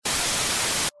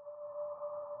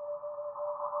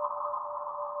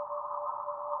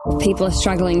People are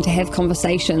struggling to have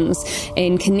conversations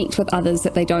and connect with others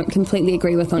that they don't completely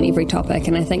agree with on every topic.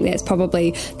 And I think that's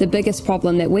probably the biggest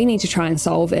problem that we need to try and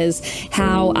solve, is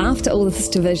how after all this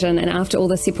division and after all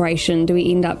this separation do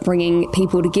we end up bringing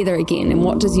people together again, and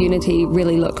what does unity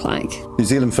really look like? New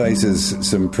Zealand faces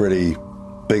some pretty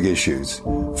big issues.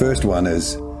 First one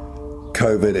is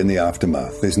COVID and the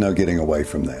aftermath. There's no getting away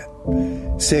from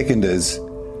that. Second is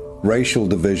racial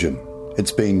division.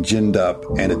 It's been ginned up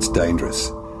and it's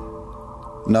dangerous.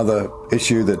 Another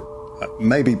issue that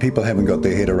maybe people haven't got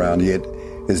their head around yet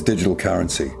is digital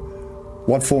currency.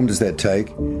 What form does that take?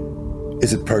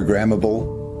 Is it programmable?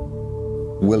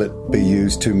 Will it be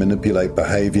used to manipulate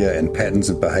behaviour and patterns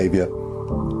of behaviour?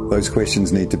 Those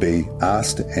questions need to be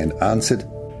asked and answered.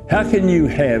 How can you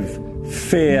have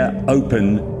fair,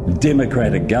 open,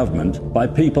 democratic government by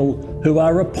people who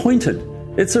are appointed?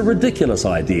 It's a ridiculous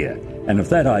idea. And if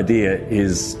that idea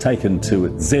is taken to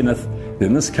its zenith,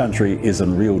 then this country is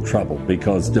in real trouble,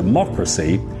 because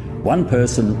democracy, one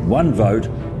person, one vote,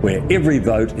 where every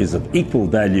vote is of equal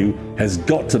value, has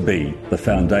got to be the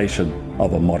foundation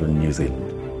of a modern New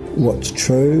Zealand. What's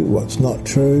true, what's not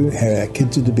true, how our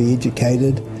kids are to be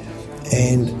educated.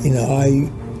 And,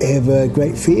 I have a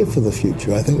great fear for the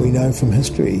future. I think we know from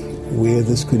history where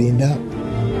this could end up.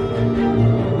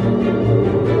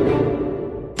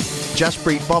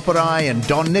 Jaspreet Boparai and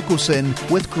Don Nicholson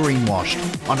with Greenwashed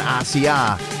on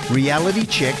RCR, Reality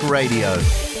Check Radio.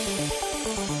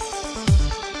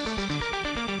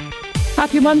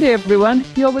 Happy Monday, everyone.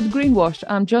 You're with Greenwashed.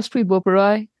 I'm Jaspreet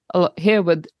Boparai, here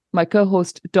with my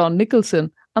co-host Don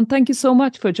Nicholson. And thank you so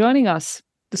much for joining us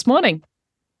this morning.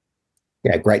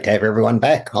 Yeah, great to have everyone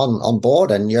back on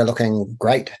board, and you're looking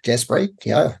great,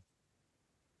 Jaspreet.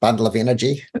 Bundle of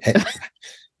energy.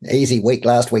 Easy week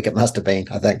last week it must have been,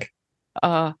 I think.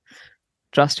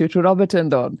 Trust you to rub it in,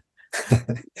 Don.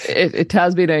 It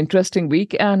has been an interesting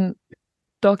week, and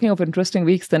talking of interesting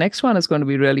weeks, the next one is going to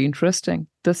be really interesting.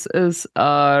 This is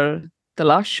the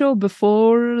last show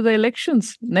before the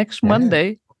elections. Next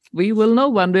Monday, we will know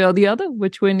one way or the other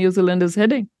which way New Zealand is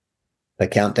heading. The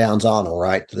countdown's on, all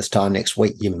right. This time next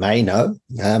week, you may know.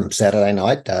 Saturday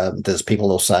night, there's people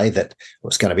who'll say that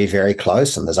it's going to be very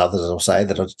close, and there's others who'll say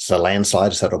that it's a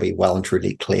landslide, so it'll be well and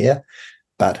truly clear.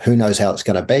 But who knows how it's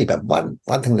going to be. But one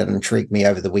thing that intrigued me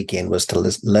over the weekend was to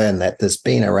learn that there's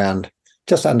been around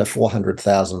just under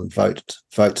 400,000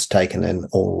 votes taken in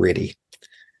already.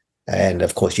 And,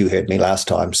 of course, you heard me last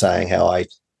time saying how I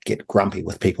get grumpy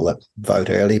with people that vote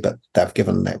early, but they've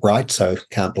given that right, so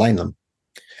can't blame them.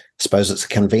 Suppose it's a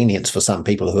convenience for some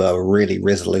people who are really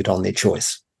resolute on their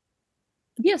choice.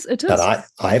 Yes, it is. But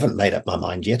I haven't made up my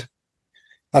mind yet.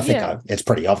 I think it's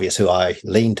pretty obvious who I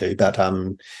lean to, but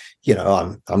I'm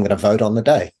going to vote on the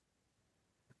day.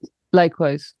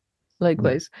 Likewise.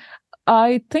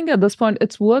 I think at this point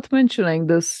it's worth mentioning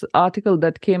this article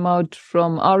that came out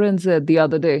from RNZ the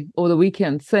other day, over the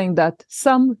weekend, saying that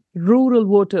some rural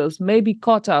voters may be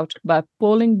caught out by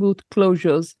polling booth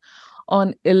closures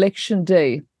on election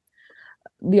day.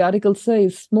 The article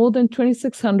says more than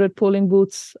 2,600 polling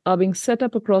booths are being set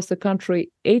up across the country,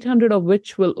 800 of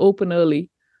which will open early,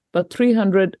 but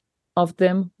 300 of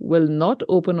them will not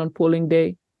open on polling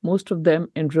day, most of them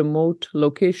in remote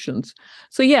locations.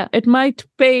 So it might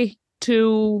pay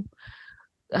to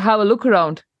have a look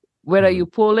around. Where are you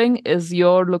polling? Is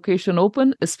your location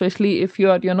open? Especially if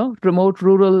you're, remote,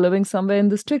 rural, living somewhere in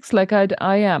the sticks like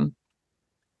I am.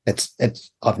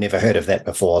 It's. I've never heard of that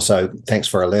before. So thanks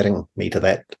for alerting me to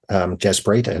that,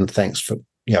 Jaspreet, and thanks for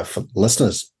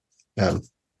listeners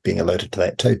being alerted to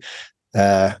that too.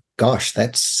 Gosh,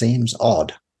 that seems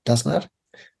odd, doesn't it?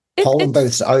 Polling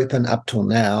booths open up till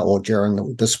now or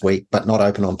during this week, but not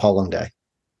open on polling day.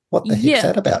 What the heck's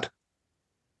that about?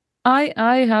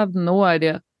 I have no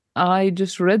idea. I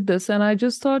just read this and I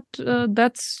just thought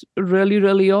that's really,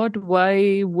 really odd.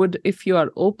 Why would, if you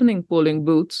are opening polling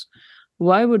booths,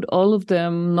 why would all of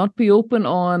them not be open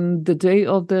on the day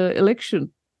of the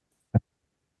election?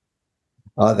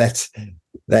 Oh,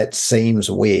 that seems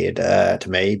weird to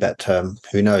me, but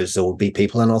who knows? There will be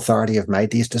people in authority who have made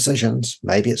these decisions.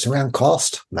 Maybe it's around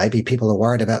cost. Maybe people are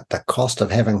worried about the cost of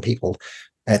having people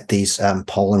at these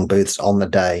polling booths on the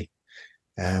day.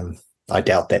 I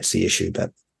doubt that's the issue,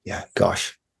 but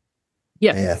gosh.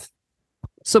 Yeah.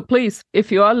 So please,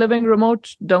 if you are living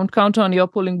remote, don't count on your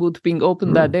polling booth being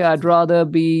open that day. I'd rather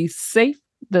be safe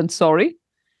than sorry,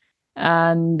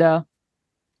 and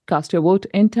cast your vote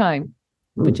in time,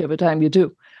 whichever time you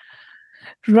do.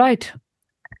 Right.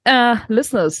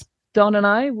 Listeners, Don and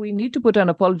I, we need to put an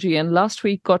apology in. Last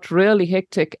week got really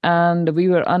hectic and we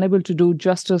were unable to do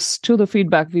justice to the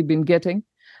feedback we've been getting.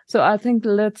 So I think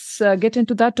let's get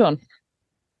into that, Don.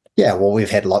 Yeah, well, we've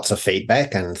had lots of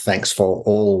feedback, and thanks for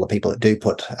all the people that do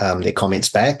put their comments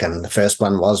back. And the first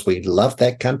one was, we love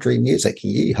that country music.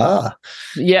 Yeehaw.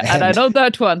 Yeah, and I know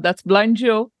that one. That's Blind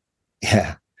Joe.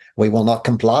 Yeah, we will not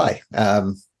comply.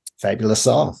 Fabulous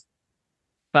song.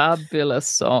 Fabulous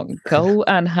song. Go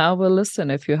and have a listen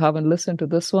if you haven't listened to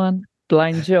this one.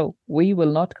 Blind Joe, we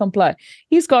will not comply.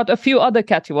 He's got a few other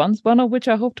catchy ones, one of which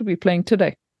I hope to be playing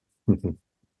today.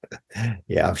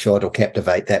 Yeah, I'm sure it'll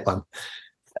captivate that one.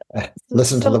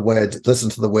 Listen to the words. Listen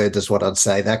to the words is what I'd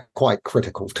say. They're quite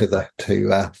critical to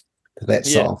that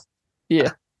song.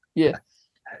 Yeah.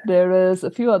 There is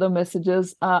a few other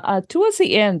messages. Towards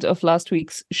the end of last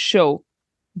week's show,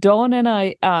 Dawn and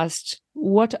I asked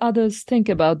what others think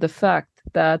about the fact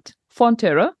that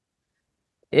Fonterra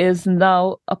is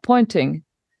now appointing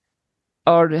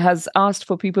or has asked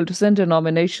for people to send in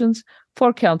nominations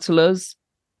for councillors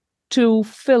to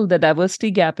fill the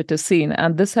diversity gap it is seen.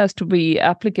 And this has to be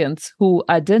applicants who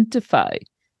identify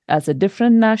as a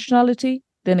different nationality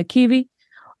than a Kiwi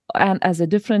and as a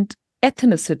different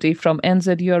ethnicity from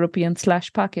NZ European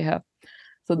 /Pakeha.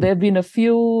 So there have been a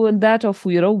few in that of,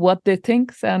 what they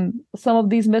think. And some of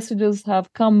these messages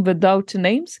have come without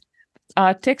names.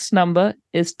 Our text number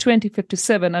is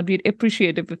 2057, and we'd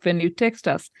appreciate it if when you text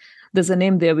us, there's a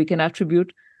name there we can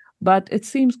attribute. But it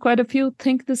seems quite a few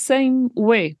think the same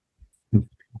way.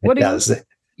 It does.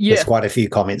 There's quite a few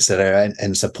comments that are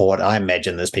in support. I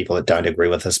imagine there's people that don't agree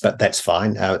with us, but that's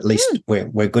fine. At least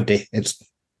we're good to.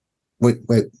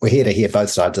 We're here to hear both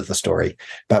sides of the story,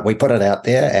 but we put it out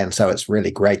there, and so it's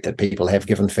really great that people have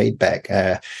given feedback.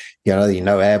 Our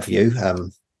view.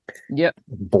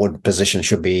 Board position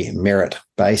should be merit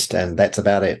based, and that's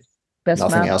about it. Best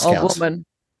Nothing man else or counts. woman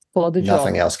for the job.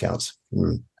 Nothing else counts.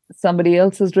 Somebody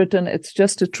else has written, it's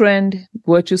just a trend,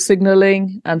 virtue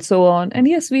signaling, and so on. And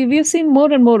yes, we've seen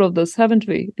more and more of this, haven't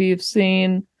we? We've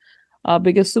seen our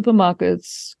biggest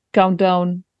supermarkets count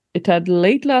down. It had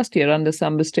late last year, unless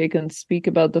I'm mistaken, speak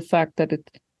about the fact that it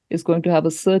is going to have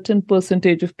a certain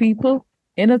percentage of people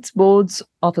in its boards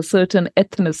of a certain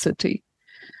ethnicity.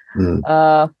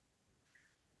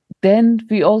 Then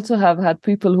we also have had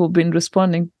people who've been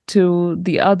responding to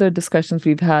the other discussions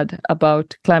we've had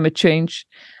about climate change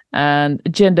and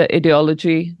gender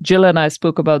ideology. Jill and I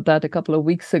spoke about that a couple of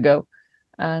weeks ago.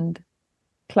 And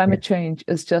climate change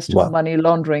is just money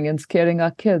laundering and scaring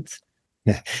our kids.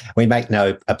 We make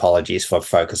no apologies for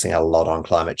focusing a lot on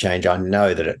climate change. I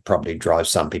know that it probably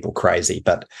drives some people crazy,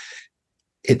 but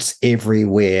it's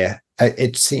everywhere.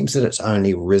 It seems that it's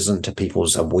only risen to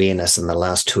people's awareness in the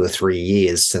last 2 or 3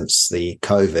 years since the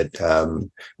COVID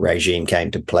regime came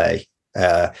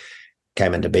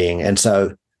into being. And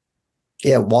so,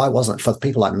 why wasn't, for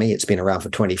people like me, it's been around for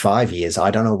 25 years.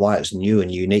 I don't know why it's new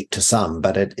and unique to some,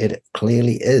 but it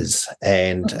clearly is.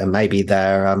 And maybe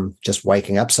they're just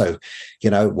waking up. So,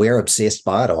 we're obsessed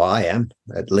by it, or I am,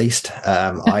 at least.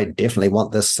 I definitely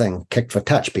want this thing kicked for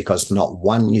touch, because not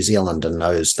one New Zealander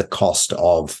knows the cost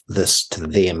of this to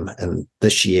them in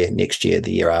this year, next year,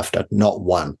 the year after. Not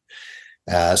one.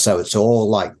 So it's all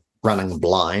like running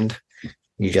blind.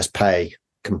 You just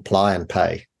comply and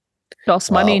pay.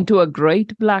 Toss money into a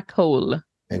great black hole.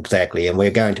 Exactly. And we're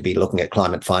going to be looking at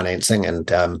climate financing, and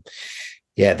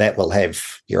that will have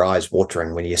your eyes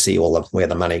watering when you see all of where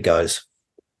the money goes.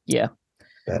 Yeah.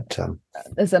 But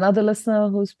there's another listener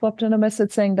who's popped in a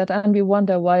message saying that, and we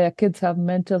wonder why our kids have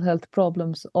mental health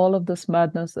problems. All of this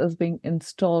madness is being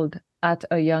installed at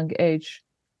a young age.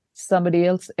 Somebody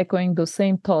else echoing those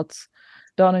same thoughts.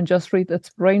 Don and Jaspreet, it's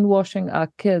brainwashing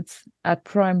our kids at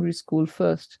primary school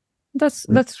first. That's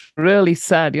really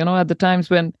sad, at the times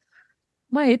when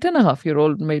my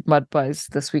 8.5-year-old made mud pies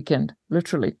this weekend,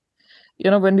 literally.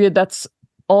 That's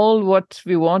all what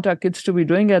we want our kids to be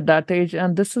doing at that age,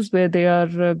 and this is where they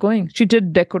are going. She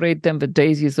did decorate them with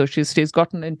daisies, so she's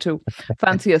gotten into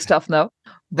fancier stuff now.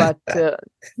 But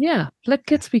let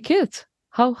kids be kids.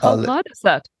 How hard is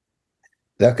that?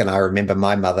 Look, and I remember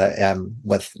my mother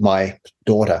with my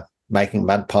daughter making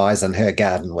mud pies in her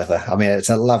garden with her. I mean, it's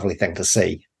a lovely thing to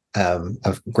see.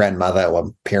 A grandmother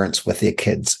or parents with their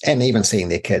kids, and even seeing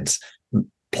their kids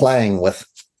playing with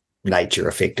nature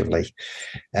effectively.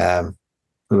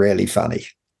 Really funny.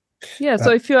 Yeah,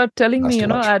 so if you are telling me,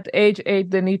 at age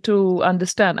 8, they need to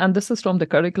understand, and this is from the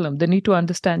curriculum, they need to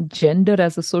understand gender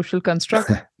as a social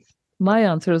construct. My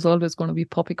answer is always going to be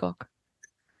poppycock.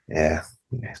 Yeah,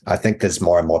 I think there's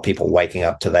more and more people waking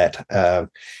up to that.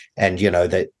 And,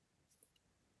 that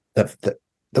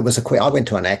there was I went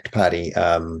to an ACT party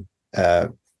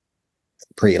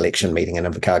pre-election meeting in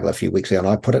Invercargill a few weeks ago, and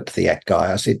I put it to the ACT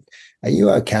guy. I said, are you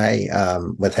okay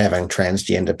with having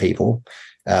transgender people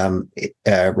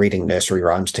reading nursery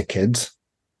rhymes to kids,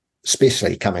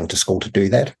 especially coming to school to do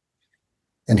that?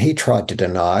 And he tried to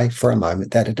deny for a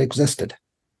moment that it existed.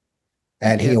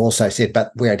 And he also said,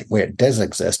 but where it does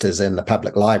exist is in the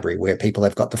public library, where people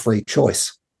have got the free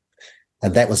choice.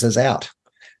 And that was his out.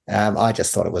 I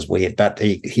just thought it was weird, but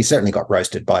he certainly got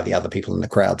roasted by the other people in the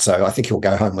crowd. So I think he'll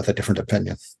go home with a different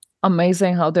opinion.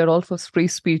 Amazing how they're all for free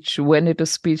speech when it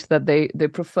is speech that they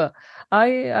prefer.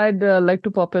 I'd like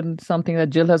to pop in something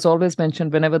that Jill has always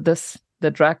mentioned whenever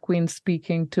the drag queen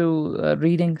speaking to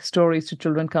reading stories to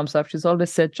children comes up. She's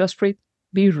always said, just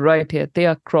be right here. They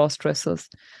are cross-dressers.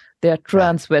 They are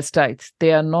transvestites.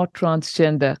 They are not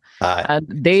transgender. And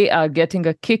they are getting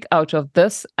a kick out of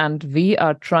this. And we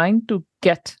are trying to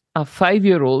get our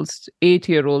 5-year-olds,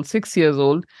 8-year-olds, 6 years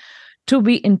old to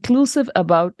be inclusive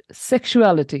about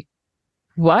sexuality.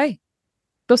 Why?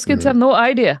 Those kids have no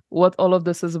idea what all of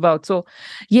this is about. So,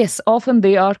 yes, often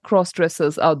they are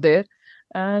cross-dressers out there.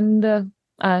 And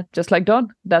just like Don,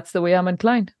 that's the way I'm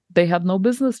inclined. They have no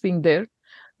business being there.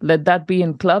 Let that be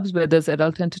in clubs where there's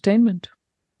adult entertainment.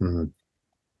 Mm-hmm.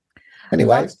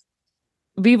 Anyway,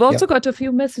 we've also got a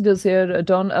few messages here,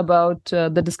 Don, about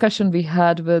the discussion we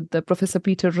had with Professor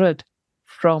Peter Ridd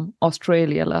from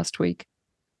Australia last week.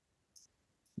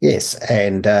 Yes,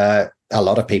 and a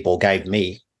lot of people gave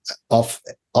me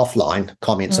offline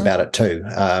comments about it too.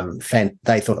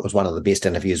 They thought it was one of the best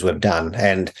interviews we've done.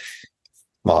 And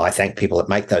well, I thank people that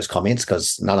make those comments,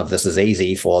 because none of this is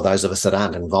easy for those of us that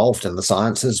aren't involved in the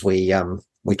sciences.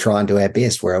 We try and do our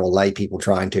best. We're all lay people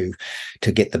trying to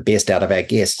get the best out of our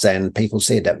guests. And people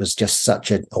said that was just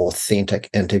such an authentic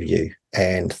interview.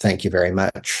 And thank you very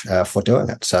much for doing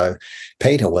it. So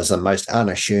Peter was the most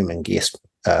unassuming guest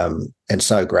and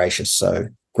so gracious. So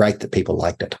great that people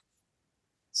liked it.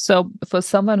 So for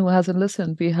someone who hasn't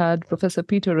listened, we had Professor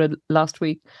Peter last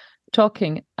week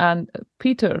talking. And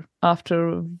Peter,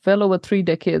 after well over 3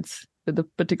 decades with a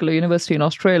particular university in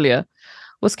Australia,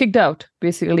 was kicked out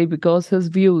basically because his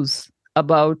views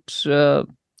about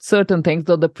certain things,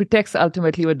 though the pretexts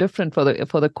ultimately were different for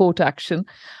the court action,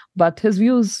 but his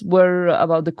views were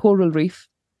about the coral reef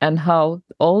and how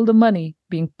all the money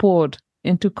being poured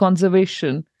into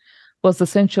conservation was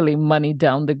essentially money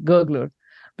down the gurgler,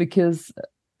 because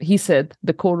he said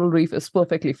the coral reef is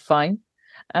perfectly fine.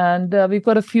 And we've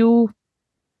got a few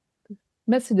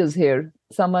messages here.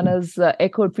 Someone has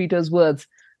echoed Peter's words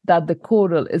that the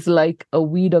coral is like a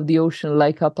weed of the ocean,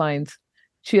 like our pines.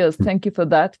 Cheers. Thank you for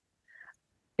that.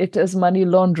 It is money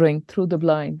laundering through the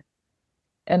blind.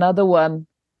 Another one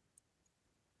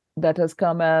that has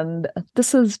come, and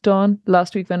this is Dawn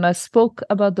last week when I spoke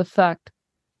about the fact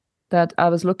that I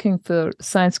was looking for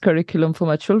science curriculum for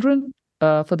my children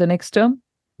for the next term.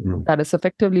 That is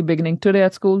effectively beginning today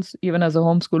at schools. Even as a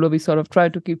homeschooler, we sort of try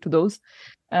to keep to those.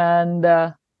 And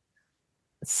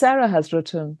Sarah has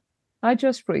written, I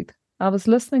just breathe. I was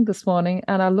listening this morning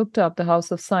and I looked up the House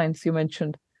of Science you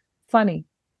mentioned. Funny,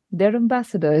 their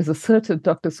ambassador is a certain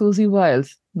Dr. Susie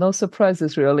Wiles. No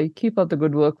surprises, really. Keep up the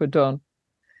good work with Dawn.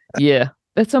 Yeah,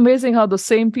 it's amazing how the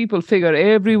same people figure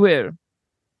everywhere.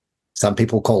 Some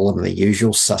people call them the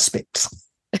usual suspects.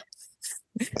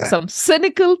 Some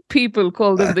cynical people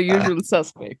call them the usual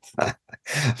suspects.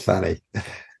 Funny.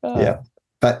 Yeah.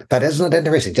 But isn't it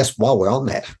interesting, just while we're on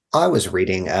that, I was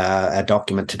reading a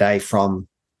document today from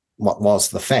what was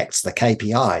the facts, the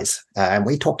KPIs, and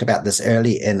we talked about this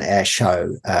early in our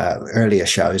show, earlier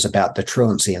shows about the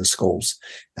truancy in schools,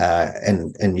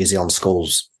 in New Zealand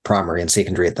schools, primary and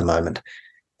secondary at the moment.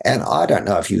 And I don't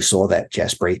know if you saw that,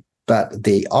 Jaspreet, but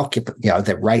the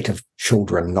rate of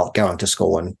children not going to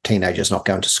school and teenagers not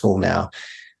going to school now,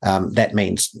 that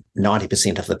means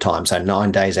 90% of the time, so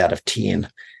 9 days out of 10,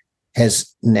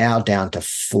 has now down to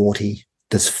 40.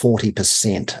 There's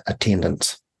 40%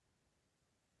 attendance.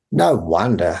 No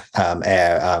wonder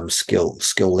our skill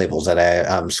levels at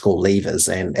our school leavers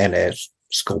and our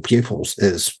school pupils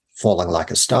is falling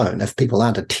like a stone if people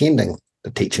aren't attending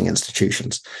the teaching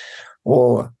institutions.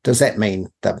 Or does that mean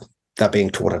that they're being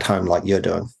taught at home like you're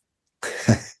doing?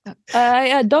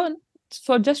 Don,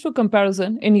 for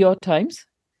comparison, in your times,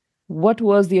 what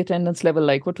was the attendance level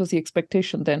like? What was the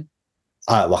expectation then?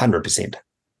 100%.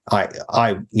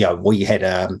 We had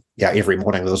every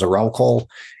morning there was a roll call,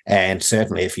 and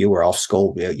certainly if you were off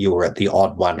school, you were at the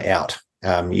odd one out.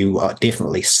 You were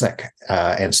definitely sick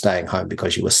and staying home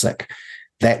because you were sick.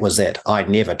 That was it. I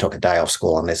never took a day off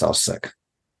school unless I was sick.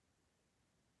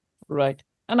 Right.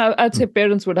 And I'd say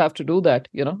parents would have to do that.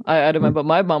 I remember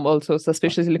my mom also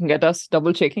suspiciously looking at us,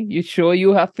 double checking. You sure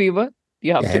you have fever?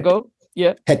 You have to go?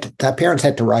 Yeah. Their parents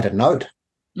had to write a note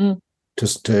Mm.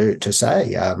 to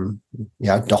say,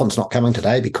 Don's not coming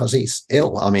today because he's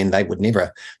ill. I mean, they would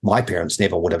never. My parents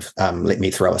never would have let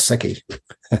me throw a sickie.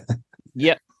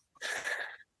 Yeah.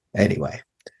 Anyway,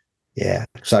 yeah.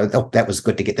 So that was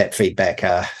good to get that feedback.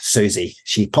 Susie,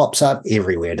 she pops up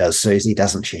everywhere, does Susie,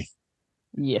 doesn't she?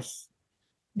 Yes.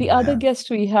 The other guest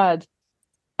we had,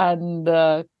 and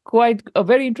quite a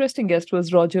very interesting guest,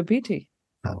 was Roger Beatty.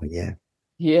 Oh, yeah.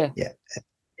 Yeah. Yeah.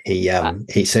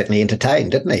 He certainly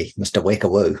entertained, didn't he, Mr.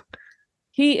 Wekawoo?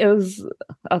 He is,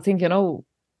 I think, a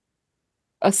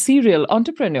serial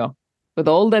entrepreneur with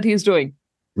all that he's doing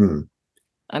and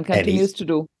continues to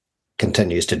do.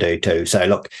 Continues to do too. So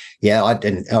look, I'd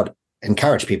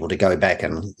encourage people to go back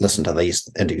and listen to these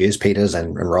interviews, Peters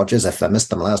and Rogers. If they missed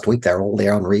them last week, they're all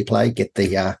there on replay. Get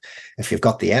the if you've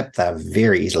got the app, they're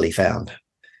very easily found.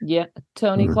 Yeah,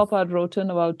 Tony Coppard wrote in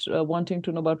about wanting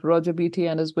to know about Roger Beatty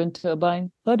and his wind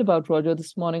turbine. Heard about Roger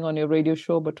this morning on your radio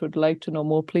show, but would like to know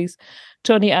more, please.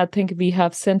 Tony, I think we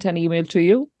have sent an email to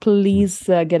you. Please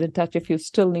get in touch if you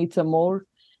still need some more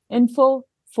info.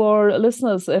 For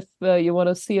listeners, if you want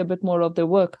to see a bit more of their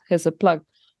work, here's a plug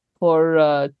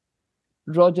for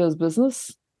Roger's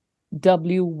business,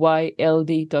 wyld.co.nz.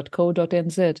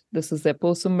 This is their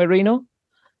Posum Merino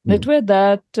knitwear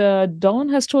that Don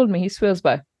has told me he swears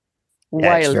by.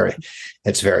 Yeah, Wild.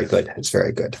 It's very good. It's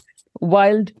very good.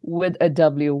 Wild with a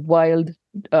W, wild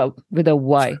with a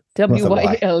Y,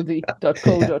 wyld.co.nz.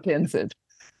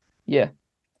 Yeah.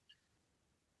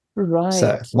 Right.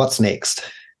 So what's next?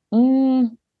 This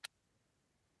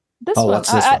one.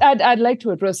 I'd like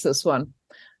to address this one.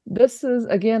 This is,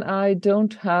 again, I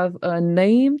don't have a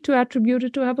name to attribute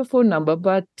it to, have a phone number,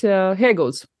 but here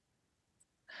goes.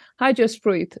 Hi,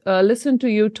 Jaspreet. Listen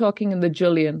to you talking in the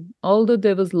Jillian. Although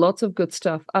there was lots of good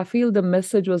stuff, I feel the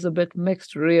message was a bit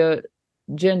mixed rear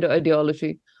gender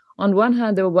ideology. On one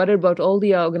hand, they were worried about all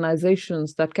the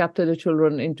organizations that capture the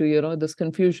children into, this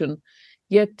confusion.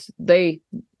 Yet they,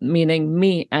 meaning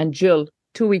me and Jill,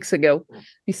 2 weeks ago,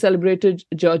 we celebrated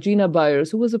Georgina Byers,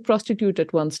 who was a prostitute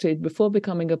at one stage before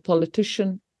becoming a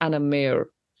politician and a mayor.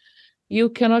 You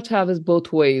cannot have it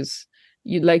both ways.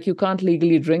 You can't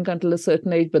legally drink until a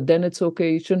certain age, but then it's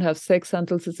okay. You shouldn't have sex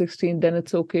until 16, then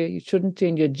it's okay. You shouldn't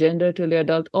change your gender till you're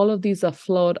adult. All of these are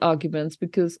flawed arguments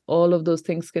because all of those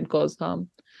things can cause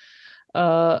harm.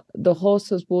 The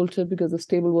horse has bolted because the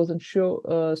stable wasn't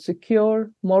secure.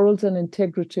 Morals and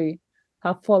integrity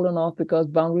have fallen off because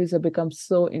boundaries have become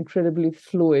so incredibly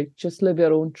fluid. Just live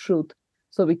your own truth.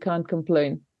 So we can't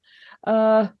complain.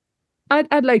 I'd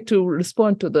like to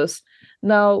respond to this.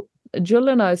 Now, Jill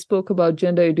and I spoke about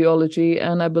gender ideology,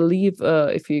 and I believe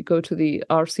if you go to the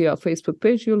RCR Facebook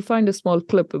page, you'll find a small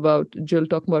clip about Jill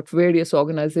talking about various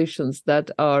organizations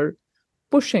that are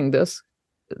pushing this,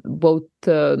 both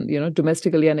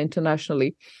domestically and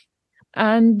internationally.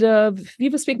 And we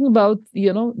were speaking about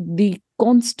the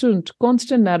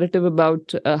constant narrative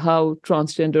about how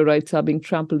transgender rights are being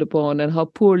trampled upon and how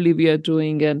poorly we are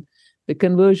doing, and the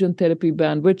conversion therapy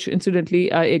ban, which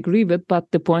incidentally I agree with,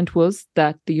 but the point was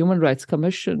that the Human Rights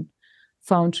Commission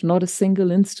found not a single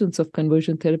instance of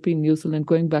conversion therapy in New Zealand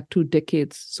going back 2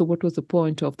 decades. So what was the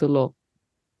point of the law?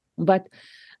 But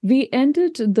we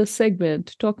ended the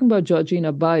segment talking about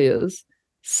Georgina Byers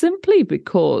simply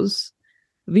because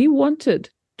we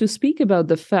wanted to speak about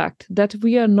the fact that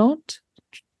we are not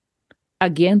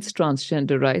against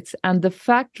transgender rights. And the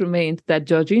fact remained that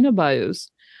Georgina Byers,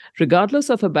 regardless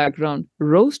of her background,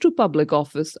 rose to public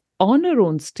office on her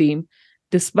own steam,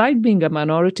 despite being a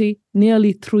minority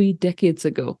nearly 3 decades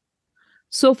ago.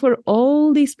 So for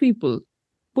all these people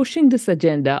pushing this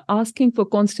agenda, asking for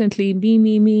constantly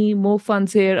me, more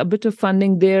funds here, a bit of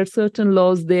funding there, certain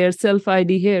laws there,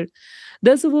 self-ID here,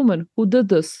 there's a woman who did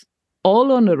this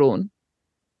all on her own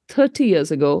 30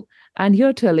 years ago, and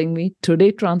you're telling me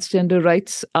today transgender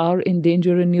rights are in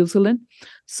danger in New Zealand?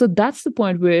 So that's the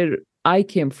point where I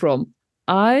came from.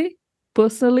 I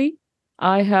personally,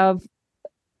 I have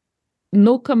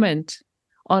no comment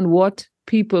on what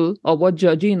people or what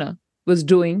Georgina was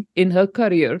doing in her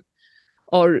career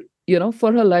or,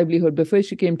 for her livelihood before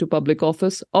she came to public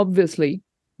office. Obviously,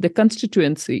 the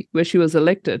constituency where she was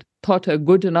elected thought her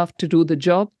good enough to do the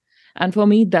job. And for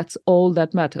me, that's all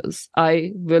that matters.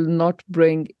 I will not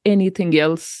bring anything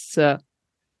else.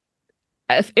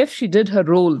 If she did her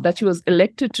role that she was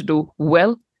elected to do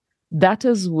well, that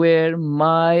is where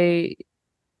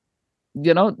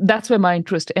that's where my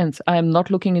interest ends. I am not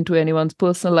looking into anyone's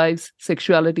personal lives,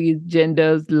 sexuality,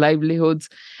 genders, livelihoods,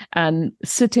 and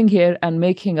sitting here and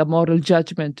making a moral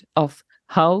judgment of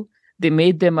how they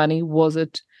made their money. Was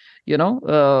it,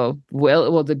 well,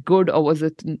 was it good or was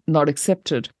it not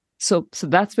accepted? So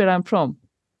that's where I'm from.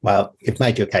 Well, you've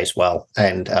made your case well.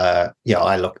 And,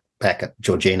 I look back at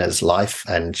Georgina's life,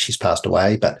 and she's passed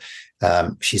away, but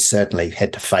she certainly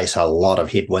had to face a lot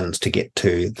of headwinds to get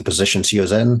to the position she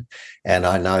was in. And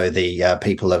I know the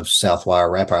people of South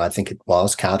Wairarapa, I think it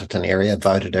was Carterton area,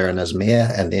 voted her in as mayor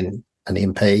and then an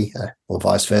MP or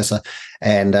vice versa,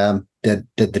 and did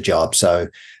the job. So,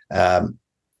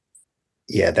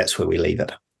 that's where we leave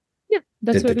it. Yeah,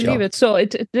 that's where we leave it. So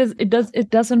it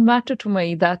doesn't matter to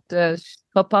me that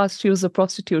her past, she was a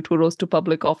prostitute who rose to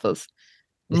public office.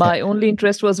 My only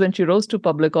interest was when she rose to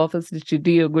public office, did she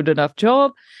do a good enough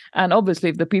job? And obviously,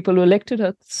 if the people who elected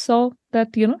her saw that,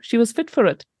 she was fit for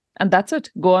it. And that's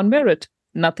it. Go on merit.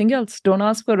 Nothing else. Don't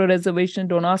ask for a reservation.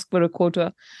 Don't ask for a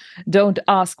quota. Don't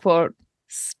ask for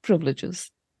privileges.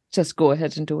 Just go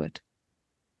ahead and do it.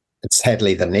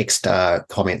 Sadly, the next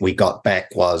comment we got back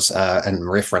was in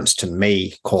reference to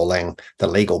me calling the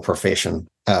legal profession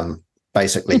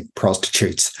basically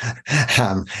prostitutes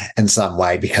in some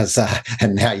way, because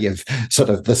and now you've sort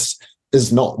of, this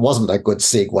wasn't a good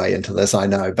segue into this, I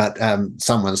know, but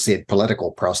someone said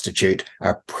political prostitute,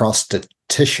 a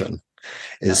prostitution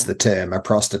is the term, a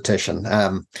prostitution.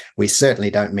 We certainly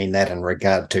don't mean that in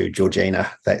regard to Georgina,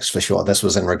 that's for sure. This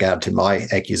was in regard to my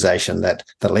accusation that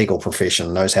the legal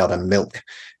profession knows how to milk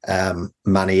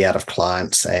money out of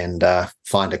clients and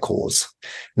find a cause.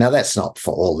 Now, that's not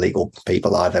for all legal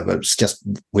people either, but it's just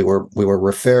we were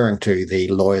referring to the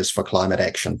Lawyers for Climate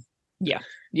Action. Yeah.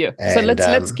 And, so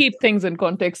let's keep things in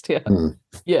context here.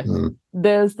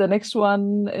 There's the next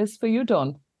one is for you,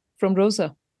 Don, from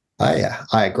Rosa.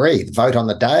 I agree. Vote on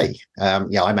the day.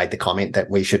 I made the comment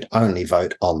that we should only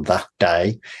vote on the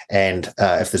day. And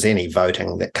if there's any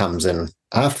voting that comes in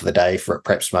after the day, for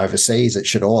perhaps from overseas, it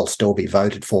should all still be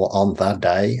voted for on the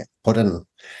day, put in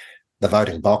the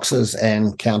voting boxes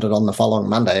and counted on the following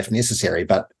Monday if necessary.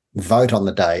 But vote on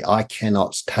the day. I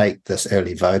cannot take this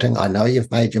early voting. I know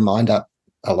you've made your mind up.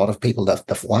 A lot of people,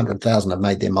 the 400,000 have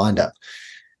made their mind up.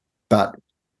 But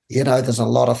there's a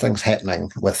lot of things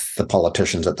happening with the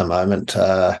politicians at the moment.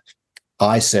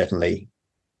 I certainly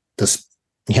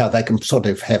they can sort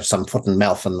of have some foot and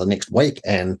mouth in the next week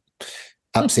and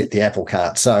upset the apple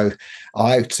cart. So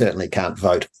I certainly can't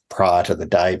vote prior to the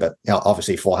day, but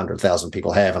obviously 400,000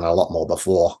 people have, and a lot more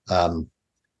before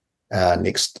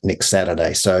next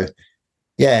Saturday. So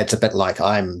it's a bit like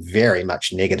I'm very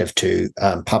much negative to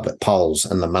public polls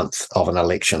in the month of an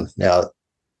election. Now,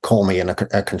 call me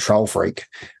a control freak.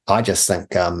 I just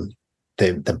think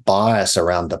the bias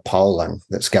around the polling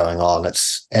that's going on,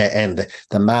 and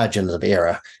the margins of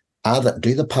error,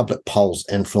 do the public polls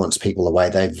influence people the way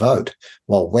they vote?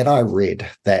 Well, when I read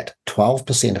that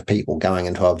 12% of people going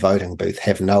into a voting booth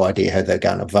have no idea who they're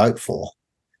going to vote for,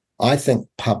 I think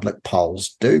public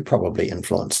polls do probably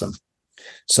influence them.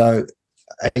 So,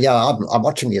 I'm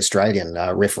watching the Australian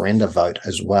referenda vote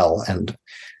as well, and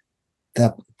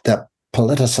the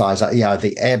politicize,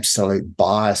 the absolute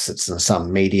bias that's in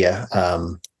some media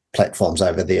platforms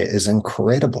over there is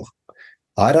incredible.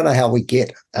 I don't know how we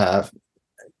get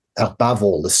above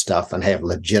all this stuff and have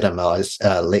legitimized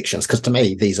elections, because to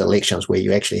me, these elections where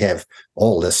you actually have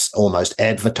all this almost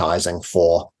advertising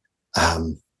for,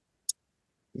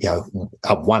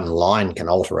 one line can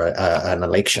alter an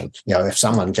election. If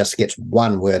someone just gets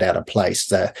one word out of place,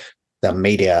 the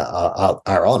media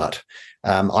are on it.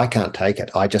 I can't take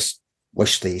it. I just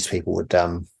wish these people would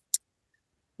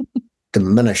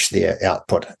diminish their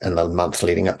output in the months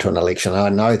leading up to an election. And I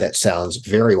know that sounds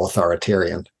very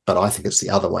authoritarian, but I think it's the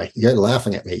other way. You're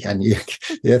laughing at me and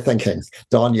you're thinking,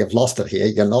 Don, you've lost it here.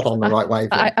 You're not on the right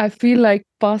wavelength. I feel like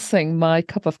passing my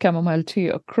cup of chamomile tea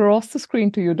across the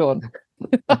screen to you, Don.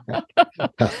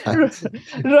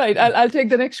 Right. I'll take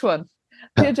the next one.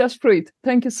 Dear Jaspreet,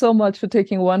 thank you so much for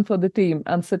taking one for the team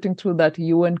and sitting through that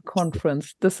UN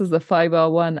conference. This is the 5-hour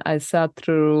one I sat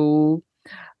through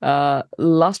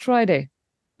last Friday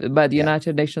by the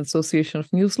United Nations Association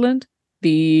of New Zealand,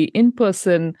 the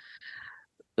in-person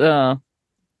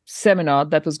seminar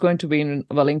that was going to be in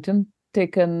Wellington,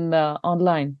 taken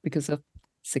online because of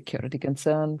security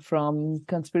concern from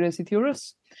conspiracy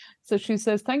theorists. So she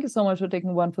says, thank you so much for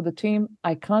taking one for the team.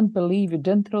 I can't believe you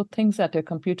didn't throw things at your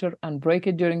computer and break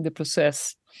it during the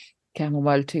process.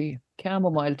 Chamomile tea.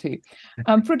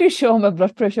 I'm pretty sure my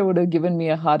blood pressure would have given me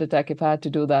a heart attack if I had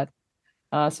to do that.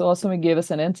 So Osumi gave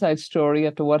us an inside story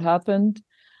after what happened.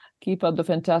 Keep up the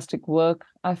fantastic work.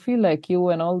 I feel like you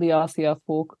and all the RCR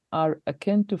folk are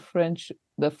akin to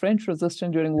the French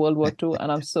resistance during World War II,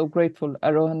 and I'm so grateful.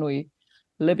 Aroha nui.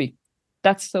 Libby.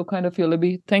 That's so kind of you,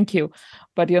 Libby. Thank you.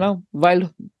 But,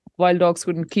 while wild dogs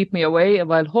couldn't keep me away,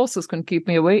 wild horses couldn't keep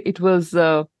me away. It was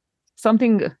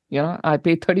something, I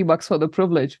paid $30 for the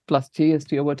privilege plus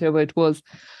GST or whatever it was.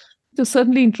 It was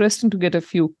certainly interesting to get a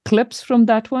few clips from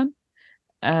that one.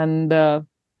 And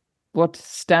what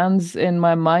stands in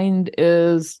my mind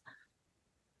is,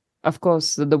 of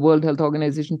course, the World Health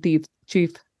Organization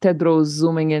Chief Tedros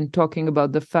zooming in, talking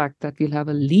about the fact that we'll have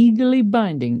a legally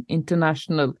binding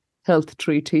international health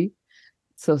treaty.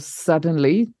 So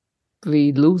suddenly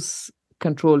we lose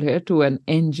control here to an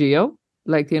NGO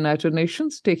like the United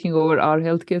Nations taking over our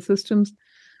healthcare systems.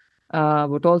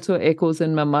 What also echoes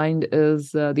in my mind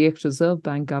is the ex-Reserve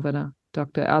Bank Governor,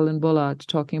 Dr. Alan Bullard,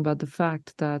 talking about the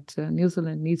fact that New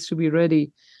Zealand needs to be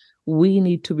ready. We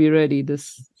need to be ready,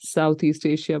 this Southeast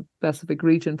Asia Pacific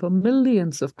region, for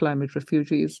millions of climate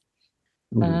refugees.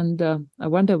 And I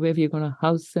wonder where we're going to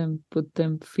house them, put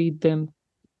them, feed them.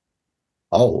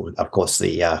 Oh, of course,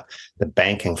 the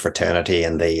banking fraternity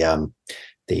and the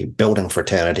building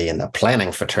fraternity and the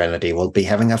planning fraternity will be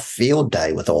having a field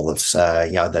day with all this,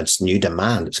 that's new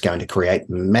demand. It's going to create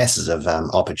masses of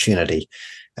opportunity,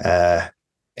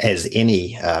 as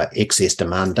any excess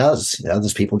demand does.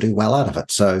 Those people do well out of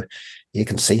it. So you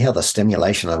can see how the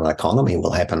stimulation of an economy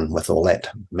will happen with all that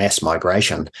mass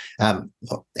migration.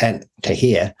 And to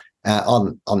hear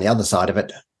on the other side of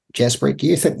it, Jaspreet, do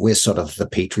you think we're sort of the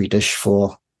petri dish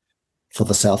for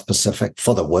the South Pacific,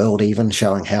 for the world even,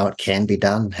 showing how it can be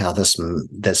done, how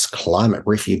this climate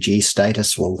refugee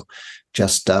status will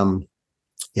just, an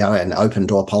open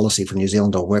door policy for New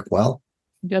Zealand will work well?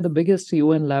 Yeah, the biggest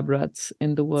UN lab rats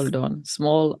in the world on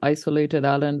small isolated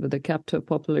island with a captive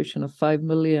population of 5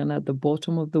 million at the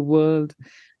bottom of the world.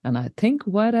 And I think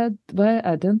why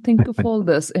I didn't think of all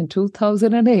this in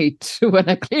 2008 when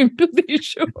I came to these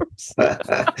shores.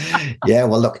 Yeah,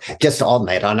 well, look, just on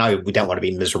that, I know we don't want to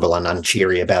be miserable and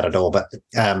uncheery about it all, but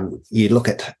you look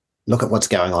at what's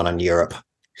going on in Europe.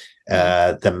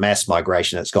 The mass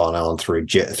migration that's gone on through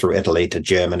Italy to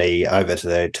Germany, over to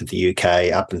the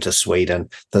UK, up into Sweden.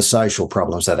 The social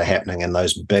problems that are happening in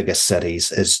those bigger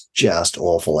cities is just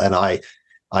awful. And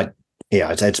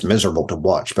it's miserable to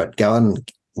watch. But go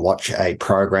and watch a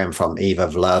program from Eva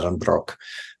Vladenbroek,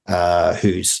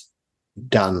 who's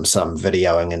done some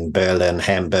videoing in Berlin,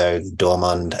 Hamburg,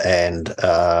 Dortmund, and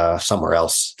somewhere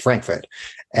else, Frankfurt,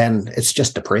 and it's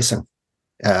just depressing.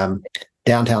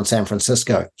 Downtown San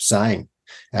Francisco, same.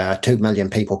 2 million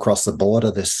people crossed the border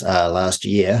this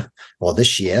year.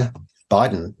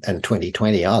 Biden in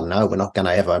 2020, oh no, we're not going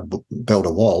to build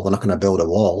a wall. We're not going to build a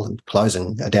wall. And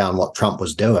closing down what Trump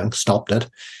was doing, stopped it.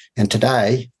 And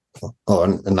today, or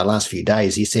in the last few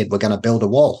days, he said we're going to build a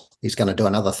wall. He's going to do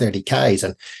another 30 Ks.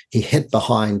 And he hid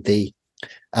behind the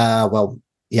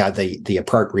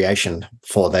appropriation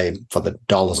for the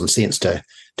dollars and cents to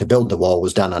build the wall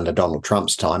was done under Donald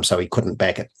Trump's time, so he couldn't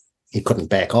back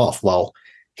off. Well,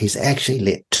 he's actually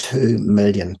let 2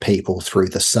 million people through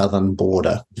the southern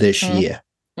border this year,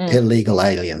 illegal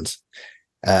aliens.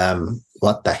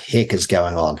 What the heck is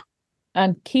going on?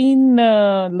 And keen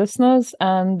listeners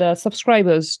and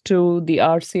subscribers to the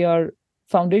RCR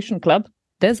Foundation Club,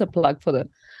 there's a plug for the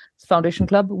Foundation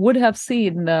Club, would have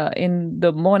seen in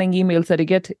the morning emails that you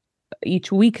get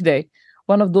each weekday,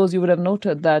 one of those you would have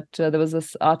noted that there was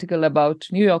this article about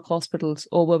New York hospitals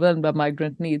overwhelmed by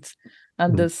migrant needs.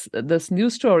 And this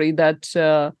news story that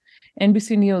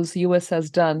NBC News US has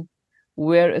done,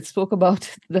 where it spoke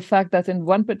about the fact that in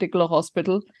one particular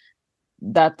hospital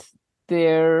that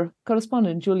their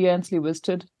correspondent, Julia Ansley,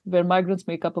 visited, where migrants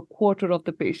make up a quarter of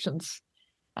the patients.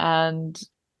 And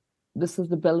this is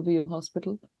the Bellevue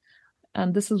Hospital.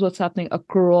 And this is what's happening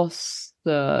across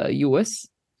the US,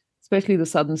 especially the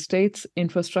southern states.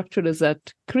 Infrastructure is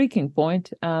at creaking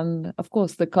point. And of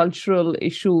course, the cultural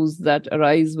issues that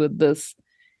arise with this,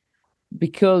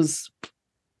 because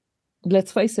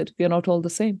let's face it, we are not all the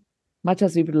same. Much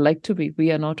as we would like to be,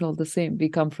 we are not all the same. We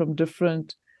come from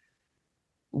different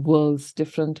worlds,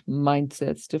 different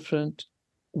mindsets, different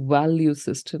value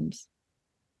systems,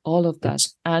 all of that.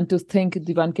 And to think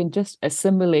that one can just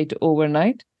assimilate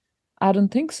overnight, I don't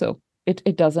think so.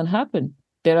 It doesn't happen.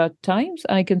 There are times,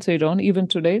 I can say it on, even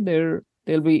today, there'll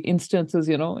be instances,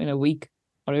 in a week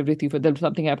or every 3 there'll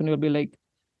something happen, you'll be like,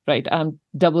 right, I'm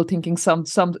double thinking some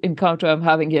encounter I'm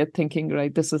having here, thinking,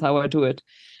 right, this is how I do it.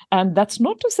 And that's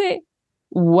not to say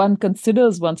one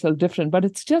considers oneself different, but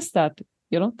it's just that,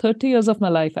 30 years of my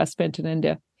life I spent in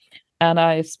India, and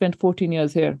I spent 14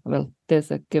 years here. Well, there's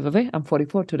a giveaway. I'm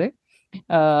 44 today.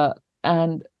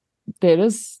 And there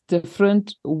is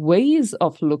different ways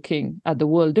of looking at the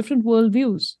world, different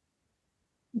worldviews.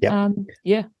 Yeah. And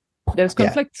there's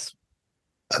conflicts.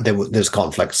 there's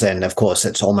conflicts, and of course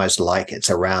it's almost like it's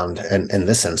around, in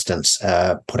this instance,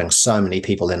 putting so many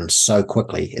people in so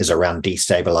quickly is around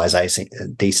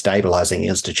destabilizing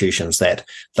institutions that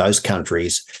those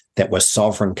countries that were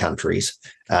sovereign countries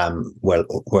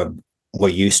were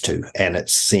used to, and it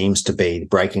seems to be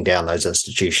breaking down those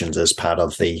institutions as part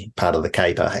of the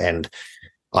caper, and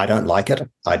I don't like it.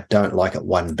 I don't like it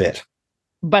one bit.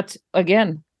 But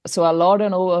again, so our Lord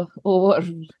and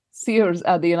overseers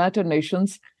at the United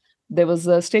Nations, there was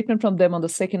a statement from them on the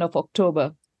 2nd of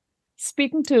October.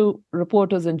 Speaking to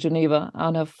reporters in Geneva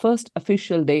on her first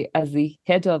official day as the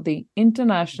head of the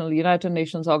International United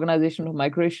Nations Organization for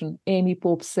Migration, Amy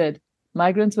Pope said,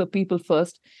 migrants were people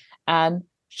first and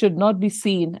should not be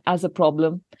seen as a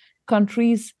problem.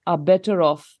 Countries are better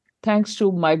off thanks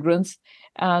to migrants,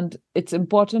 and it's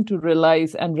important to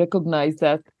realize and recognize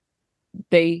that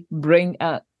they bring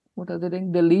what are they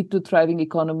doing? They lead to thriving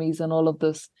economies and all of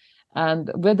this.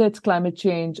 And whether it's climate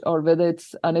change or whether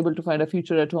it's unable to find a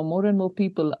future at home, more and more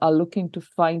people are looking to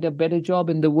find a better job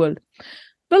in the world.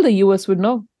 Well, the US would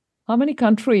know. How many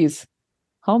countries?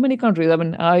 I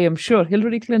mean, I am sure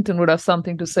Hillary Clinton would have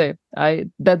something to say.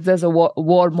 There's a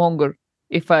warmonger,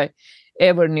 if I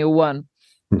ever knew one.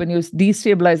 When you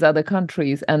destabilize other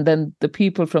countries and then the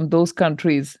people from those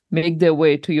countries make their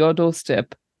way to your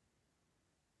doorstep,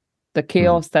 the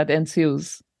chaos that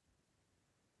ensues.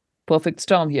 Perfect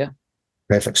storm here.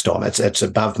 Perfect storm. It's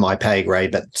above my pay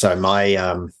grade, but so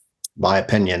my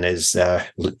opinion is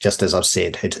just as I've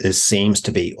said, it seems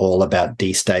to be all about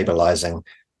destabilizing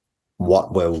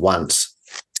what were once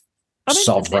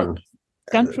sovereign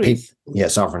countries.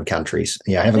 Sovereign countries.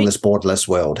 Yeah, having this borderless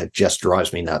world, it just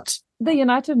drives me nuts. The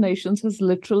United Nations has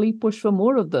literally pushed for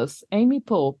more of this. Amy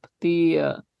Pope,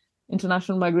 the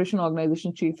International Migration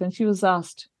Organization chief, and she was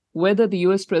asked whether the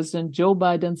US President Joe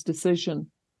Biden's decision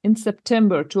in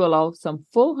September to allow some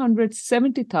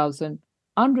 470,000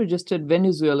 unregistered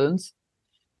Venezuelans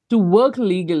to work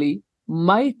legally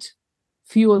might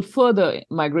fuel further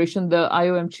migration. The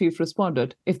IOM chief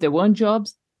responded, if there weren't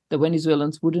jobs, the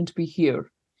Venezuelans wouldn't be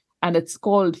here. And it's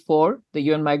called for, the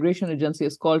UN Migration Agency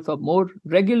has called for more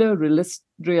regular,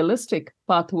 realistic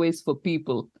pathways for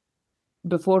people,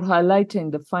 before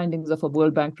highlighting the findings of a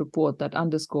World Bank report that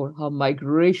underscore how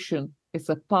migration is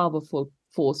a powerful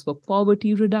force for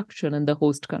poverty reduction in the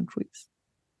host countries.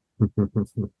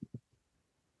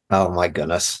 Oh, my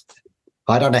goodness.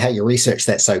 I don't know how you researched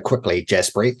that so quickly,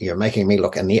 Jaspreet. You're making me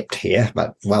look inept here,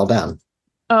 but well done.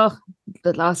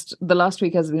 The last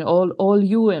week has been all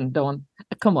you and Dawn.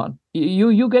 Come on,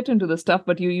 you get into the stuff,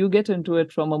 but you get into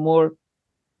it from a more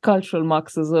cultural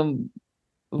Marxism,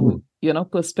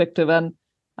 perspective. And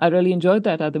I really enjoyed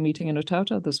that at the meeting in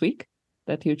Ottawa this week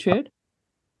that you chaired.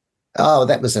 Oh,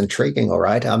 that was intriguing. All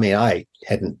right. I mean, I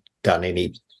hadn't done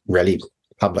any really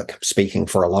public speaking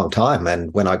for a long time.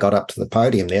 And when I got up to the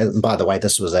podium there, and by the way,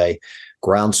 this was a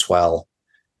groundswell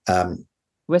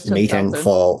meeting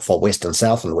for Western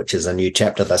Southland, which is a new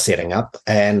chapter they're setting up.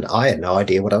 And I had no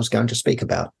idea what I was going to speak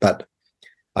about. But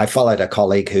I followed a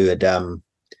colleague who had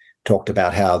talked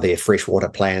about how their freshwater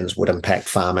plans would impact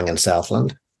farming in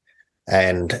Southland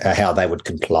and how they would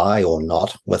comply or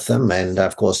not with them. And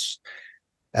of course,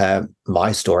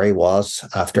 my story was,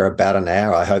 after about an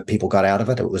hour, I hope people got out of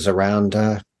it. It was around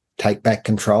take back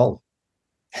control,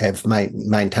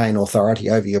 maintain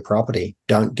authority over your property.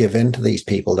 Don't give in to these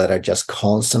people that are just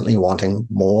constantly wanting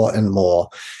more and more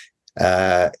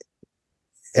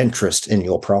interest in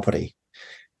your property.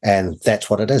 And that's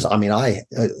what it is. I mean,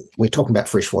 we're talking about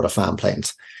freshwater farm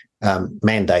plans,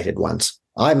 mandated ones.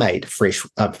 I made fresh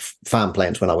farm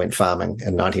plans when I went farming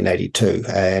in 1982.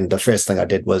 And the first thing I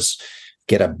did was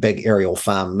get a big aerial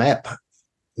farm map,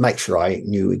 make sure I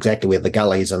knew exactly where the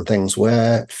gullies and things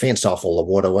were, fenced off all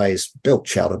the waterways, built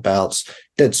shelter belts,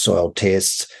 did soil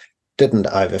tests, didn't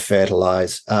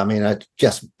over-fertilize. I mean,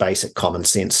 just basic common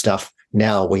sense stuff.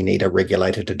 Now we need a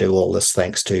regulator to do all this,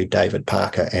 thanks to David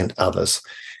Parker and others.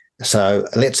 So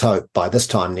let's hope by this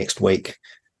time next week,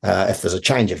 if there's a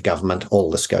change of government, all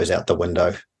this goes out the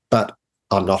window. But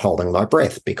I'm not holding my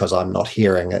breath because I'm not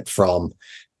hearing it from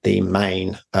the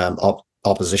main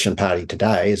opposition party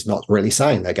today. Is not really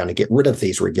saying they're going to get rid of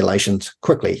these regulations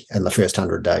quickly in the first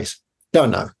 100 days.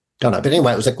 Don't know. But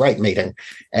anyway, it was a great meeting.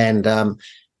 And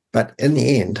but in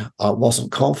the end, I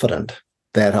wasn't confident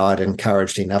that I'd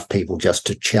encouraged enough people just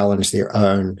to challenge their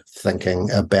own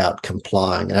thinking about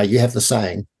complying. Now, you have the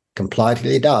saying, comply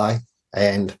till you die.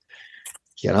 And,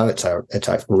 it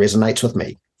resonates with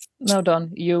me. No, Don,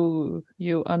 you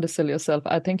undersell yourself.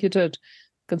 I think you did.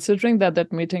 Considering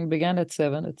that meeting began at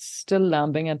 7, it's still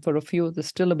lambing, and for a few, there's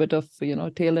still a bit of,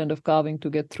 tail end of carving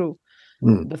to get through.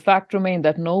 The fact remained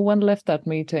that no one left that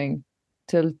meeting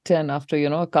till 10 after,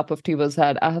 a cup of tea was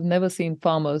had. I have never seen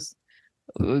farmers,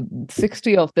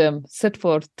 60 of them, sit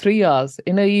for 3 hours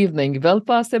in the evening, well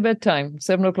past their bedtime,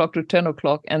 7 o'clock to 10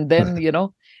 o'clock, and then,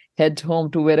 head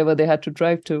home to wherever they had to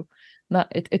drive to. Now,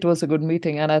 it was a good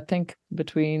meeting. And I think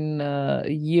between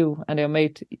you and your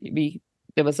mate,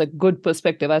 there was a good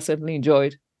perspective. I certainly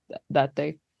enjoyed that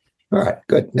day. All right,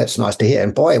 good. That's nice to hear.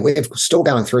 And boy, we're still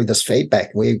going through this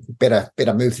feedback. We better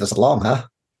move this along, huh?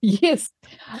 Yes.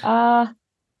 Hi,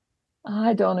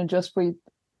 Don and Jaspreet.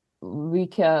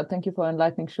 Thank you for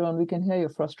enlightening, Sean. We can hear your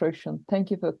frustration.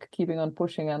 Thank you for keeping on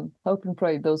pushing, and hope and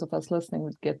pray those of us listening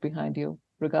would get behind you.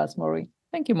 Regards, Maureen.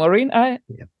 Thank you, Maureen. I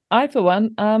for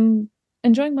one, am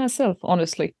enjoying myself,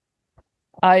 honestly.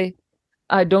 I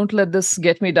don't let this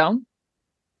get me down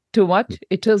too much.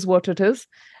 It is what it is.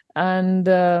 And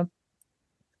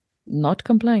not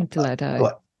complying till I die.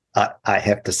 Well, I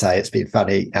have to say, it's been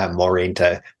funny, Maureen,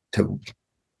 to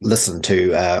listen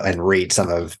to and read some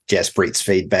of Jaspreet's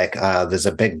feedback. There's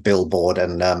a big billboard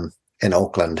in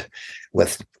Auckland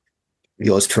with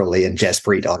yours truly and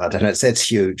Jaspreet on it, and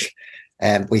it's huge.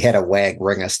 And we had a wag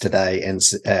ring us today and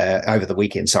over the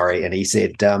weekend, and he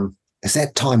said, "Is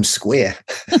that Times Square?"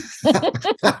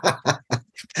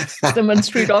 Simmons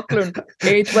Street, Auckland,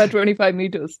 8 by 25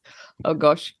 meters. Oh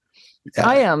gosh.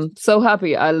 I am so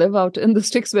happy I live out in the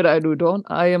sticks where I do, Dawn.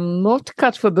 I am not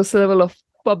cut for this level of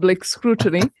public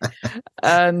scrutiny.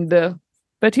 But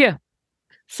yeah,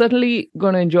 certainly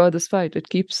going to enjoy this fight. It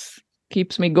keeps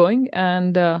me going.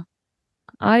 And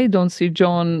I don't see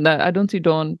Dawn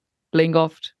laying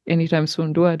off anytime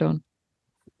soon, do I, Dawn?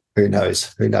 Who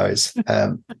knows?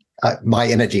 My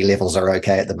energy levels are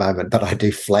okay at the moment, but I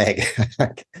do flag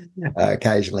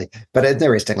occasionally. But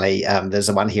interestingly, there's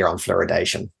the one here on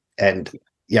fluoridation. And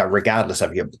regardless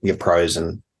of your pros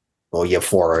or your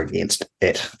for or against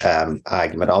it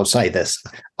argument, I'll say this: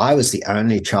 I was the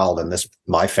only child in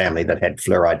my family that had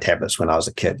fluoride tablets when I was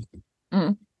a kid,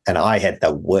 and I had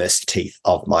the worst teeth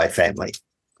of my family.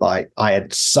 Like, I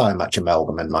had so much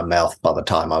amalgam in my mouth by the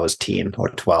time I was 10 or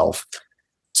 12.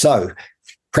 So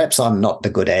perhaps I'm not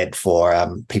the good ad for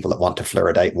people that want to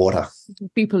fluoridate water.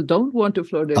 People don't want to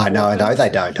fluoridate water. I know they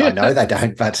don't.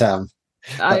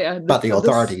 But the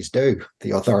authorities do.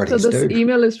 The authorities do. So this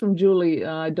email is from Julie.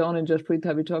 Dawn and Jaspreet,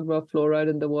 have you talked about fluoride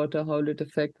in the water? How will it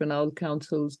affect when our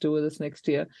councils do this next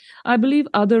year? I believe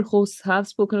other hosts have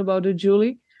spoken about it,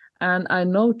 Julie. And I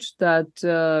note that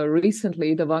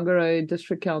recently the Whangarei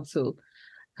District Council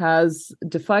has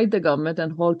defied the government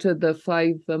and halted the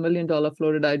 $5 million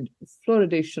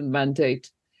fluoridation mandate.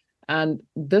 And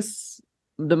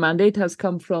the mandate has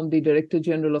come from the Director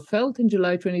General of Health in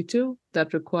July 22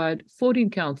 that required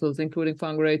 14 councils, including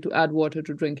Whangarei, to add fluoride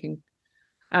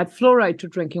to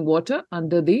drinking water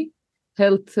under the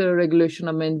Health Regulation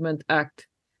Amendment Act.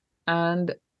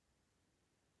 And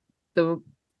the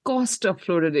cost of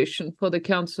fluoridation for the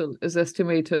council is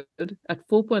estimated at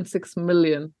 $4.6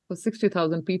 million for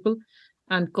 60,000 people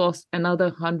and cost another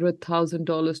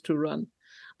 $100,000 to run.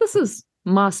 This is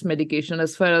mass medication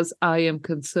as far as I am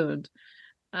concerned.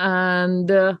 And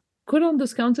good on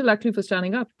this council actually for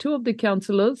standing up. 2 of the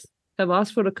councillors have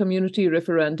asked for a community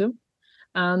referendum,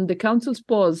 and the council's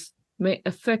pause may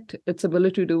affect its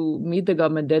ability to meet the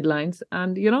government deadlines.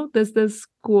 And, there's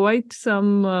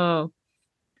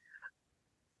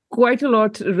quite a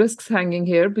lot of risks hanging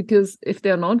here, because if they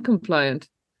are non-compliant,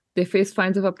 they face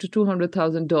fines of up to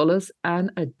 $200,000 and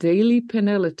a daily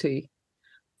penalty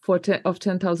of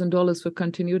 $10,000 for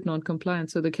continued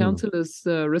non-compliance. So the council is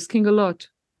risking a lot.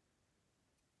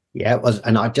 Yeah, it was.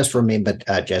 And I just remembered,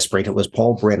 Jaspreet, it was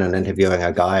Paul Brennan interviewing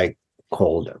a guy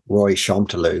called Roy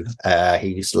Shomtalu.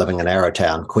 He's living in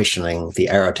Arrowtown, questioning the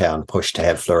Arrowtown push to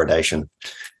have fluoridation.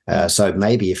 So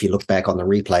maybe if you look back on the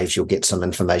replays, you'll get some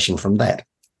information from that.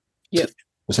 Yep. It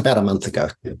was about a month ago.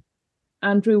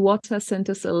 Andrew Watts has sent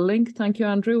us a link. Thank you,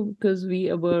 Andrew, because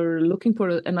we were looking for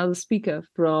another speaker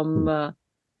from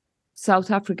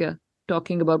South Africa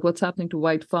talking about what's happening to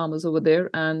white farmers over there.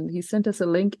 And he sent us a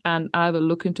link, and I will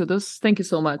look into this. Thank you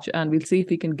so much. And we'll see if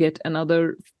we can get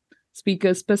another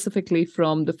speaker specifically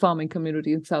from the farming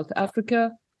community in South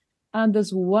Africa. And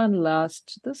there's one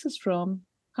last. This is from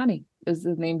Honey, is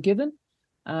the name given.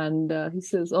 And he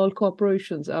says all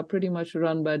corporations are pretty much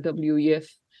run by WEF,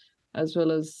 as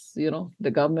well as,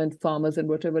 the government, farmers, and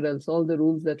whatever else, all the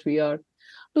rules that we are.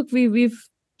 Look, we've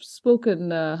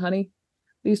spoken, Honey.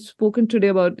 We've spoken today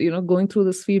about, going through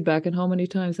this feedback, and how many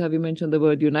times have you mentioned the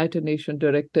word United Nations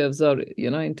directives, or,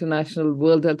 International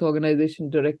World Health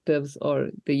Organization directives, or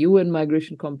the UN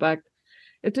Migration Compact.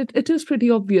 It is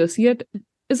pretty obvious, yet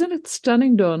isn't it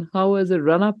stunning, Don, how as a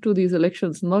run up to these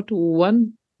elections, not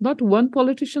one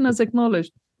politician has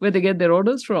acknowledged where they get their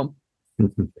orders from.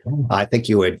 I think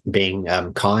you were being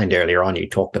kind earlier on. You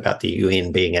talked about the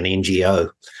UN being an NGO.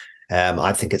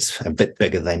 I think it's a bit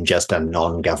bigger than just a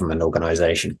non-government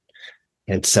organization.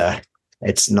 It's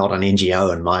not an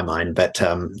NGO in my mind, but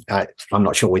I'm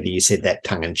not sure whether you said that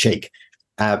tongue in cheek.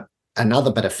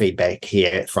 Another bit of feedback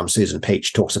here from Susan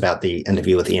Peach talks about the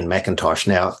interview with Ian McIntosh.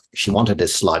 Now, she wanted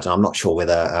his slides, and I'm not sure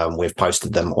whether we've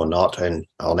posted them or not on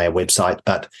our website,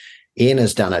 but Ian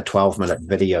has done a 12-minute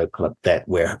video clip that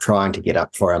we're trying to get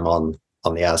up for him on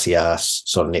the RCR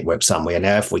sort of network somewhere.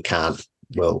 Now, if we can't,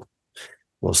 we'll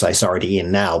say sorry to Ian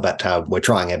now, but we're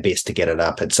trying our best to get it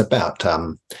up. It's about,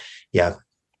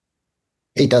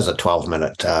 he does a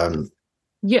 12-minute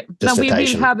yeah, now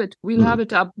we'll have it. We'll have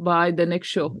it up by the next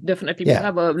show. Definitely, we'll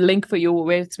have a link for you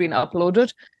where it's been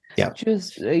uploaded. Yeah.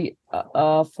 Just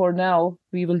for now,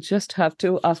 we will just have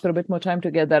to ask for a bit more time to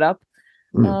get that up.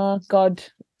 God.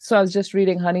 So I was just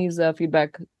reading Honey's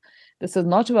feedback. This is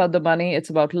not about the money. It's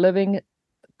about living.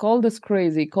 Call this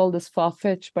crazy, call this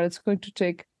far-fetched, but it's going to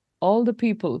take all the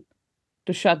people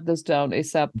to shut this down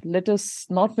ASAP. Let us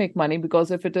not make money,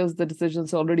 because if it is, the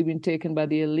decision's already been taken by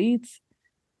the elites.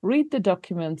 Read the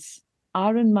documents.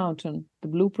 Iron Mountain, the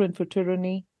blueprint for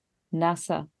tyranny.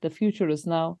 NASA, the future is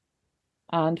now.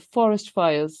 And forest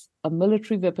fires, a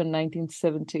military weapon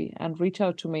 1970. And reach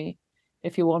out to me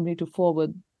if you want me to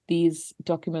forward these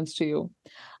documents to you.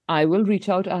 I will reach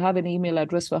out. I have an email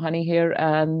address for Honey here,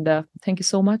 and thank you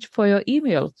so much for your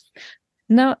email.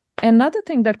 Now, another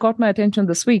thing that caught my attention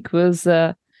this week was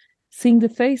seeing the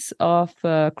face of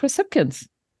Chris Hipkins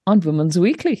on Women's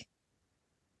Weekly.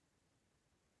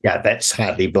 Yeah, that's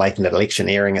hardly blatant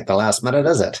electioneering at the last minute,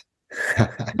 is it?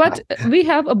 But we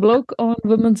have a bloke on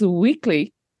Women's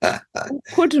Weekly who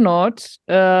could not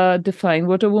define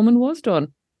what a woman was,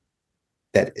 Don.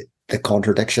 That the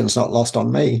contradiction's not lost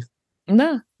on me.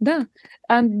 No.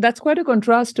 And that's quite a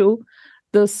contrast to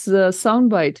this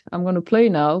soundbite I'm going to play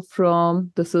now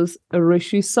from, this is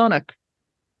Rishi Sunak,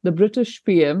 the British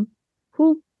PM,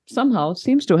 who somehow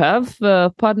seems to have,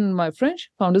 pardon my French,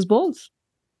 found his balls.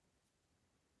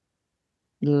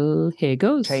 Here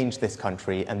goes. Change this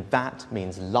country, and that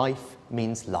means life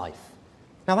means life.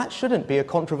 Now, that shouldn't be a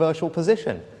controversial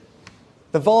position.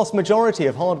 The vast majority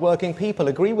of hard-working people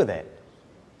agree with it.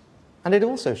 And it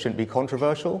also shouldn't be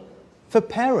controversial for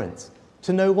parents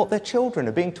to know what their children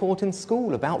are being taught in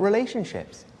school about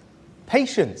relationships.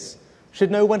 Patients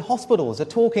should know when hospitals are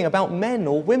talking about men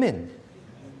or women.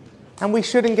 And we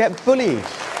shouldn't get bullied.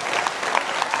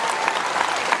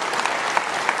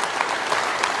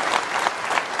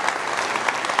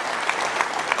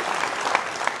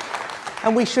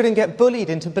 And we shouldn't get bullied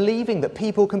into believing that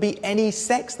people can be any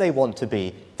sex they want to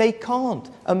be. They can't.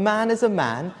 A man is a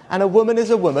man and a woman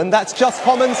is a woman. That's just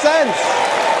common sense.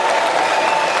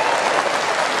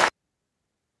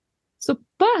 So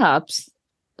perhaps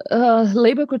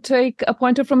Labour could take a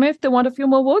pointer from if they want a few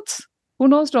more votes. Who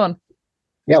knows, Don?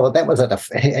 Yeah, well, that was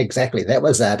exactly. That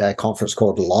was at a conference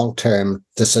called Long-Term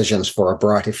Decisions for a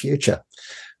Brighter Future.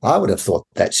 I would have thought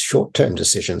that short-term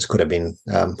decisions could have been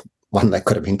one that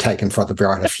could have been taken for the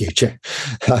brighter future.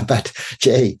 But,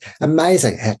 gee,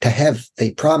 amazing to have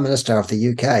the Prime Minister of the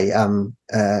UK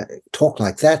talk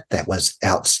like that. That was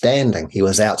outstanding. He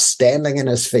was outstanding in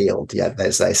his field, yeah,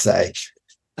 as they say.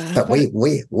 But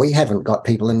we haven't got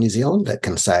people in New Zealand that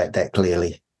can say it that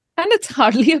clearly. And it's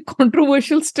hardly a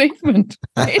controversial statement.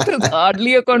 It is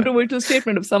hardly a controversial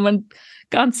statement. If someone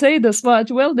can't say this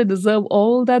much, well, they deserve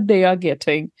all that they are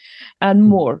getting and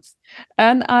more.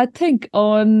 And I think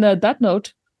on that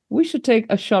note, we should take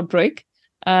a short break.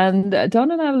 And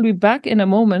Don and I will be back in a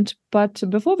moment. But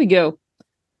before we go,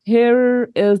 here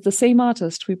is the same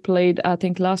artist we played, I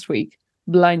think, last week,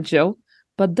 Blind Joe.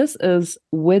 But this is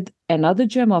with another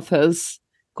gem of his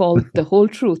called The Whole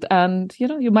Truth. And, you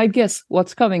know, you might guess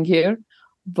what's coming here,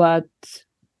 but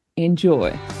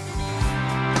enjoy.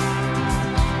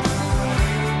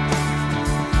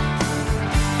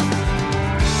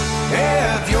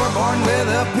 If you're born with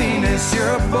a penis,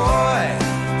 you're a boy.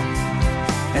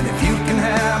 And if you can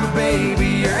have a baby,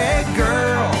 you're a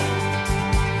girl.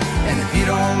 And if you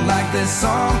don't like this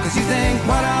song cause you think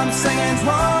what I'm singing's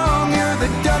wrong, you're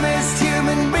the dumbest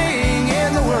human being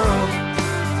in the world.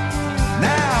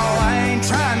 Now, I ain't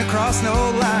trying to cross no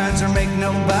lines or make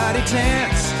nobody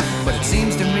tense, but it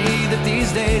seems to me that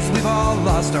these days we've all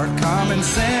lost our common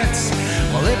sense.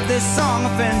 Well, if this song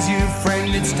offends you,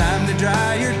 friend, it's time to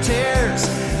dry your tears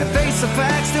and face the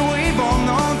facts that we've all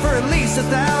known for at least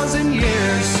 1,000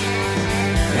 years.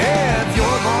 Yeah, if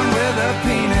you're born with a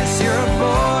penis, you're a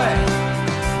boy.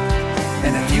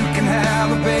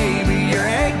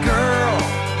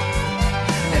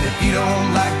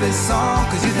 this song,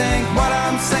 cause you think what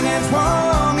I'm singing's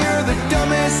wrong. You're the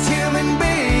dumbest human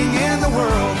being in the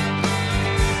world.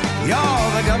 Y'all,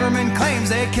 the government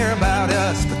claims they care about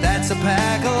us, but that's a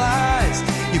pack of lies.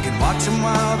 You can watch them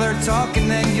while they're talking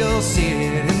and you'll see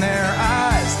it in their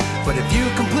eyes. But if you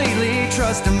completely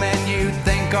trust them and you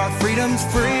think our freedom's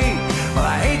free, well,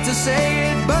 I hate to say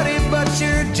it, buddy, but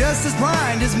you're just as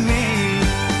blind as me.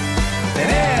 And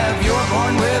if you're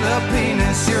born with a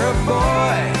penis, you're a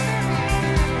boy.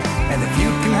 And if you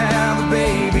can have a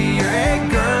baby, you're a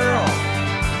girl.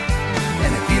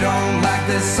 And if you don't like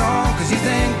this song, cause you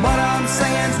think what I'm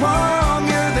saying's wrong,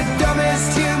 you're the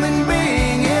dumbest human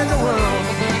being in the world.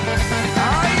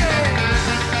 Oh yeah!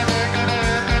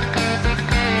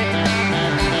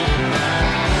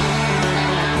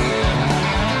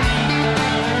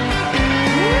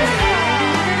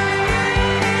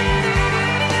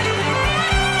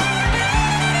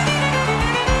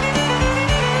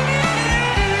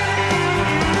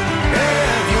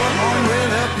 If you're born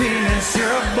with a penis,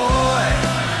 you're a boy.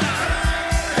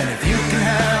 And if you can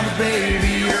have a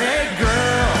baby, you're a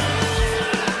girl.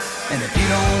 And if you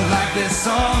don't like this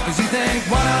song, cause you think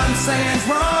what I'm saying's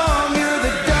wrong, you're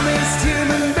the dumbest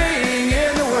human being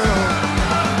in the world.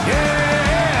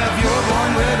 Yeah, if you're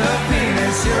born with a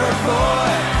penis, you're a boy.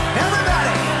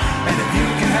 Everybody! And if you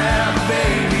can have a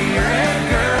baby, you're a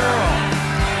girl.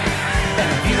 And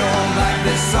if you don't like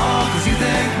this song, cause you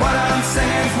think what I'm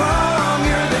saying's wrong,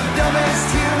 you're the dumbest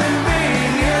human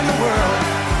being in the world.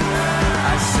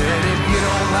 I said if you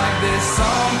don't like this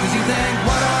song, cause you think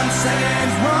what I'm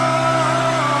saying's wrong,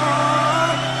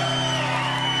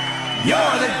 you're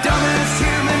the dumbest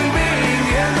human being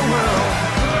in the world.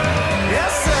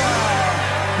 Yes,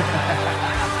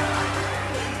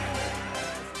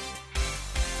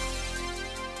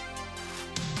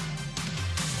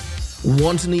 sir.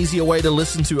 Want an easier way to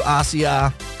listen to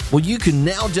RCR? Well, you can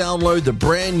now download the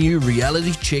brand new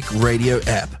Reality Check Radio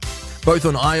app, both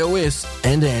on iOS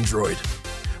and Android.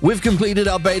 We've completed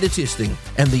our beta testing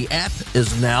and the app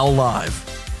is now live.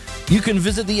 You can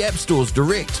visit the app stores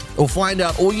direct or find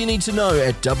out all you need to know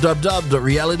at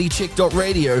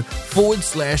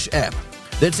www.realitycheck.radio/app.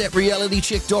 That's at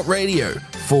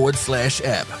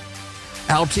realitycheck.radio/app.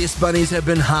 Our test bunnies have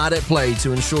been hard at play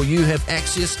to ensure you have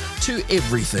access to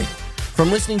everything.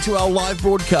 From listening to our live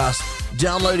broadcast,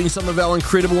 downloading some of our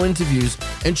incredible interviews,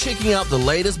 and checking out the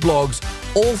latest blogs,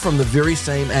 all from the very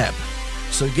same app.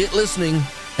 So get listening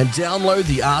and download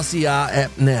the RCR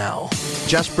app now.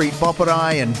 Jaspreet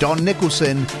Boparai and Don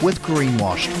Nicholson with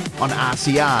Greenwashed on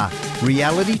RCR,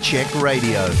 Reality Check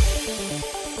Radio.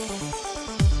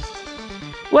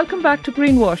 Welcome back to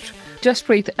Greenwashed.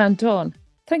 Jaspreet and Don,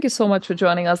 thank you so much for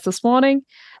joining us this morning.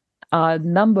 Our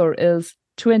number is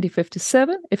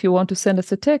 2057 if you want to send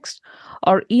us a text,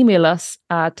 or email us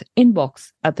at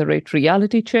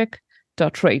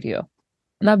inbox@realitycheck.radio.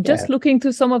 And I'm just looking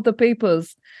through some of the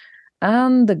papers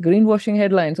and the greenwashing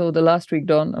headlines over the last week,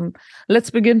 Don. Let's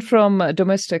begin from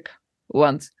domestic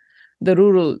ones.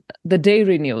 The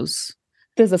dairy news.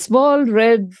 There's a small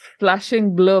red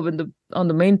flashing blurb on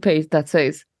the main page that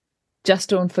says, "Just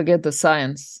don't forget the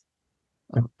science."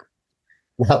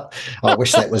 Well, I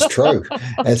wish that was true.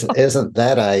 Isn't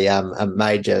that a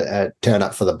major turn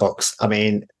up for the books? I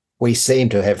mean, we seem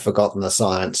to have forgotten the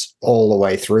science all the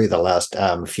way through the last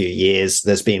few years.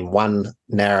 There's been one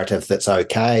narrative that's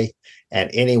okay,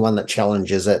 and anyone that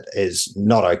challenges it is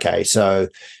not okay. So,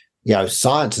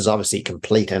 science is obviously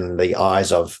complete in the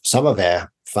eyes of some of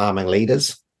our farming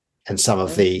leaders and some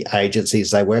of the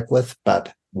agencies they work with,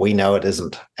 but we know it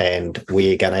isn't, and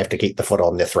we're going to have to keep the foot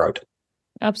on their throat.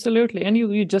 Absolutely. And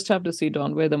you just have to see,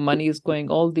 Don, where the money is going,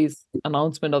 all these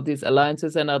announcement of these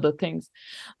alliances and other things.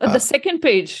 The second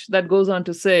page that goes on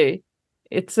to say,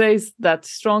 it says that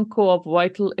strong co-op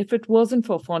vital. If it wasn't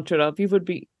for Fonterra, we would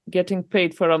be getting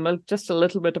paid for our milk just a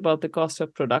little bit about the cost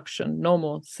of production. No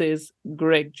more, says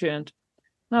Greg Gent.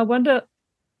 Now, I wonder,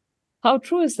 how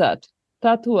true is that?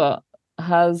 Tatua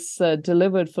has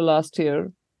delivered for last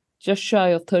year just shy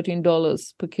of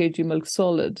 $13 per kg milk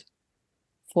solid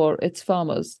for its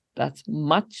farmers. That's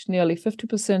nearly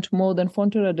 50% more than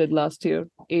Fonterra did last year,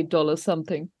 $8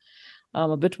 something.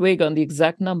 I'm a bit vague on the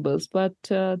exact numbers, but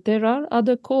there are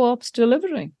other co-ops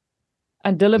delivering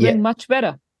much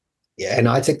better. Yeah, and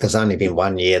I think there's only been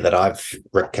 1 year that I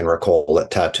can recall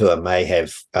that Tatua may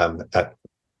have a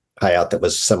payout that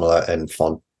was similar in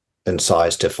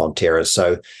size to Fonterra's.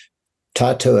 So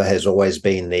Tatua has always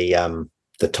been the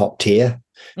top tier.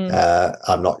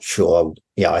 I'm not sure.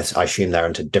 I assume they're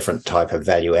into different type of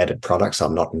value-added products.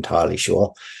 I'm not entirely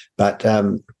sure, but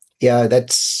I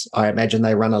imagine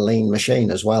they run a lean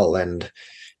machine as well. And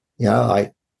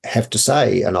I have to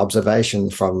say an observation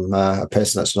from a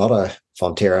person that's not a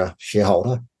Fonterra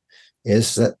shareholder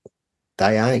is that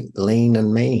they ain't lean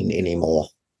and mean anymore.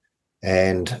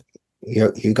 And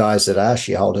you guys that are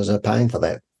shareholders are paying for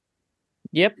that.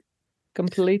 Yep,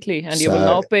 completely. And you will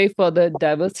now pay for the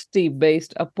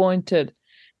diversity-based appointed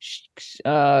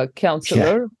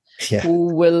councillor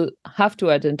who will have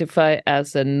to identify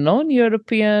as a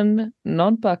non-European,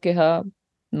 non-Pakeha,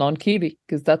 non-Kiwi,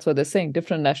 because that's what they're saying,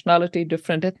 different nationality,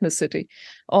 different ethnicity.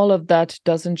 All of that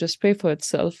doesn't just pay for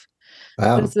itself.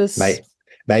 Wow.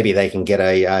 Maybe they can get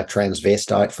a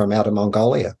transvestite from out of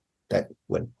Mongolia. That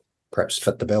would perhaps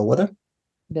fit the bill, would it?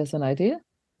 There's an idea.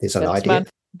 There's an idea.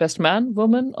 Best man,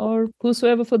 woman, or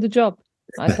whosoever for the job.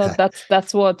 I thought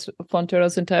that's what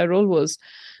Fonterra's entire role was.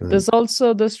 There's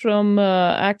also this from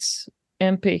Acts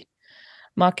MP,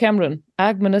 Mark Cameron.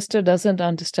 Ag Minister doesn't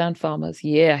understand farmers.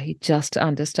 Yeah, he just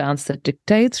understands the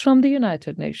dictates from the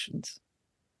United Nations.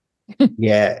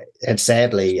 Yeah, and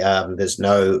sadly, there's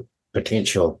no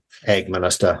potential Ag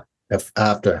Minister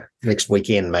after next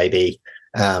weekend maybe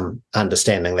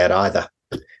understanding that either.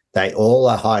 They all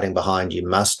are hiding behind you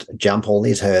must jump all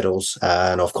these hurdles.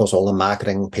 And of course, all the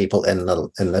marketing people in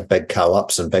the big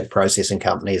co-ops and big processing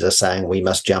companies are saying we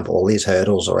must jump all these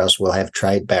hurdles or else we'll have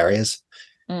trade barriers.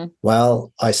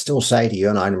 Well, I still say to you,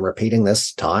 and I'm repeating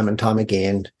this time and time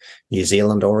again, New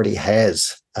Zealand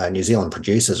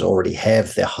producers already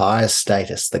have the highest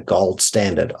status, the gold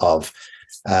standard of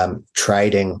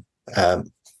trading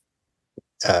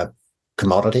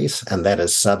commodities, and that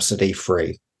is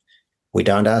subsidy-free. We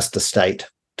don't ask the state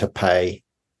to pay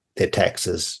their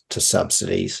taxes to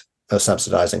subsidies or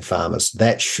subsidizing farmers.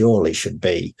 That surely should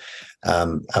be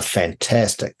a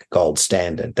fantastic gold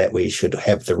standard that we should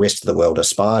have the rest of the world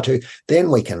aspire to.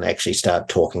 Then we can actually start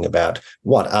talking about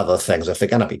what other things, if they're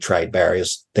going to be trade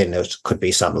barriers, then there could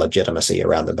be some legitimacy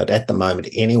around them. But at the moment,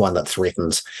 anyone that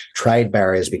threatens trade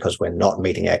barriers because we're not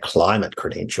meeting our climate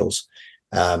credentials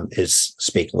is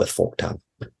speaking with forked tongue.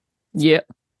 Yeah.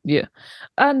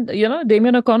 And,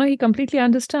 Damien O'Connor, he completely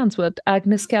understands what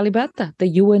Agnes Kalibata, the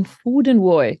UN Food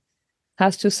Envoy,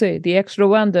 has to say. The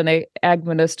ex-Rwandan Ag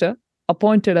Minister,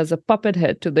 appointed as a puppet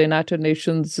head to the United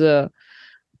Nations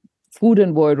Food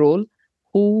Envoy role,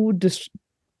 who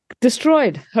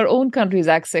destroyed her own country's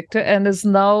ag sector and is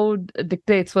now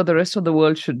dictates what the rest of the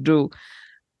world should do.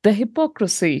 The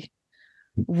hypocrisy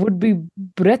would be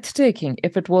breathtaking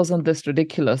if it wasn't this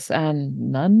ridiculous.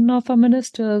 And none of our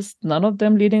ministers, none of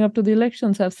them leading up to the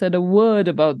elections have said a word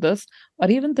about this, or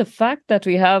even the fact that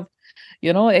we have,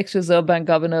 ex-Reserve Bank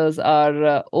governors,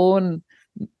 our own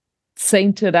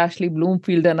sainted Ashley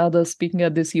Bloomfield and others speaking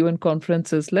at these UN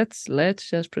conferences. Let's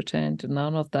just pretend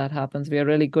none of that happens. We are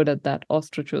really good at that,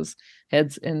 ostriches,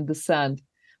 heads in the sand.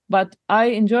 But I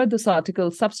enjoyed this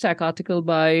article, Substack article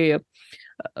by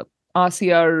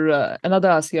RCR, another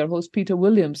RCR host, Peter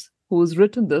Williams, who's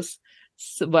written this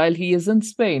while he is in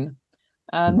Spain.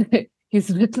 And he's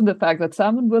written the fact that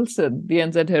Simon Wilson, the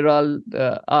NZ Herald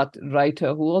art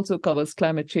writer, who also covers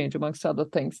climate change, amongst other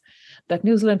things, that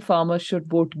New Zealand farmers should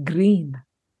vote green.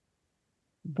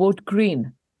 Vote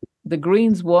green. The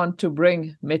Greens want to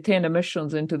bring methane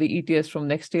emissions into the ETS from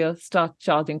next year, start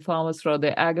charging farmers for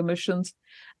their ag emissions.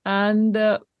 And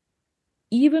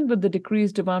even with the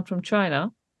decreased demand from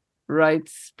China,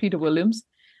 writes Peter Williams,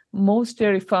 most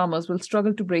dairy farmers will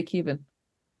struggle to break even.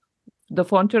 The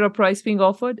Fonterra price being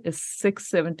offered is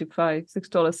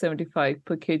 $6.75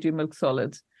 per kg milk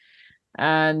solids.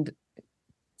 And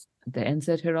the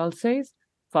NZ Herald says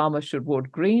farmers should vote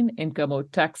green, income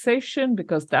out taxation,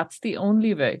 because that's the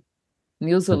only way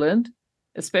New Zealand,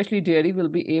 especially dairy, will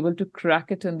be able to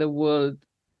crack it in the world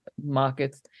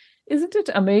markets. Isn't it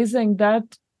amazing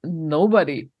that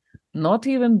nobody, not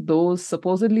even those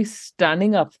supposedly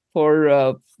standing up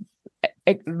for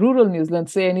rural New Zealand,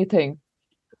 say anything?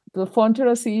 The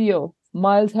Fonterra CEO,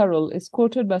 Miles Harrell, is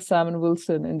quoted by Simon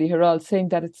Wilson in the Herald saying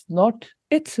that it's not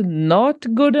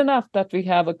good enough that we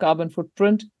have a carbon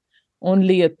footprint,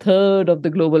 only a third of the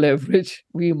global average.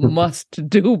 We must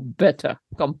do better.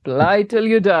 Comply till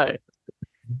you die.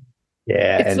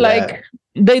 Yeah, it's like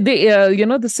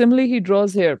the simile he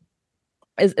draws here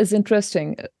is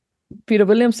interesting. Peter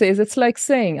Williams says it's like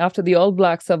saying after the All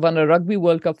Blacks have won a Rugby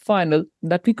World Cup final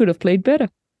that we could have played better.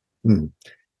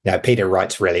 Yeah, Peter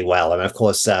writes really well. And of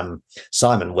course,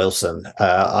 Simon Wilson,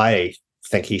 I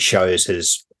think he shows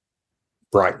his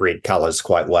bright red colours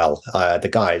quite well. The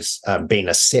guy's been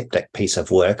a septic piece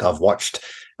of work. I've watched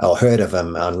or heard of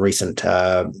him on recent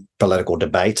political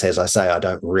debates. As I say, I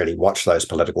don't really watch those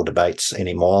political debates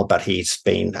anymore, but he's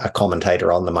been a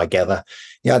commentator on them, I gather.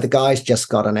 The guy's just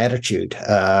got an attitude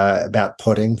about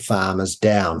putting farmers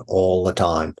down all the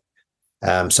time.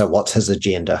 So what's his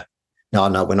agenda? No,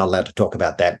 we're not allowed to talk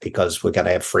about that because we're going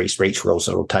to have free speech rules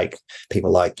that will take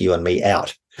people like you and me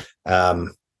out.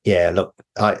 Look,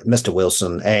 Mr.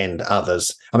 Wilson and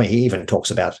others, he even talks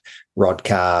about Rod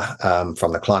Carr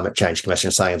from the Climate Change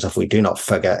Commission saying if we do not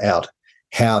figure out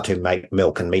how to make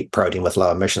milk and meat protein with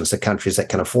low emissions, the countries that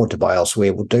can afford to buy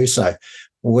elsewhere will do so.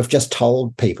 Well, we've just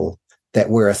told people that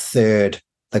we're a third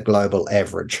the global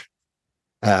average.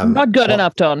 Not good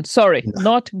enough, Don. Sorry,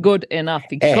 not good enough.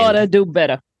 You gotta do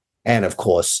better. And of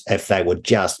course, if they would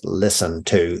just listen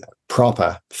to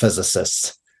proper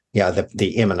physicists,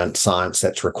 the eminent science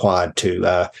that's required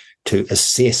to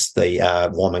assess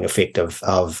the warming effect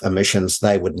of emissions,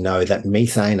 they would know that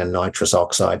methane and nitrous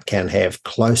oxide can have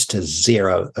close to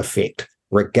zero effect,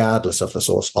 regardless of the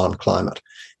source, on climate.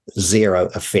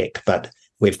 Zero effect. But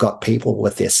we've got people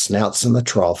with their snouts in the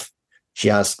trough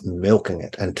just milking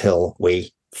it until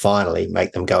we finally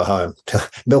make them go home,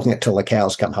 milking it till the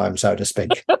cows come home, so to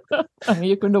speak.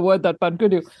 You couldn't avoid that part,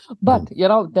 could you? But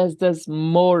there's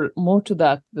more to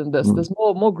that than this. There's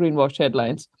more greenwash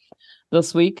headlines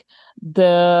this week.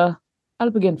 I'll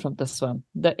begin from this one: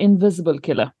 the invisible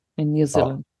killer in New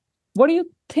Zealand. What do you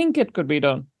think it could be,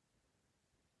 Don?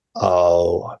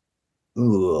 Obesity?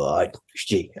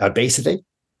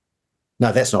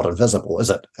 No, that's not invisible, is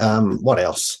it? What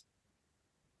else?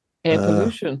 Air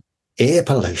pollution. Air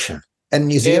pollution in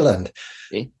New Zealand.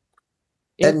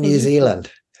 New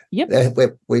Zealand. Yep.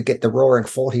 We get the roaring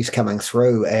 40s coming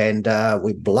through and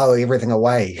we blow everything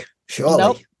away. Surely.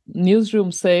 Nope.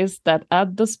 Newsroom says that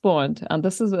at this point, and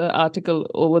this is an article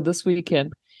over this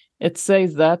weekend, it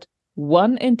says that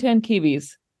 1 in 10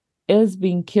 Kiwis is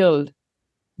being killed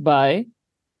by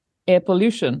air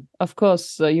pollution. Of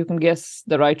course, you can guess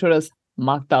the writer is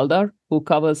Mark Daldar, who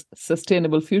covers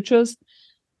sustainable futures.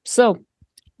 So,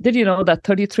 did you know that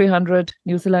 3,300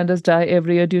 New Zealanders die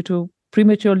every year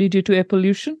prematurely due to air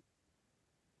pollution?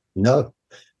 No.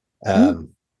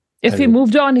 If we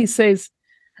moved on, he says,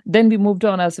 then we moved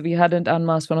on as if we hadn't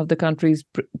unmasked one of the country's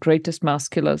greatest mass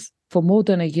killers for more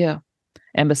than a year.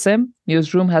 MSM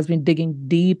Newsroom has been digging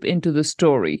deep into the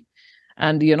story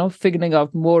and, figuring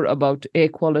out more about air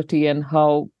quality and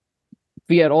how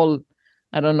we are all,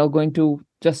 going to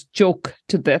just choke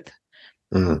to death.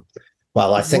 Mm.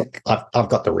 Well, I think I've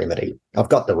got the remedy.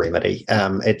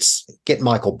 It's get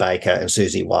Michael Baker and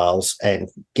Susie Wiles and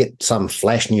get some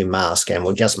flash new mask, and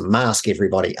we'll just mask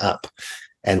everybody up,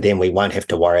 and then we won't have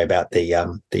to worry about the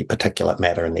particulate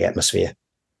matter in the atmosphere.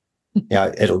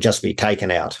 It'll just be taken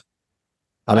out.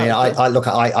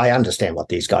 I understand what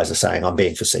these guys are saying. I'm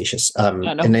being facetious. Even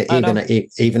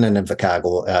in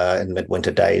Invercargill, in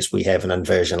midwinter days, we have an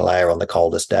inversion layer on the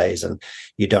coldest days, and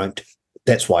you don't.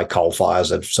 That's why coal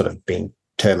fires have sort of been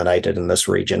terminated in this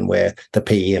region, where the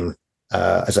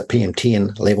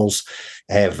PM10 levels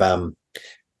have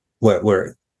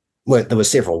were there were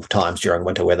several times during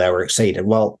winter where they were exceeded.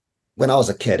 Well, when I was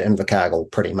a kid, Invercargill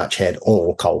pretty much had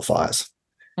all coal fires.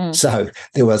 So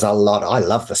there was a lot. I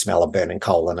love the smell of burning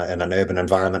coal in an urban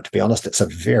environment, to be honest. It's a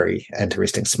very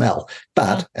interesting smell,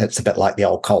 but it's a bit like the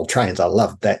old coal trains. I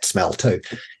love that smell too.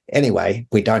 Anyway,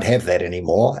 we don't have that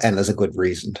anymore, and there's a good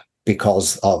reason,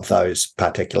 because of those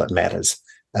particulate matters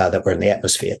that were in the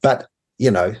atmosphere. But,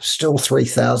 still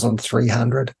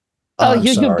 3,300.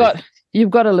 You've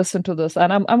got to listen to this.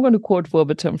 And I'm going to quote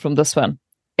verbatim from this one.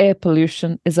 Air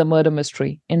pollution is a murder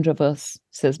mystery in reverse,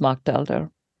 says Mark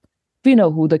Daldar. We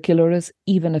know who the killer is,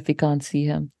 even if we can't see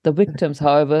him. The victims,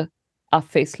 however, are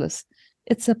faceless.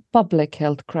 It's a public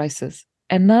health crisis.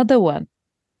 Another one,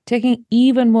 taking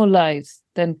even more lives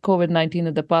than COVID-19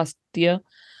 in the past year,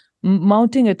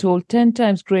 mounting a toll 10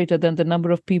 times greater than the number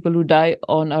of people who die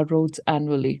on our roads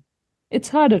annually. It's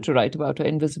harder to write about an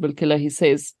invisible killer, he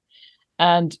says.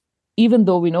 And even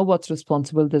though we know what's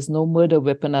responsible, there's no murder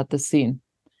weapon at the scene.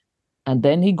 And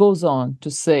then he goes on to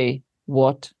say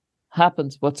what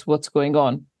happens, what's going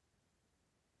on.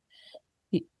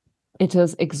 It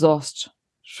is exhaust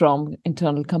from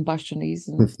internal combustion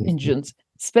engines,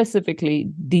 specifically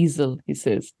diesel, he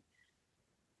says.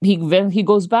 When he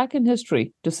goes back in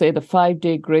history to say the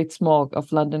 5-day Great Smog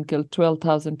of London killed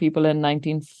 12,000 people in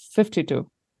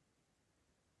 1952.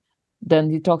 Then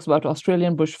he talks about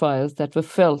Australian bushfires that were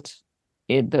felt,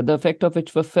 the effect of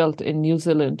which were felt in New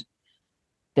Zealand.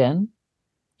 Then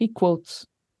he quotes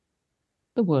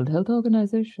the World Health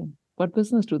Organization. What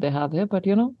business do they have here? But,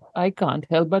 I can't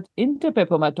help but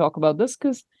interpepper my talk about this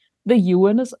because The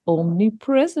UN is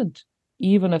omnipresent.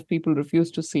 Even if people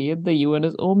refuse to see it, the UN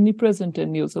is omnipresent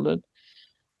in New Zealand.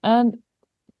 And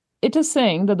it is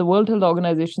saying that the World Health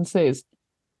Organization says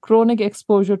chronic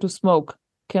exposure to smoke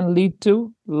can lead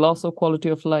to loss of quality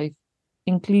of life,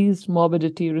 increased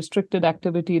morbidity, restricted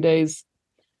activity days,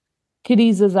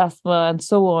 kidneys asthma, and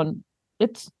so on.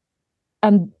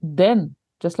 And then,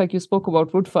 just like you spoke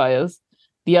about wood fires,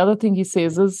 the other thing he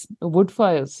says is wood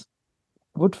fires.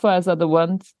 Wood fires are the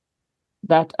ones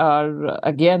that are,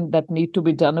 again, that need to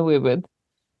be done away with.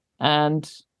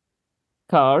 And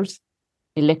cars,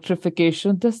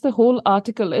 electrification, that's the whole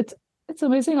article. It's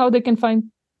amazing how they can find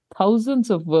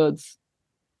thousands of words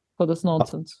for this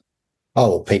nonsense.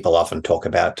 Oh, people often talk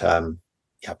about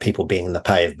people being in the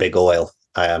pay of big oil.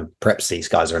 Perhaps these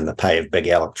guys are in the pay of big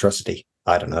electricity.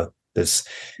 I don't know. There's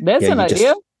an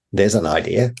idea. There's an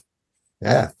idea.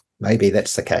 Yeah, maybe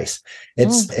that's the case.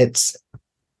 It's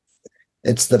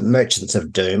the merchants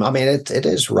of doom. I mean, it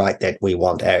is right that we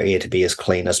want our air to be as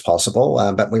clean as possible,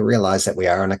 but we realize that we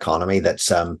are an economy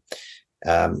that's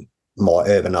more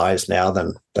urbanized now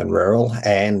than rural,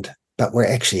 but we're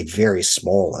actually very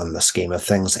small in the scheme of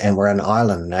things, and we're an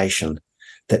island nation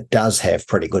that does have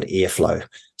pretty good airflow.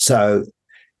 So,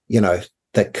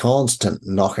 the constant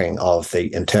knocking of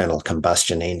the internal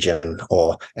combustion engine,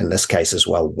 or in this case as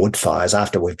well, wood fires,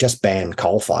 after we've just banned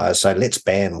coal fires. So let's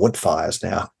ban wood fires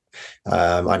now.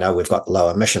 I know we've got low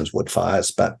emissions wood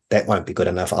fires, but that won't be good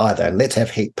enough either. And let's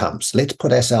have heat pumps. Let's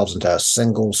put ourselves into a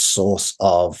single source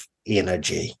of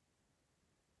energy.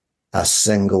 A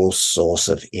single source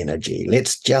of energy.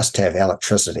 Let's just have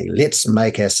electricity. Let's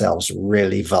make ourselves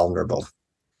really vulnerable.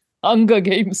 Hunger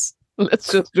Games.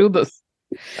 Let's just do this.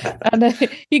 And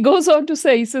he goes on to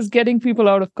say, he says, getting people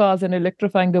out of cars and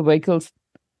electrifying the vehicles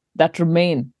that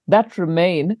remain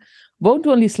won't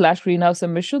only slash greenhouse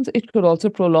emissions, it could also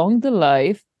prolong the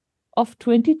life of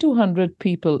 2,200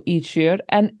 people each year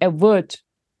and avert.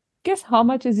 Guess how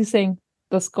much is he saying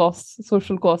this costs,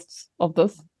 social costs of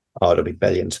this? Oh, it'll be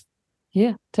billions.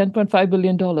 Yeah, $10.5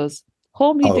 billion.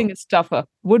 Home heating is tougher.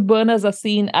 Wood burners are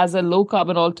seen as a low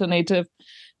carbon alternative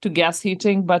to gas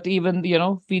heating, but even,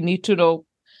 we need to know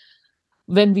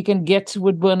when we can get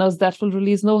wood burners that will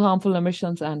release no harmful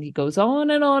emissions. And he goes on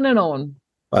and on and on.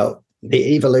 Well,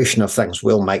 the evolution of things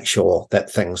will make sure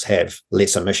that things have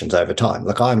less emissions over time.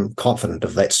 Look, I'm confident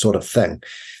of that sort of thing.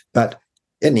 But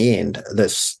in the end,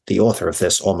 the author of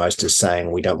this almost is saying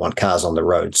we don't want cars on the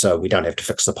road, so we don't have to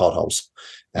fix the potholes.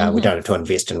 We don't have to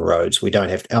invest in roads. We don't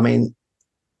have to,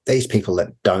 these people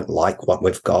that don't like what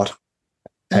we've got,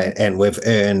 and we've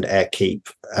earned our keep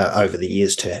over the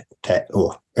years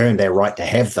or earned our right to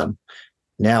have them.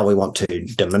 Now we want to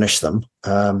diminish them.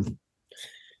 I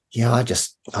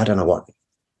don't know what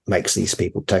makes these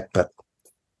people tick, but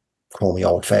call me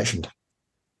old-fashioned.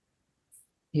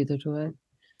 Neither do I.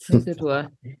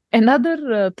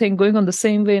 Another thing going on the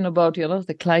same vein about,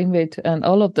 the climate and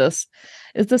all of this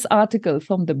is this article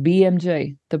from the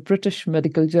BMJ, the British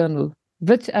Medical Journal,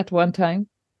 which at one time,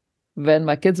 when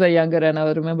my kids were younger and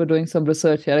I remember doing some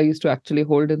research here, I used to actually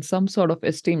hold in some sort of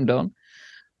esteem down.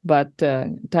 But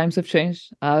times have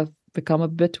changed. I've become a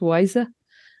bit wiser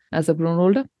as I've grown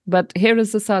older. But here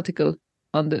is this article.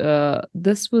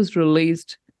 This was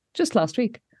released just last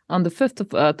week on the 5th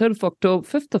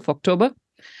of October.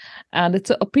 And it's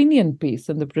an opinion piece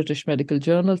in the British Medical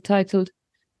Journal titled,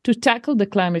 "To Tackle the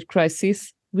Climate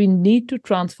Crisis, We Need to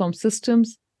Transform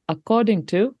Systems According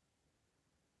to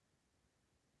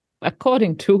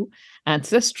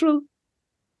ancestral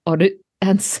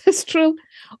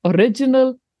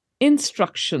original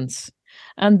instructions."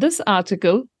 And this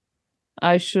article,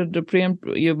 I should preempt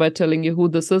you by telling you who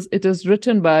this is. It is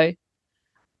written by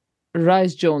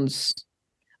Rhys Jones,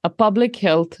 a public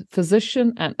health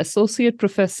physician and associate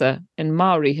professor in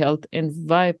Maori Health in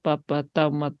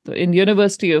in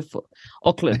University of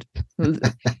Auckland.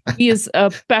 He is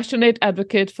a passionate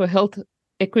advocate for health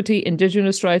equity,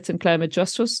 Indigenous rights, and climate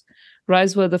justice.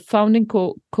 Rhys was the founding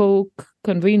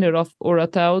co-convener of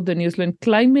Oratau, the New Zealand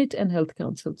Climate and Health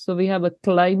Council. So we have a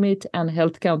Climate and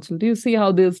Health Council. Do you see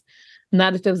how these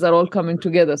narratives are all coming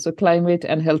together? So Climate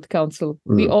and Health Council.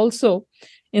 We also,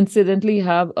 incidentally,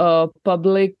 have a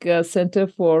public center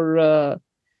for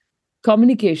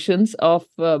communications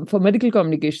for medical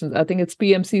communications. I think it's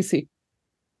PMCC.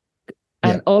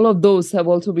 And all of those have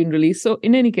also been released. So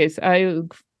in any case, I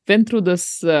went through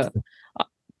this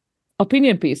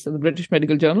opinion piece in the British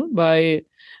Medical Journal by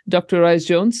Dr. Rhys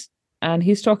Jones, and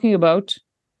he's talking about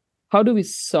how do we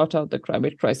sort out the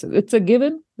climate crisis. It's a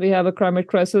given. We have a climate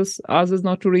crisis. Ours is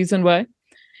not to reason why.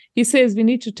 He says we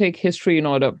need to take history in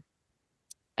order.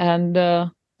 And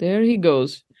there he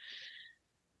goes.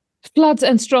 Floods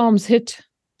and storms hit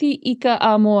Te Ika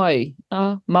a Maui,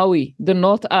 the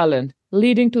North Island,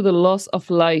 leading to the loss of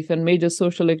life and major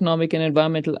social, economic, and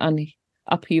environmental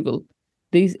upheaval.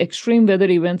 These extreme weather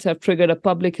events have triggered a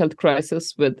public health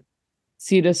crisis with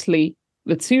serious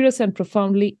and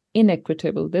profoundly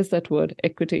inequitable, there's that word,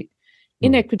 equity,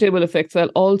 inequitable effects, while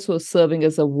also serving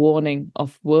as a warning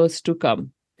of worse to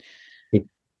come.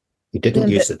 He didn't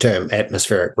use the term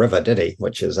atmospheric river, did he?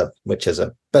 Which is a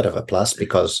bit of a plus,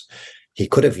 because he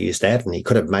could have used that and he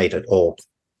could have made it all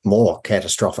more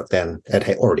catastrophic than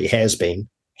it already has been,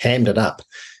 hammed it up.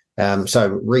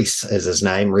 So Reece is his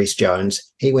name, Reece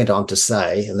Jones. He went on to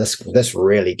say, and this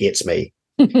really gets me,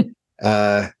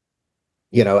 Aotearoa,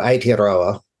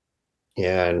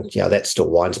 and that still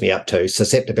winds me up too.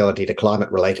 Susceptibility to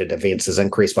climate-related events has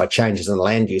increased by changes in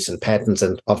land use and patterns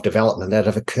of development that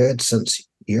have occurred since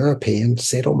European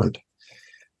settlement.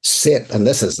 And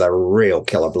this is the real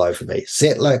killer blow for me.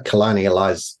 Settler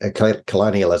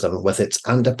colonialism, with its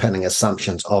underpinning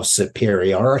assumptions of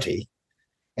superiority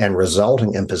and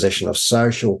resulting imposition of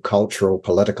social, cultural,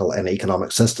 political, and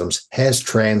economic systems, has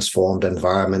transformed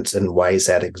environments in ways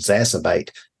that exacerbate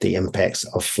the impacts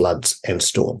of floods and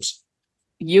storms.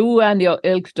 You and your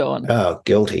ilk, Don. Oh,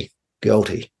 guilty.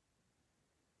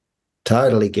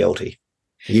 Totally guilty.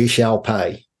 You shall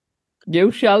pay.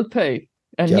 You shall pay.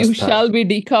 And Just you pay. shall be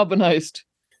decarbonized.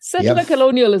 Settler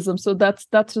colonialism. So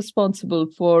that's responsible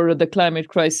for the climate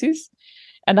crisis.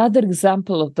 Another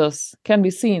example of this can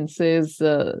be seen, says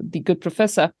the good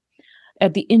professor,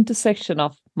 at the intersection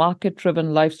of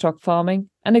market-driven livestock farming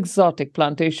and exotic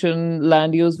plantation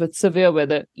land use with severe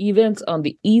weather events on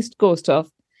the east coast of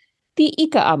Te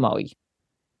Ika a Maui.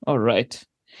 All right.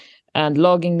 And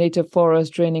logging native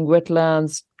forests, draining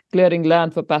wetlands, clearing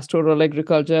land for pastoral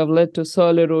agriculture have led to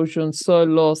soil erosion, soil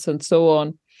loss, and so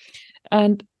on.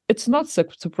 And it's not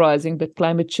surprising that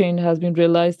climate change has been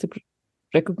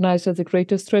recognized as the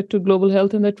greatest threat to global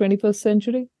health in the 21st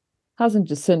century. Hasn't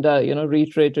Jacinda,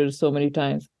 reiterated so many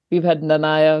times. We've had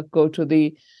Nanaya go to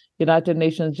the United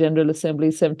Nations General Assembly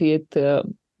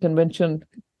 78th Convention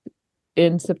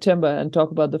in September and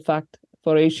talk about the fact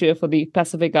for Asia, for the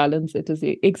Pacific Islands, it is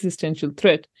the existential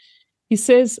threat. He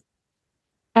says,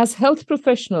 as health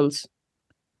professionals,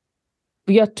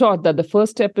 we are taught that the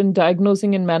first step in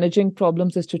diagnosing and managing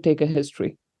problems is to take a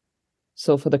history.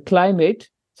 So the climate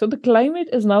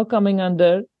is now coming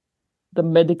under the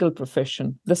medical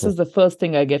profession. This is the first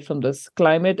thing I get from this.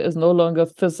 Climate is no longer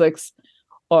physics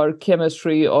or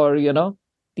chemistry or,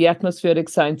 the atmospheric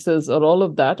sciences or all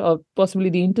of that, or possibly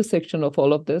the intersection of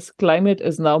all of this. Climate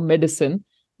is now medicine,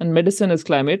 and medicine is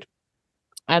climate.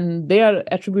 And they are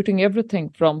attributing everything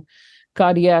from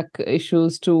cardiac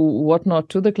issues to whatnot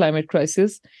to the climate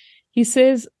crisis. He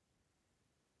says,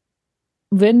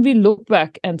 when we look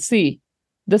back and see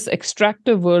this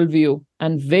extractive worldview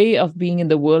and way of being in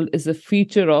the world is a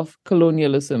feature of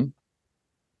colonialism.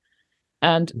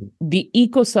 And the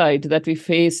ecocide that we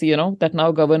face, that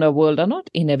now govern our world are not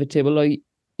inevitable or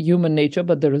human nature,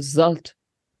 but the result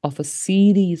of a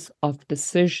series of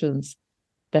decisions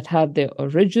that have their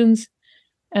origins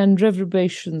and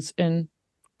reverberations in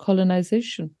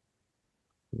colonization.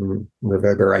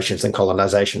 Reverberations in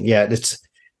colonization. Yeah,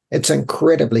 it's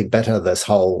incredibly bitter, this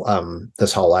whole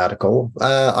article.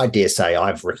 I dare say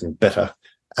I've written bitter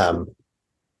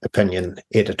opinion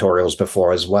editorials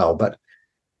before as well, but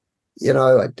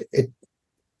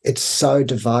it's so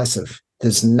divisive.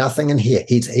 There's nothing in here.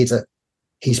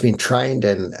 He's been trained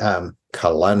in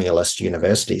colonialist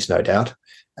universities, no doubt,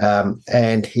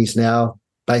 and he's now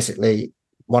basically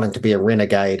wanting to be a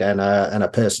renegade and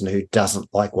a person who doesn't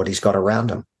like what he's got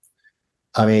around him.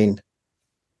 I mean,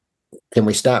 can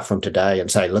we start from today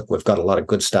and say, look, we've got a lot of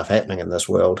good stuff happening in this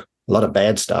world, a lot of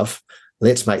bad stuff.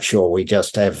 Let's make sure we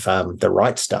just have the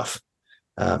right stuff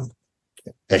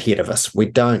ahead of us. We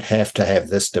don't have to have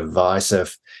this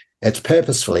divisive. It's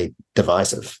purposefully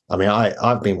divisive. I mean,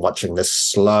 I've been watching this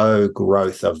slow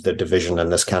growth of the division in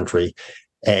this country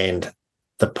and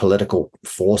the political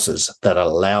forces that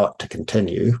allow it to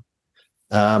continue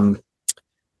haven't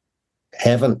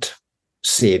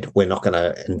said we're not going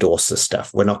to endorse this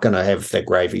stuff. We're not going to have the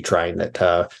gravy train that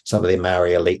some of the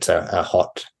Maori elites are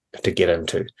hot to get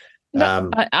into.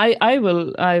 I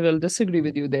will disagree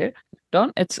with you there,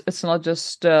 Don. It's not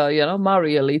just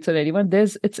Maori elites and anyone.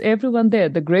 It's everyone there.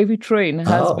 The gravy train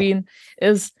has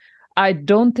is I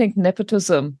don't think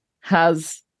nepotism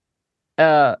has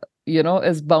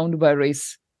is bound by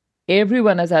race.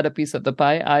 Everyone has had a piece of the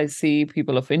pie. I see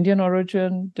people of Indian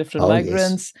origin, different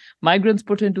migrants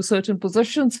put into certain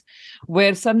positions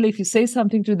where suddenly if you say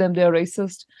something to them, they're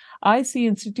racist. I see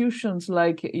institutions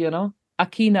like,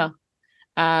 Akina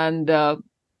and the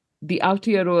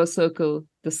Aotearoa Circle,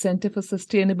 the Centre for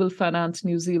Sustainable Finance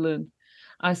New Zealand.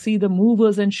 I see the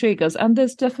movers and shakers, and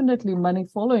there's definitely money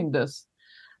following this.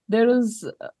 There is,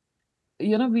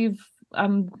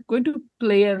 I'm going to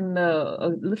play a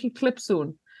little clip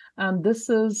soon, and this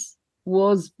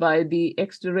was by the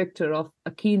ex-director of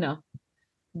Akina,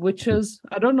 which is,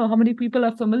 I don't know how many people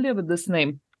are familiar with this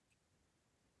name.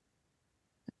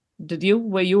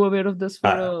 Were you aware of this for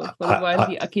a while,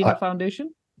 the Akina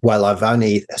Foundation? Well, I've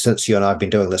only, since you and I have been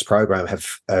doing this program,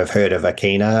 have heard of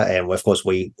Akina. And of course,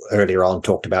 we earlier on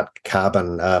talked about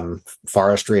carbon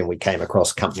forestry, and we came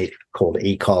across a company called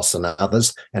ECOS and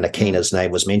others, and Akina's name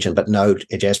was mentioned. But no,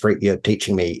 Jaspreet, you're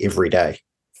teaching me every day.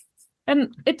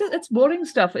 And it's boring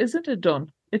stuff, isn't it,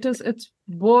 Don? It's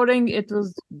boring, it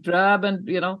is drab, and,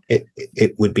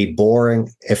 It would be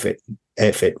boring if it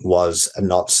was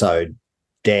not so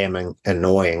damning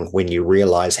annoying when you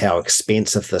realize how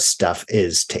expensive this stuff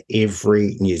is to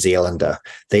every New Zealander.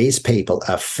 These people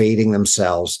are feeding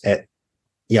themselves at,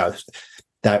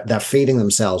 they're feeding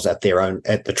themselves at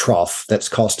the trough that's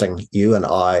costing you and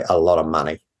I a lot of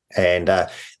money. And,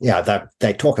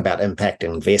 they talk about impact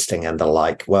investing and the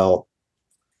like. Well,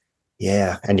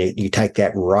 yeah, and you take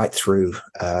that right through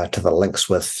to the links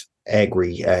with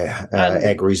Agri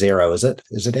Zero, is it?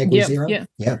 Is it Agri Zero?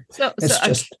 Yeah. So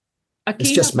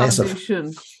it's just massive.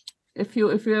 Foundation, if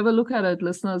you ever look at it,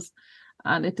 listeners,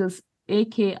 and it is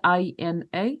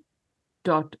akina.org.nz.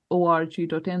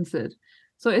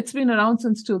 So it's been around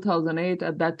since 2008.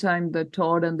 At that time, the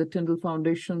Todd and the Tyndall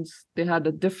Foundations, they had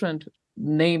a different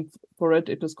name for it.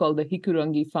 It was called the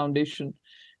Hikurangi Foundation,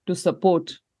 to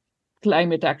support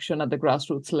climate action at the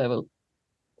grassroots level.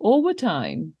 Over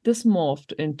time, this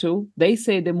morphed into, they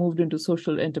say they moved into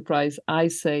social enterprise. I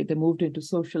say they moved into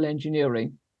social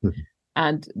engineering. Mm-hmm.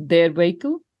 And their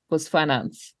vehicle was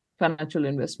financial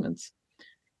investments.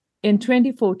 In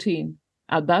 2014,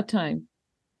 at that time,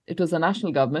 it was a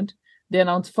national government. They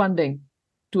announced funding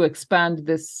to expand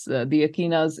this, the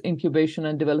Akina's incubation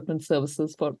and development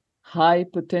services for high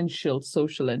potential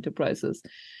social enterprises.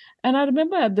 And I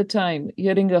remember at the time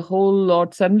hearing a whole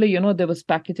lot. Suddenly, there was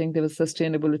packaging, there was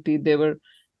sustainability, there were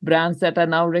brands that are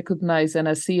now recognized, and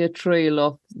I see a trail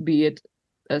of, be it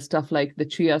stuff like the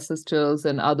Chia Sisters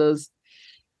and others,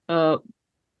 all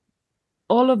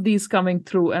of these coming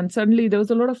through, and suddenly there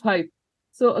was a lot of hype.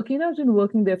 So Akina has been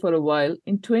working there for a while.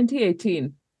 In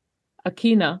 2018,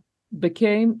 Akina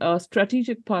became a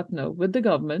strategic partner with the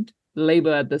government,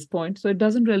 Labour at this point, so it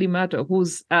doesn't really matter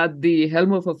who's at the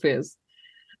helm of affairs,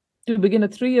 to begin a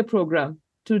 3-year program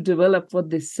to develop what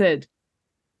they said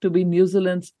to be New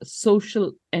Zealand's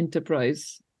social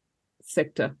enterprise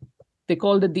sector. They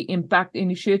called it the Impact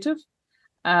Initiative.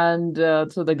 And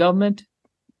so the government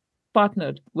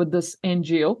partnered with this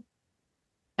NGO.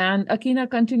 And Akina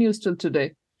continues till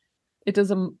today. It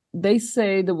is they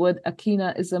say the word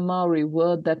Akina is a Maori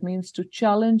word that means to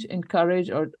challenge,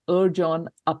 encourage, or urge on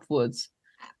upwards.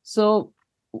 So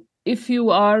if you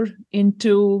are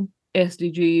into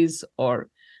SDGs,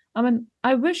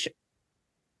 I wish,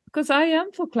 because I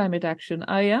am for climate action,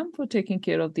 I am for taking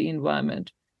care of the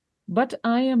environment, but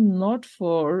I am not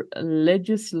for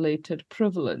legislated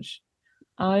privilege.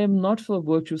 I am not for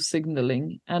virtue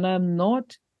signaling, and I'm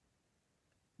not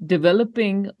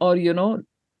developing or,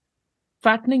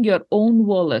 fattening your own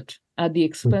wallet at the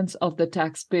expense of the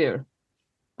taxpayer.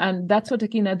 And that's what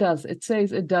Akina does. It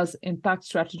says it does impact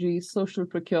strategy, social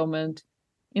procurement,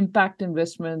 impact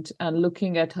investment, and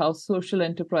looking at how social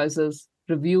enterprises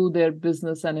review their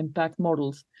business and impact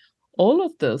models. All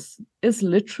of this is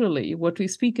literally what we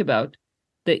speak about,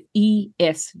 the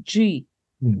ESG,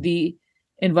 the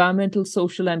environmental,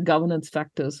 social, and governance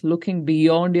factors, looking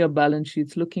beyond your balance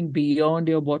sheets, looking beyond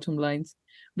your bottom lines,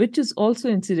 which is also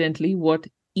incidentally what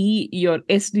your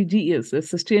SDG is, the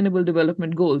Sustainable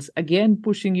Development Goals, again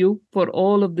pushing you for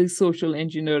all of these social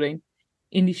engineering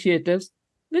initiatives,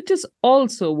 which is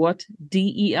also what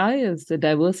DEI is, the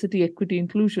diversity, equity,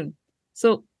 inclusion.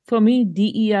 So for me,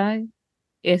 DEI,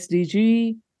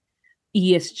 SDG,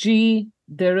 ESG,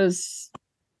 there is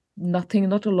not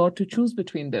a lot to choose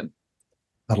between them.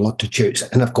 Not a lot to choose.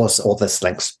 And of course, all this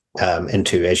links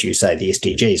into, as you say, the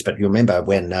SDGs. But you remember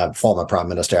when former Prime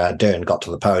Minister Ardern got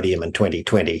to the podium in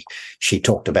 2020, she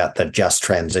talked about the just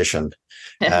transition.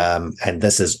 And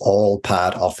this is all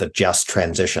part of the just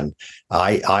transition.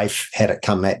 I've had it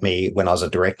come at me when I was a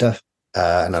director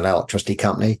in an electricity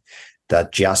company, the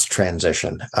just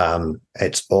transition.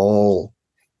 It's all,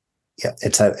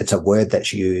 it's a word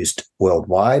that's used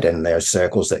worldwide, and there are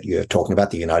circles that you're talking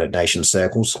about, the United Nations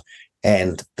circles,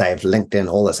 and they've linked in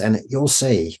all this. And you'll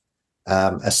see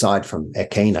aside from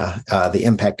Akina, the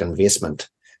Impact Investment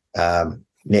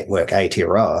Network,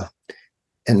 Aotearoa,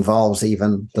 involves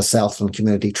even the Southland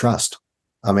Community Trust.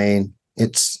 I mean,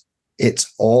 it's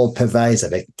all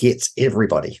pervasive. It gets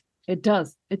everybody. It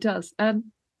does. And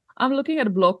I'm looking at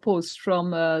a blog post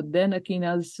from then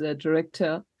Akina's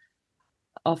director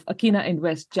of Akina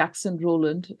Invest, Jackson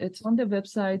Rowland. It's on their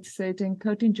website stating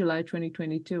 13 July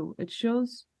 2022. It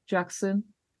shows Jackson.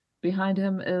 Behind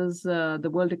him is the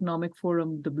World Economic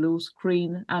Forum, the Blue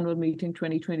Screen Annual Meeting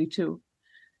 2022.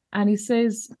 And he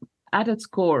says, at its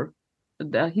core,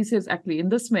 he says, actually, in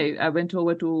this May, I went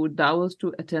over to Davos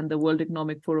to attend the World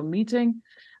Economic Forum meeting,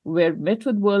 where met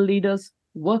with world leaders,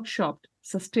 workshopped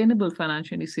sustainable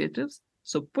financial initiatives,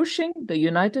 so pushing the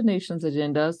United Nations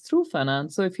agendas through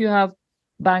finance. So if you have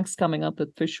banks coming up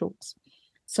with fish hooks,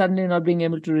 suddenly not being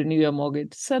able to renew your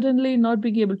mortgage, suddenly not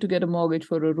being able to get a mortgage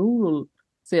for a rural,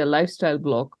 say a lifestyle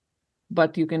block,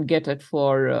 but you can get it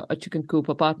for a chicken coop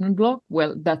apartment block,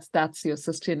 well, that's your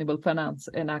sustainable finance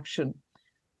in action.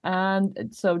 And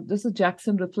so this is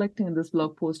Jackson reflecting in this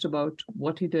blog post about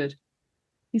what he did.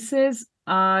 He says,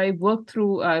 I worked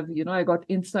through, I got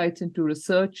insights into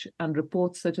research and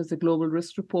reports such as the Global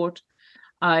Risk Report.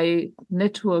 I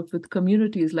networked with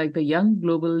communities like the Young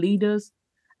Global Leaders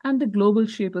and the Global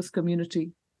Shapers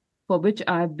community, for which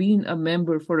I have been a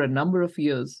member for a number of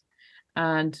years.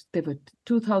 And there were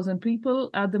 2,000 people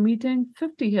at the meeting,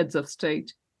 50 heads of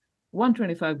state,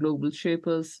 125 global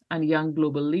shapers and young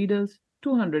global leaders,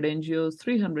 200 NGOs,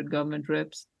 300 government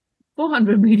reps,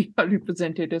 400 media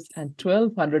representatives, and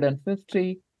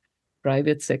 1,250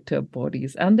 private sector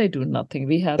bodies, and they do nothing.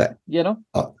 We had, they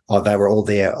were all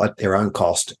there at their own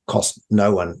cost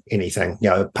no one anything,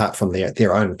 apart from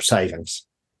their own savings.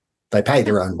 They pay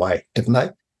their own way, didn't they?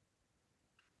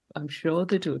 I'm sure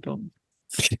they do, Tom.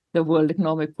 The World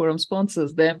Economic Forum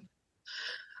sponsors them.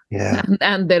 Yeah.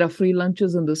 And there are free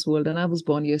lunches in this world, and I was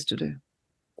born yesterday.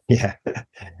 Yeah.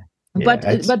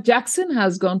 But Jackson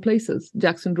has gone places,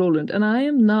 Jackson Rowland, and I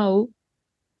am now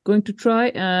going to try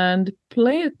and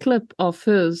play a clip of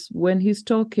his when he's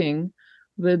talking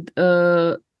with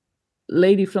a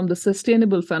lady from the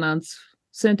Sustainable Finance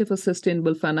Center for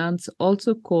Sustainable Finance,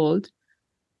 also called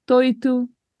Toitu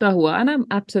Tahua, and I'm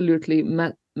absolutely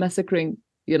massacring,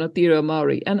 Tira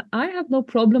Maori, and I have no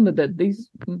problem with that.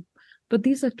 But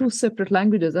these are two separate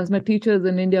languages. As my teachers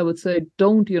in India would say,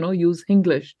 don't, use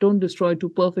English. Don't destroy two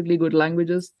perfectly good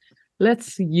languages.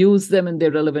 Let's use them in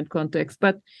their relevant context.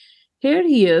 But here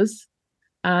he is.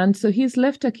 And so he's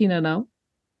left Akina now.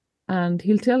 And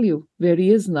he'll tell you where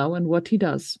he is now and what he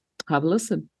does. Have a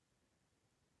listen.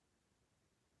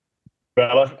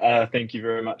 Bella, thank you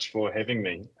very much for having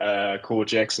me. Called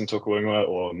Jackson Tokuinga,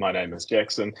 or my name is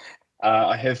Jackson.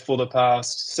 I have for the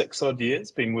past 6 odd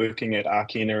years been working at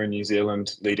Akina in New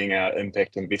Zealand, leading our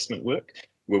impact investment work,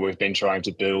 where we've been trying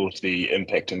to build the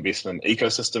impact investment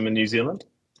ecosystem in New Zealand.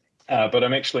 But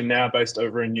I'm actually now based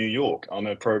over in New York on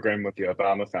a program with the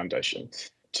Obama Foundation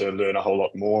to learn a whole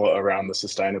lot more around the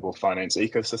sustainable finance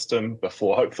ecosystem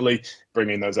before hopefully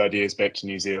bringing those ideas back to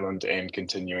New Zealand and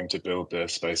continuing to build the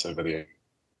space over there.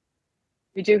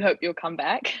 We do hope you'll come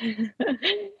back.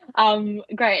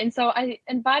 Great. And so I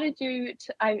invited you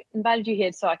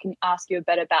here so I can ask you a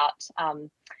bit about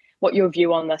what your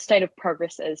view on the state of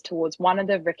progress is towards one of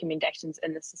the recommendations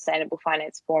in the Sustainable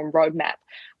Finance Forum roadmap,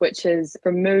 which is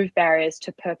remove barriers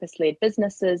to purpose-led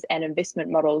businesses and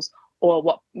investment models, or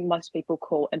what most people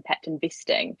call impact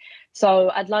investing. So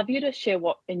I'd love you to share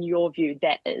what, in your view,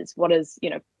 that is. What is,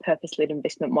 purpose-led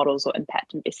investment models or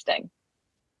impact investing?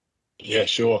 Yeah,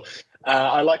 sure.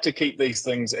 I like to keep these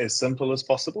things as simple as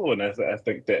possible, and I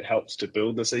think that helps to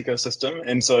build this ecosystem.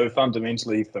 And so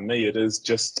fundamentally for me, it is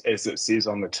just as it says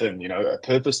on the tin, a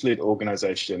purpose-led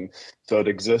organization. So it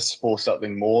exists for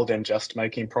something more than just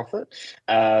making profit,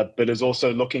 but is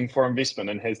also looking for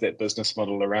investment and has that business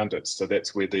model around it. So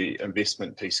that's where the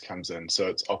investment piece comes in. So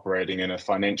it's operating in a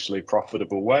financially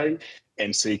profitable way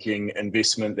and seeking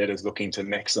investment that is looking to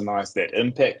maximize that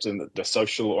impact and the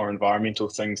social or environmental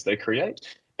things they create,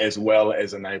 as well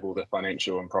as enable the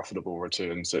financial and profitable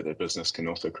returns that the business can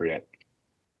also create.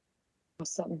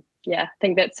 Awesome. Yeah, I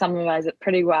think that summarizes it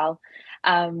pretty well.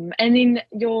 And then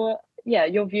your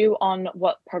view on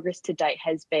what progress to date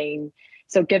has been.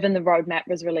 So given the roadmap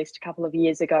was released a couple of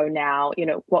years ago now,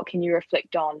 what can you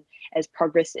reflect on as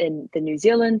progress in the New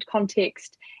Zealand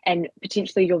context, and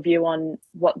potentially your view on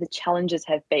what the challenges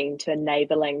have been to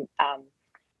enabling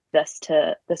this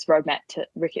roadmap to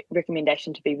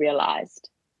recommendation to be realised?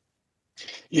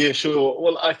 Yeah, sure.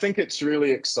 Well, I think it's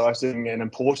really exciting and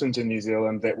important in New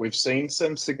Zealand that we've seen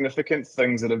some significant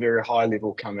things at a very high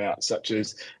level come out, such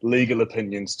as legal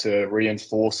opinions to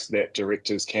reinforce that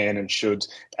directors can and should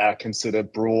consider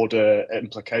broader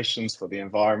implications for the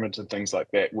environment and things like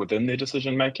that within their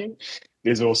decision making.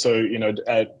 There's also,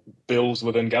 bills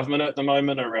within government at the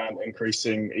moment around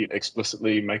increasing,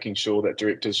 explicitly making sure that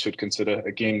directors should consider,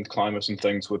 again, climate and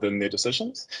things within their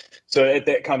decisions. So at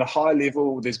that kind of high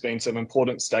level, there's been some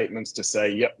important statements to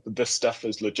say, yep, this stuff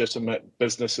is legitimate.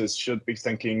 Businesses should be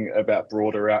thinking about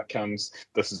broader outcomes.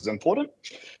 This is important.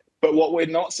 But what we're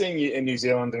not seeing yet in New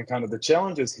Zealand, and kind of the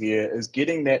challenges here, is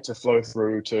getting that to flow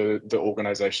through to the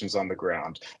organisations on the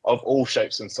ground of all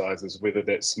shapes and sizes, whether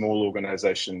that's small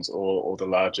organisations or the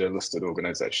larger listed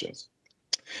organisations.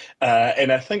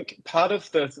 And I think part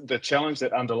of the challenge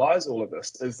that underlies all of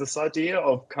this is this idea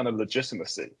of kind of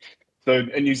legitimacy. So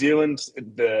in New Zealand,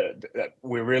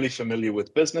 we're really familiar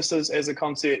with businesses as a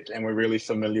concept, and we're really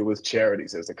familiar with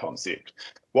charities as a concept.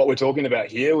 What we're talking about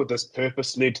here with this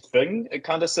purpose-led thing, it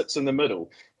kind of sits in the middle.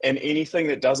 And anything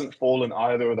that doesn't fall in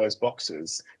either of those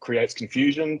boxes creates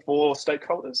confusion for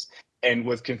stakeholders. And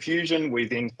with confusion, we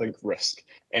then think risk.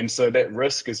 And so that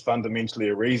risk is fundamentally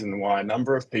a reason why a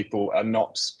number of people are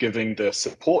not giving the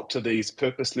support to these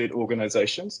purpose-led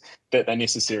organizations that they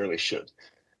necessarily should.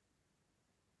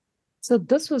 So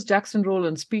this was Jackson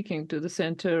Rowland speaking to the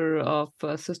Center of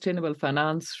Sustainable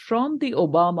Finance from the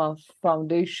Obama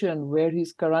Foundation, where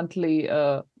he's currently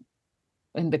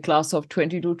in the class of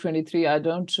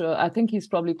 22-23. I think he's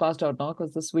probably passed out now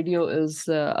because this video is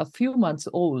a few months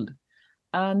old.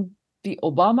 And the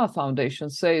Obama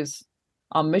Foundation says,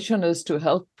 our mission is to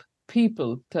help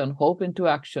people turn hope into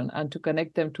action and to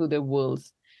connect them to their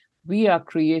worlds. We are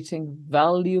creating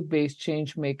value-based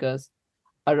change makers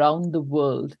around the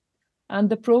world. And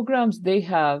the programs they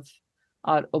have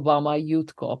are Obama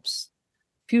Youth Corps,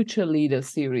 Future Leader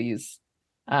Series,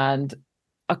 and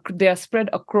they are spread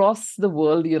across the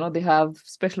world. They have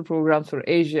special programs for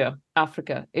Asia,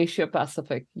 Africa, Asia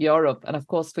Pacific, Europe, and of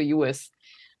course for US.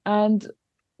 And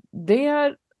they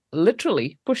are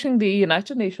literally pushing the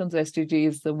United Nations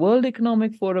SDGs, the World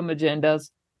Economic Forum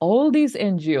agendas, all these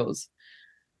NGOs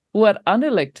who are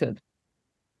unelected,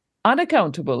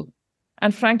 unaccountable,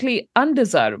 and frankly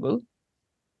undesirable.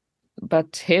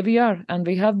 But here we are, and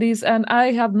we have these, and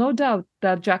I have no doubt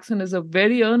that Jackson is a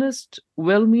very earnest,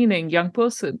 well-meaning young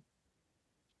person.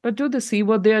 But do they see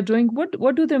what they are doing?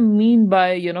 What do they mean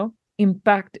by,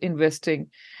 impact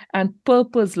investing and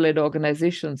purpose-led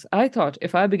organizations? I thought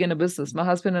if I begin a business, my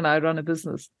husband and I run a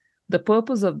business, the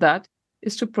purpose of that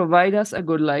is to provide us a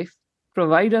good life,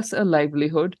 provide us a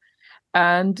livelihood,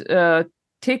 and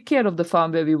take care of the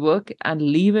farm where we work and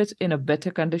leave it in a better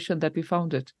condition that we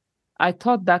found it. I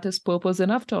thought that is purpose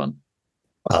enough, Don.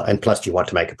 Well, and plus you want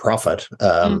to make a profit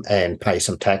and pay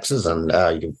some taxes, and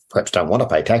you perhaps don't want to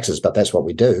pay taxes, but that's what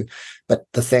we do. But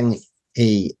the thing,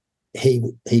 he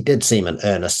did seem an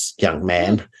earnest young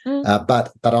man,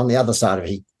 but on the other side of it,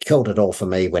 he killed it all for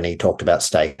me when he talked about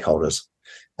stakeholders.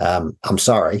 I'm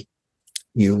sorry,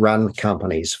 you run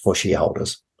companies for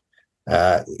shareholders.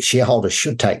 Shareholders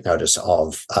should take notice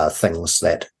of things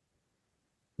that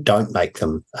don't make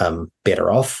them better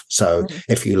off. So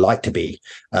if you like to be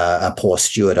a poor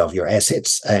steward of your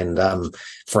assets and,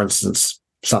 for instance,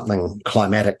 something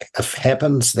climatic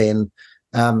happens, then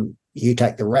you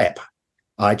take the rap.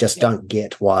 I just don't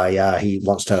get why he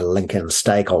wants to link in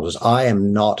stakeholders. I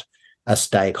am not a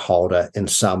stakeholder in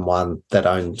someone that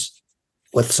owns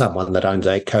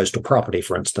a coastal property,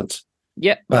 for instance.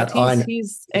 Yeah, but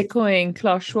he's echoing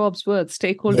Klaus Schwab's words.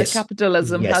 Stakeholder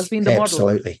capitalism has been the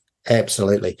model.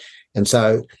 Absolutely. And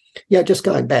so, just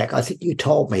going back, I think you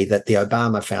told me that the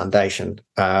Obama Foundation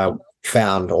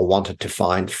found or wanted to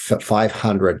find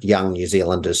 500 young New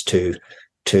Zealanders to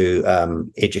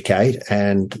educate,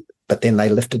 but then they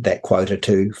lifted that quota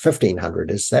to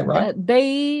 1,500. Is that right?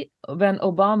 When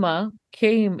Obama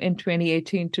came in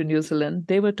 2018 to New Zealand,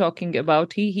 they were talking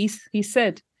about, he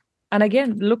said, and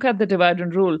again, look at the divide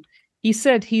and rule. He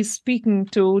said he's speaking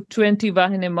to 20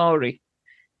 Wahine Maori.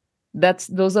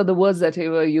 Those are the words that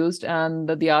were used, and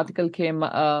the article came,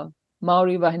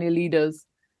 Maori Wahine leaders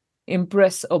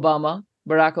impress Barack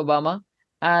Obama,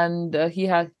 and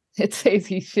it says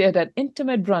he shared an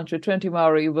intimate brunch with 20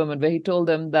 Maori women where he told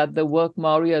them that the work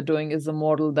Maori are doing is the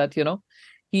model that,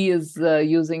 he is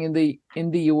using in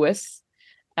the US.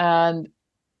 And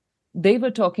they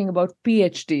were talking about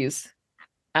PhDs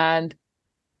and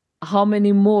how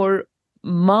many more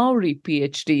Maori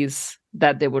PhDs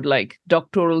that they would like,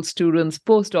 doctoral students,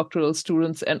 postdoctoral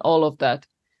students, and all of that.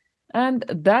 And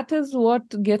that is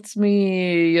what gets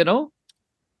me,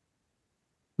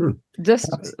 just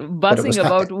But it was buzzing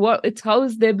about how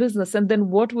is their business, and then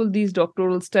what will these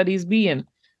doctoral studies be in.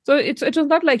 So it was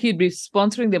not like he'd be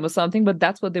sponsoring them or something, but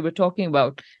that's what they were talking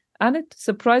about. And it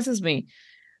surprises me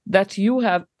that you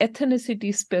have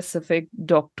ethnicity-specific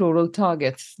doctoral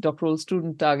targets, doctoral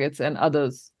student targets, and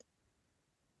others.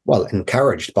 Well,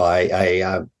 encouraged by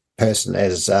a person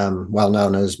as well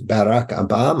known as Barack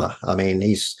Obama. I mean,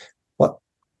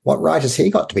 what right has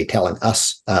he got to be telling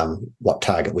us what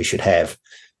target we should have?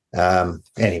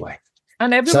 Anyway.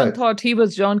 And everyone thought he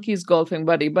was John Key's golfing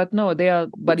buddy, but no, they are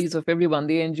buddies of everyone.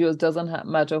 The NGOs doesn't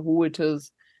matter who it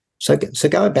is. So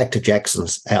going back to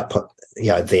Jackson's output,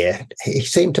 there, he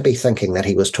seemed to be thinking that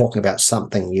he was talking about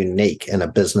something unique in a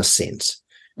business sense.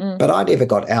 But I never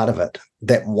got out of it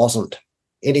that wasn't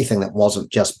anything that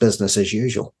wasn't just business as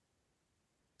usual,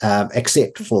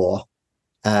 except for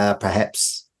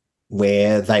perhaps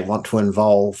where they want to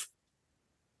involve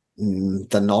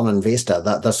the non-investor,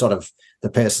 the sort of the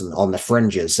person on the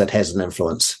fringes that has an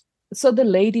influence. So the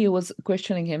lady who was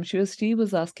questioning him, she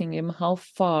was asking him, how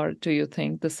far do you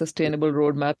think the sustainable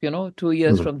roadmap, 2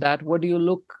 years from that, what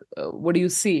do you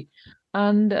see?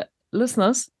 And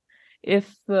listeners,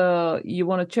 if you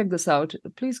want to check this out,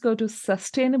 please go to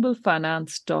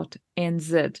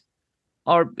sustainablefinance.nz.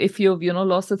 Or if you've,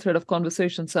 lost the thread of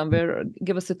conversation somewhere,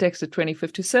 give us a text at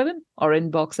 2057 or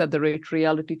inbox at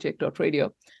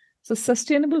 @realitycheck.radio. So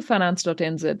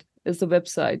sustainablefinance.nz is the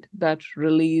website that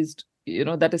released,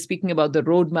 that is speaking about the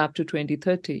roadmap to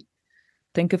 2030.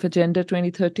 Think of Agenda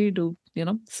 2030, do,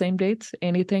 same dates,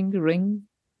 anything, ring,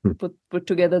 put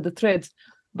together the threads.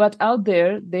 But out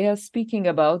there, they are speaking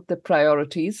about the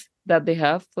priorities that they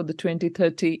have for the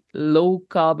 2030 low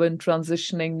carbon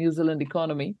transitioning New Zealand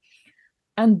economy.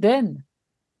 And then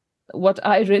what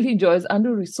I really enjoy is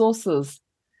under resources,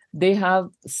 they have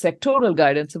sectoral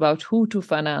guidance about who to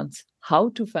finance, how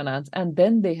to finance, and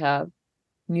then they have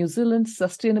New Zealand's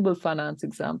sustainable finance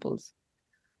examples.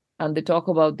 And they talk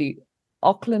about the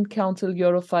Auckland Council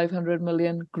Euro 500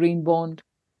 million green bond.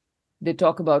 They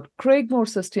talk about Craigmore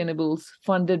Sustainables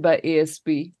funded by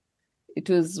ASB. It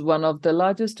is one of the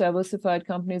largest diversified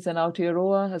companies in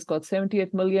Aotearoa, has got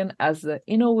 78 million as an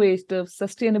innovative,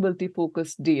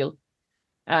 sustainability-focused deal,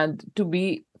 and to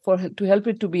help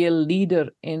it to be a leader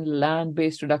in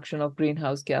land-based reduction of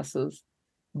greenhouse gases.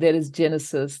 There is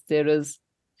Genesis, there is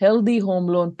healthy home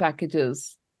loan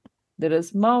packages, there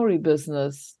is Maori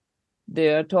business. They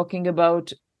are talking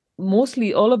about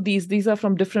mostly all of these are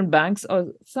from different banks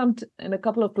or some in a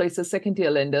couple of places,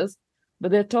 second-tier lenders,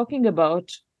 but they're talking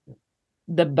about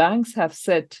the banks have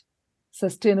set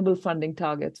sustainable funding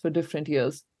targets for different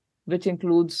years, which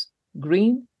includes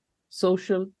green,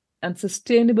 social, and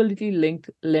sustainability-linked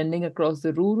lending across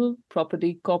the rural,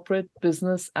 property, corporate,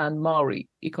 business, and Maori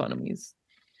economies.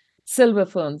 Silver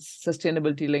Ferns,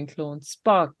 sustainability-linked loans,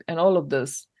 Spark, and all of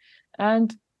this.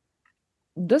 And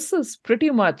this is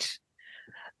pretty much,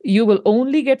 you will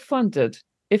only get funded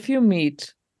if you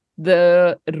meet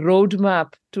the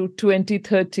roadmap to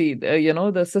 2030,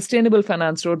 the Sustainable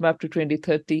Finance Roadmap to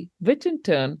 2030, which in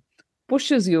turn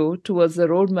pushes you towards the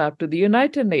roadmap to the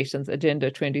United Nations Agenda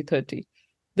 2030.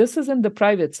 This is in the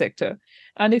private sector.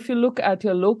 And if you look at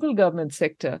your local government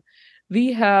sector,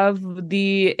 we have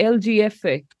the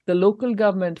LGFA, the Local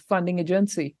Government Funding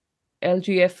Agency,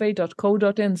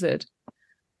 lgfa.co.nz.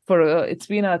 It's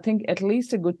been, I think, at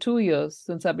least a good 2 years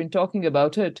since I've been talking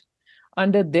about it.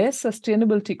 Under their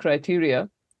sustainability criteria,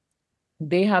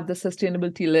 they have the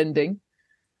sustainability lending,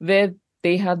 where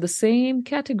they have the same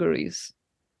categories: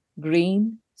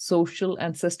 green, social,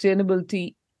 and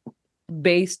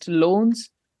sustainability-based loans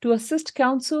to assist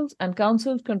councils and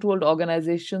council-controlled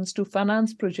organizations to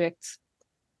finance projects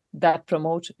that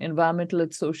promote environmental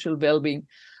and social well-being.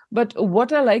 But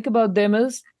what I like about them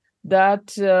is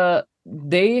that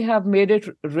they have made it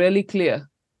really clear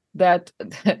that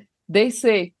they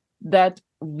say that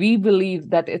we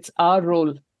believe that it's our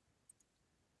role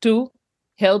to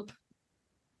help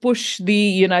push the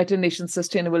United Nations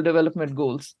Sustainable Development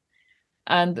Goals.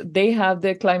 And they have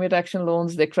their climate action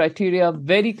loans, their criteria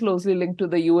very closely linked to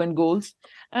the UN goals.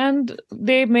 And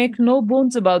they make no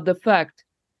bones about the fact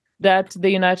that the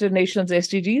United Nations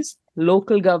SDGs,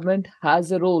 local government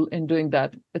has a role in doing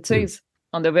that. It says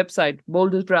on their website,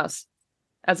 bold as brass,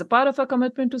 as a part of our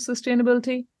commitment to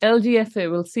sustainability, LGFA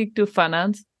will seek to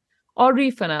finance or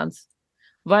refinance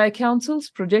via councils,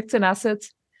 projects, and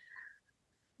assets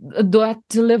that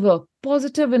deliver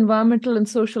positive environmental and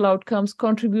social outcomes,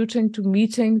 contributing to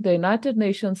meeting the United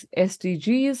Nations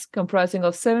SDGs, comprising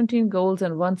of 17 goals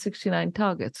and 169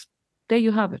 targets. There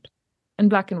you have it, in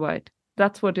black and white.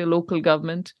 That's what your local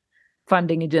government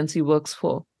funding agency works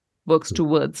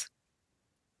towards.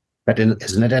 But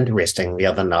isn't it interesting? The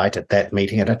other night at that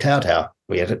meeting at a Tautau,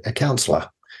 we had a councillor,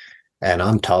 and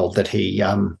I'm told that he,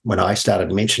 when I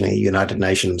started mentioning United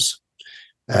Nations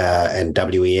and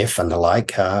WEF and the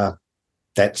like,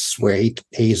 that's where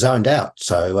he zoned out.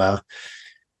 So,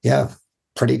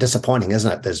 pretty disappointing,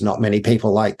 isn't it? There's not many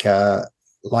people like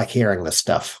hearing this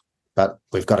stuff, but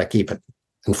we've got to keep it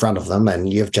in front of them.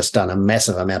 And you've just done a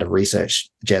massive amount of research,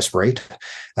 Jaspreet.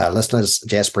 Listeners,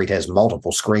 Jaspreet has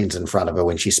multiple screens in front of her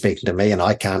when she's speaking to me, and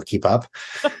I can't keep up.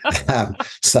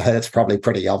 So it's probably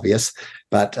pretty obvious.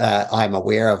 But I'm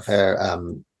aware of her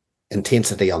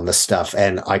intensity on this stuff,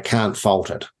 and I can't fault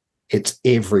it. It's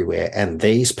everywhere. And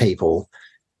these people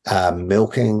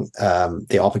milking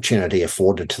the opportunity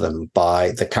afforded to them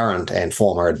by the current and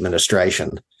former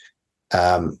administration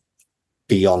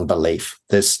beyond belief.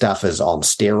 This stuff is on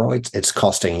steroids. It's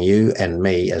costing you and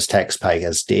me as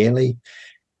taxpayers dearly.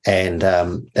 And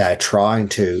they're trying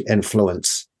to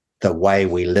influence the way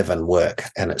we live and work.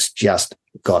 And it's just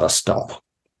got to stop.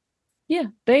 Yeah,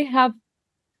 they have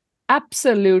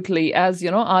absolutely, as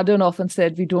Arden often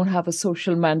said, we don't have a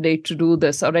social mandate to do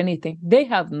this or anything. They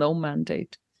have no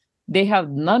mandate. They have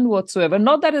none whatsoever.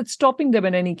 Not that it's stopping them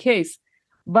in any case,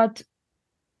 but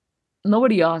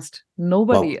nobody asked.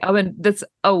 Nobody. Well, I mean, there's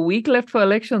a week left for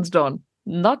elections, Don.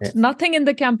 Nothing in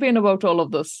the campaign about all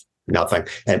of this. Nothing.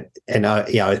 And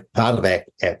part of our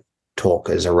talk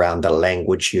is around the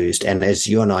language used. And as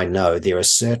you and I know, there are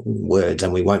certain words,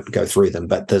 and we won't go through them,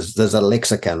 but there's a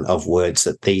lexicon of words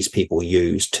that these people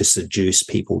use to seduce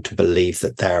people to believe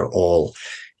that they're all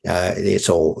it's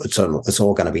all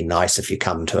going to be nice if you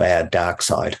come to our dark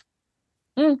side.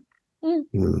 I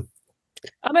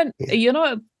mean,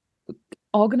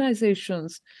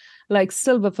 organizations like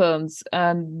Silver Ferns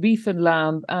and Beef and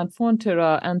Lamb and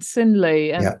Fonterra and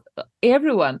Sinlay and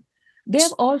everyone, they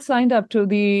have all signed up to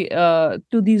these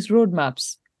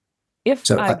roadmaps.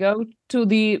 If I go to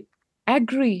the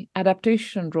Agri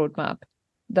Adaptation Roadmap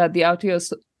that the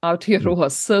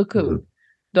Aotearoa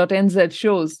Circle.nz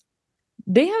shows,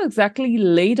 they have exactly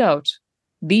laid out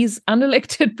these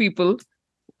unelected people,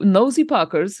 nosy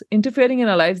parkers, interfering in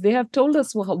our lives. They have told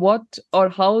us what or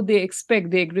how they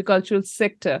expect the agricultural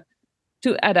sector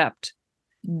to adapt.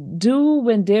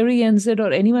 When Dairy NZ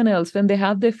or anyone else, when they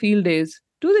have their field days,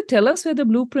 do they tell us where the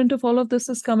blueprint of all of this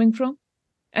is coming from?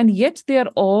 And yet they are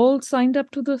all signed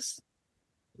up to this.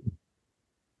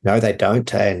 No, they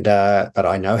don't. And but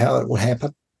I know how it will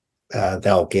happen.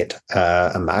 They'll get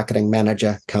a marketing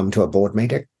manager come to a board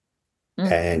meeting,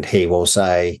 and he will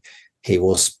spin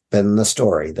the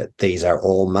story that these are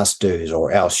all must-dos,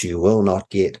 or else you will not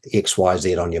get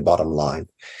XYZ on your bottom line.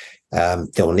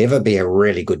 There'll never be a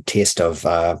really good test of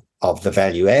the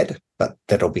value add, but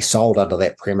that'll be sold under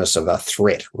that premise of a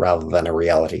threat rather than a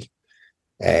reality.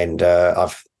 And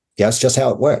it's just how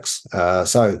it works.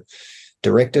 So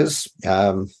directors,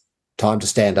 time to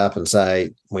stand up and say,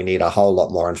 we need a whole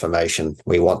lot more information.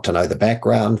 We want to know the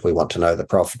background. We want to know the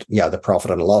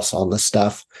profit and loss on this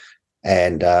stuff,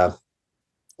 and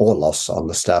or loss on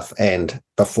the stuff, and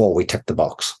before we tick the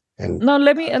box. And now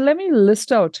let me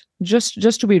list out, just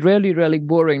to be really, really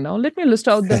boring. Now let me list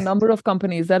out the number of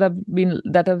companies that have been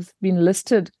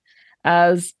listed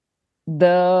as in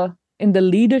the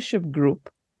leadership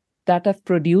group that have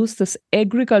produced this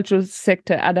agricultural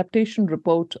sector adaptation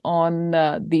report on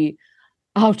the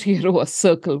Aotearoa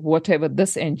Circle, whatever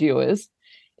this NGO is.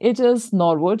 It is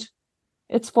Norwood,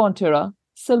 it's Fonterra,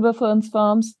 Silver Ferns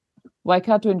Farms,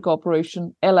 Waikato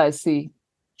Incorporation, LIC,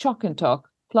 Chalk and Talk,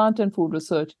 Plant and Food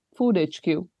Research, Food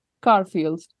HQ,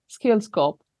 Carfields, Scales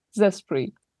Corp,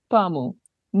 Zespri, Pamu,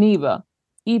 NEVA,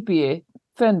 EPA,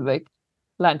 Fenwick,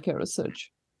 Landcare Research.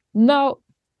 Now,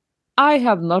 I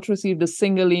have not received a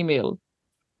single email,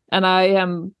 and I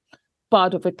am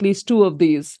part of at least two of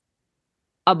these,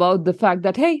 about the fact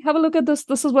that, hey, have a look at this.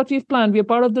 This is what we've planned. We're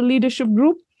part of the leadership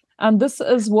group, and this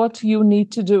is what you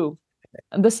need to do.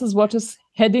 And this is what is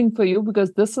heading for you,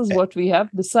 because this is what we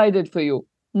have decided for you.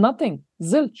 Nothing.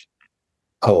 Zilch.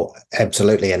 Oh,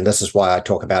 absolutely. And this is why I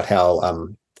talk about how,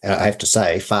 I have to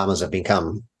say, farmers have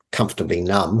become comfortably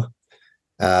numb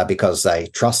because they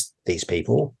trust these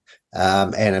people.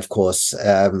 And of course,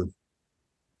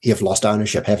 you've lost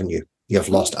ownership, haven't you? You've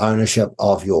lost ownership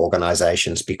of your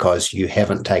organizations because you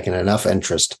haven't taken enough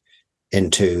interest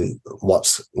into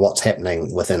what's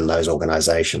happening within those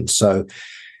organizations. So,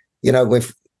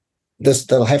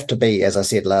 there'll have to be, as I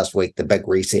said last week, the big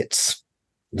resets,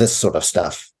 this sort of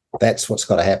stuff. That's what's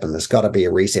got to happen. There's got to be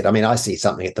a reset. I mean, I see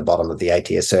something at the bottom of the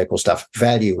ATS Circle stuff,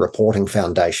 Value Reporting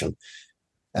Foundation.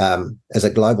 is a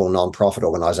global non-profit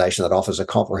organization that offers a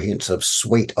comprehensive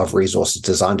suite of resources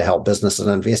designed to help businesses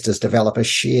and investors develop a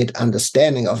shared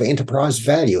understanding of enterprise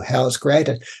value, how it's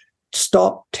created.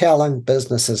 Stop telling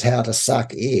businesses how to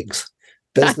suck eggs.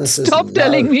 Businesses Stop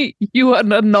telling me you are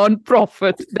a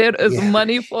non-profit. There is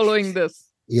money following this.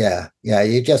 Yeah.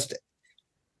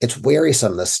 It's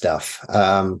wearisome, this stuff.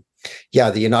 The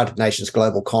United Nations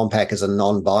Global Compact is a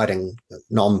non-binding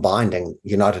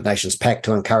United Nations pact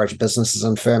to encourage businesses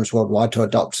and firms worldwide to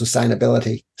adopt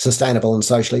sustainable and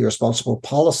socially responsible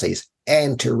policies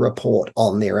and to report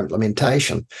on their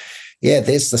implementation. Yeah,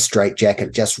 there's the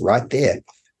straitjacket just right there.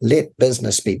 Let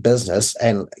business be business.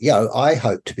 And,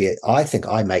 I think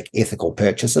I make ethical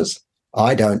purchases.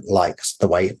 I don't like the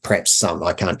way perhaps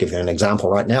I can't give you an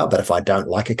example right now, but if I don't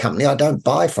like a company, I don't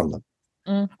buy from them.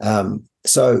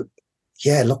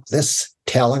 This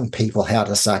telling people how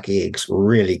to suck eggs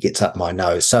really gets up my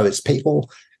nose. So it's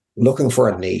people looking for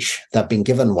a niche. They've been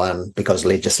given one because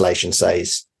legislation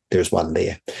says there's one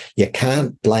there. You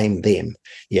can't blame them.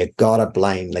 You got to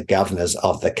blame the governors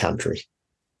of the country.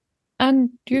 And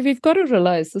we've got to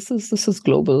realize this is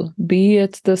global. Be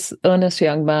it this earnest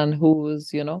young man who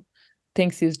is,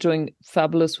 thinks he's doing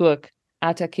fabulous work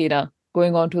at Akeda,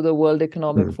 going on to the World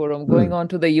Economic Forum, going on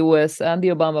to the US and the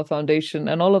Obama Foundation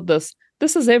and all of this.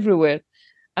 This is everywhere.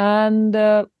 And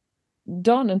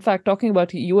Don, in fact, talking about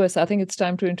the US, I think it's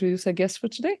time to introduce our guest for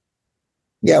today.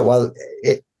 Yeah, well,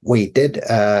 we did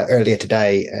earlier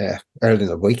today, early in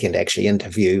the weekend, actually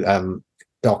interview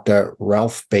Dr.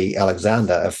 Ralph B.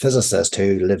 Alexander, a physicist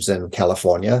who lives in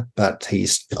California, but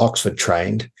he's Oxford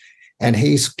trained, and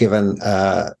he's given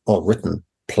written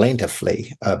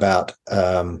plentifully about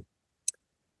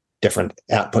different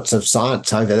outputs of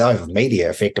science over media,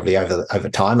 effectively over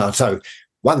time. So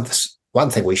one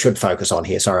thing we should focus on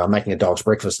here, sorry, I'm making a dog's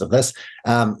breakfast of this,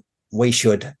 we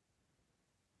should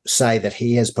say that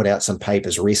he has put out some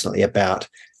papers recently about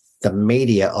the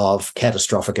media of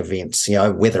catastrophic events,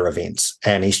 weather events,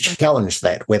 and he's challenged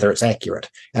that, whether it's accurate.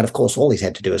 And of course, all he's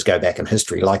had to do is go back in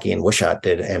history, like Ian Wishart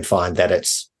did, and find that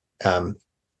it's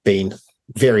been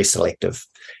very selective.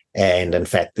 And in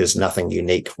fact, there's nothing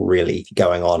unique really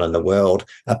going on in the world,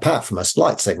 apart from a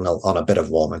slight signal on a bit of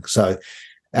warming. So,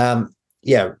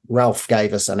 Ralph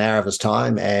gave us an hour of his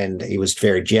time, and he was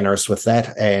very generous with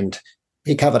that. And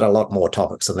he covered a lot more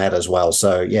topics than that as well.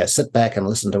 So, sit back and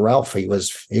listen to Ralph. He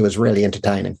was really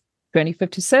entertaining.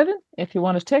 2057. If you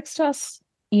want to text us,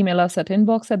 email us at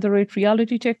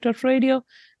inbox@realitycheck.radio.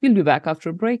 We'll be back after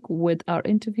a break with our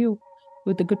interview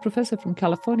with the good professor from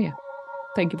California.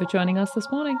 Thank you for joining us this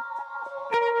morning.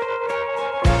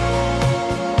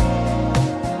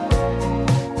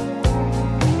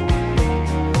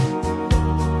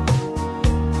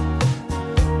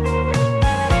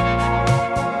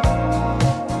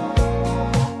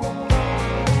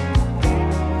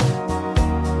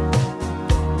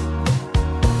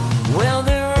 Well,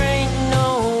 there ain't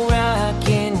no rock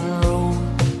and roll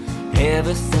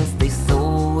ever since they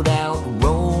sold out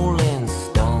Rolling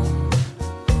Stone.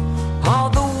 All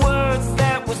the words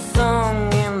that were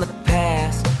sung in the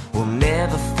past will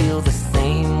never feel the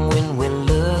same when we're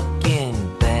looking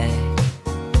back.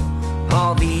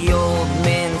 All the old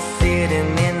men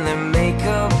sitting in their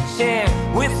makeup chair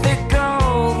with their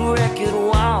gold record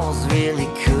walls really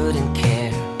couldn't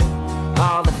care.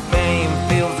 All the fame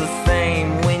feels the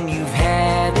same when you've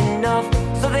had enough,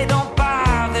 so they don't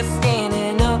bother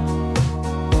standing up.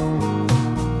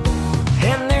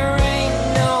 And there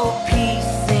ain't no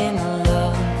peace in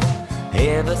love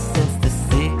ever since the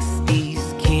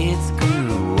 60s kids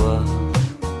grew up.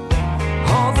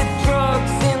 All the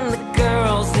drugs and the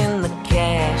girls and the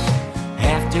cash,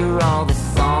 after all the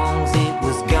songs it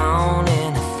was gone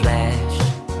in a flash.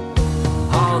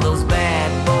 All those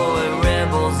bad boy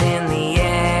rebels and the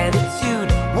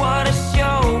attitude, what a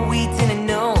show. We didn't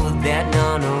know that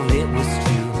none of it was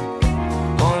true.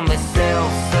 Only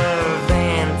self-serve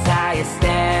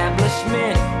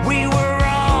anti-establishment, we were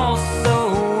all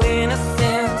so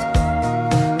innocent.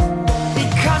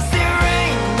 Because there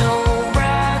ain't no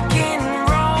rock and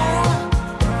roll,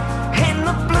 and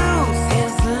the blues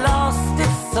has lost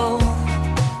its soul.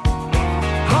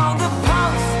 All the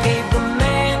punks gave the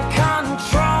man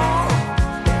control,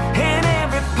 and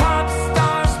every pop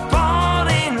star's bought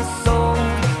and sold.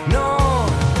 No,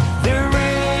 there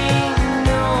ain't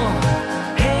no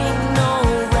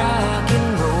rock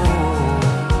and roll,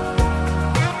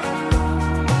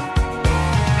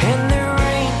 and there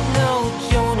ain't no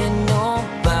Joan and no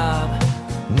Bob.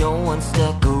 No one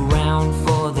stuck around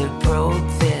for their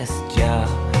protest job.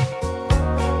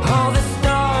 All the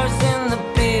stars and the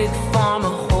big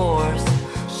pharma whores,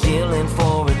 shilling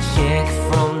for a check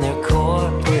from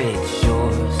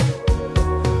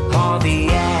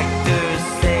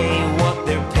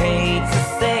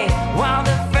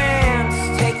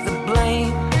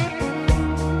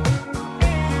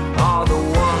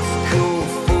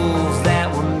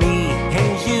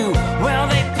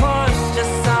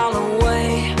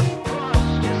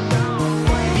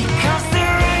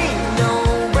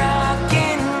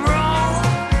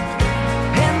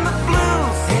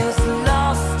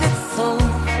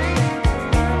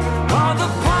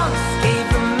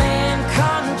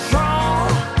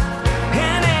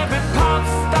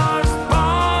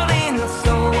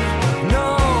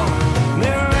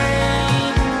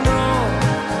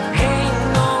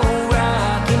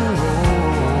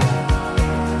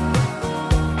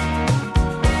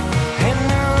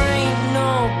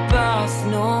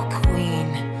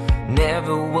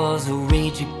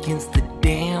against the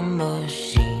damn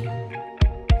machine.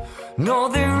 No,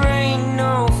 there ain't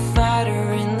no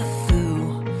fighter in the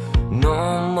foo.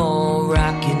 No more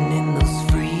rocking in those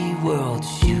free world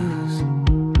shoes.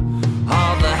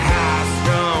 All the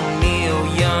high-strung Neil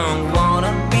Young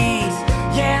wannabes,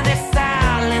 yeah, their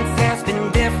silence has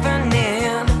been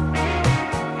deafening.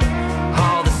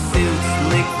 All the suits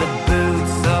lick the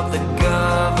boots of the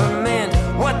government.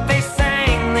 What they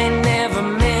sang they never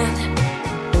meant.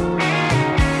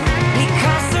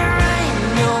 Because there ain't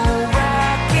no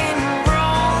rock and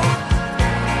roll,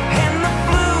 and the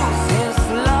blues has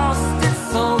lost its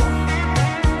soul.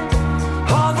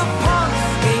 All the punks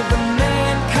gave the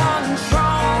man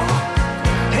control,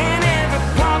 and every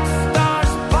pop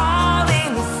star's bought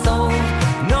and sold.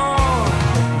 No,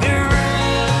 there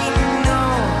ain't no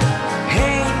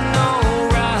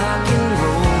rock and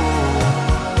roll.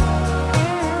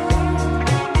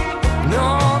 No,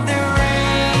 there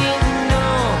ain't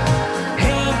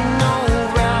no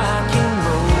rock and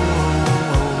roll.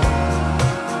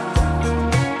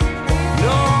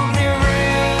 No, there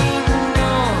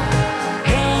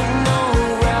ain't no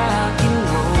rock and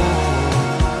roll.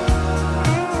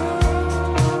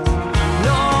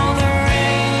 No, there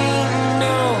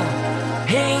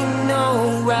ain't no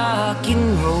rock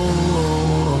and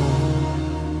roll.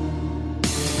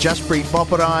 Jaspreet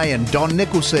Boparai and Don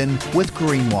Nicholson with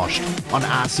Greenwashed on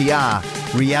RCR,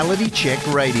 Reality Check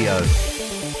Radio.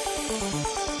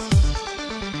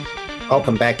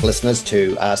 Welcome back, listeners,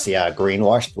 to RCR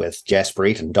Greenwashed with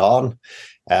Jaspreet and Don.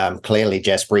 Clearly,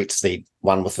 Jaspreet's the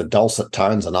one with the dulcet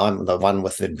tones, and I'm the one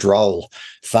with the droll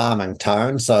farming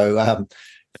tone. So,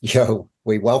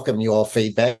 we welcome your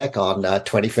feedback on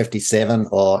 2057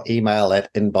 or email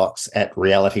at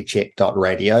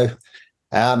inbox@realitycheck.radio.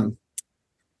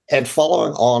 And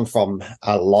following on from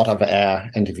a lot of our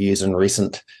interviews in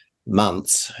recent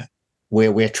months,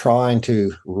 where we're trying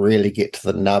to really get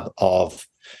to the nub of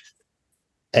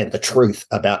and the truth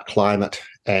about climate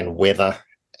and weather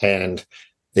and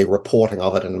the reporting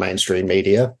of it in mainstream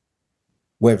media,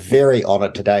 we're very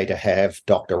honoured today to have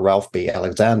Dr. Ralph B.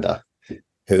 Alexander,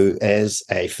 who is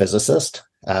a physicist.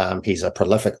 He's a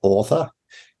prolific author.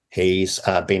 He's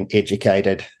been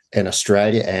educated in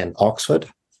Australia and Oxford,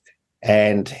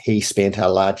 and he spent a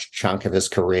large chunk of his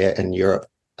career in Europe,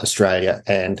 Australia,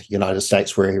 and United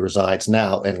States, where he resides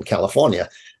now in California.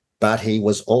 But he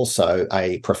was also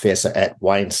a professor at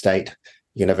Wayne State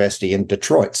University in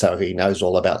Detroit, so he knows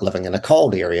all about living in a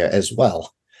cold area as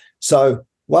well. So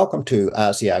welcome to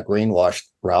RCR Greenwashed,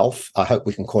 Ralph. I hope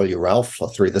we can call you Ralph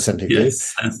through this interview.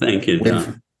 Yes, thank you,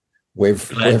 Don. We've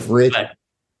read...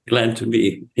 Glad to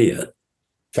be here.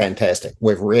 Fantastic.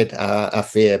 We've read a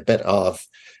fair bit of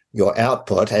your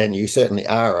output, and you certainly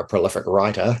are a prolific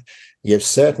writer. You've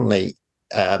certainly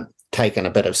taken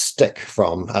a bit of stick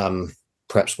from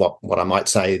perhaps what I might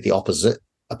say the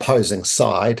opposing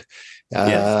side,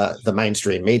 the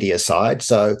mainstream media side.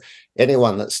 So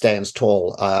anyone that stands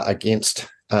tall against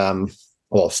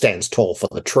or stands tall for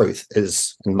the truth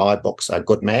is, in my books, a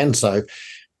good man. So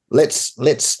let's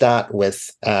start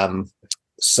with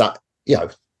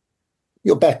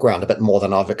your background a bit more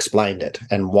than I've explained it,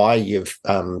 and why you've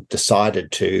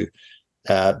decided to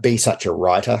be such a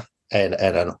writer and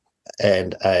a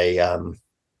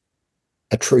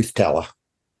truth teller.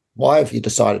 Why have you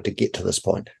decided to get to this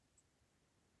point?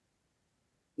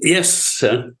 Yes,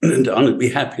 and I'd be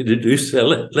happy to do so.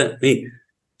 Let me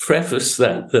preface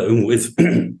that, though, with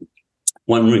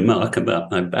one remark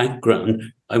about my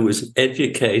background. I was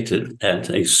educated at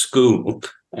a school,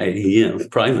 a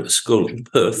private school in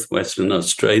Perth, Western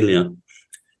Australia,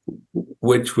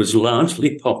 which was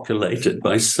largely populated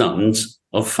by sons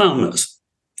of farmers.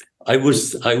 I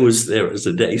was there as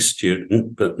a day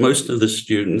student, but most of the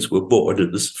students were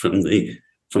boarders from the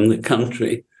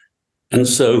country. And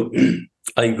so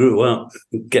I grew up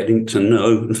getting to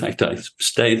know, in fact, I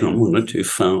stayed on one or two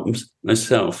farms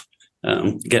myself,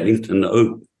 getting to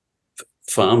know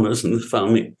farmers and the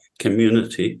farming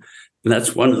community. And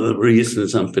that's one of the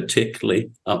reasons I'm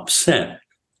particularly upset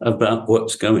about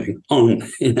what's going on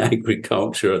in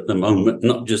agriculture at the moment,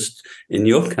 not just in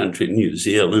your country, New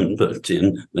Zealand, but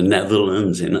in the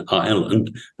Netherlands, in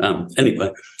Ireland.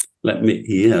 Anyway, let me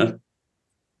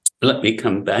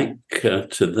come back to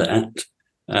that.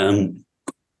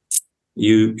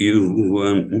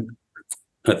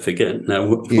 I forget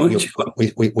now.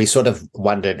 We sort of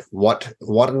wondered what.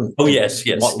 Oh yes.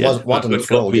 What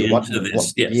enthralled you? What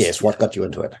got you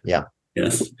into it? Yeah.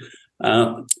 Yes.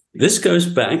 This goes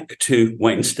back to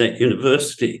Wayne State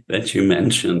University that you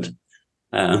mentioned.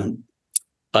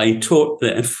 I taught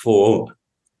there for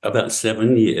about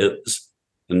 7 years,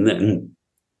 and then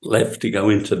left to go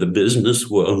into the business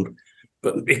world.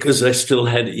 But because I still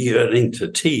had a yearning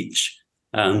to teach,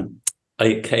 I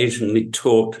occasionally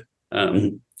taught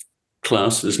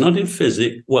classes, not in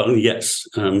physics, well, yes,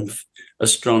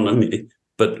 astronomy,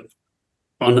 but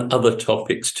on other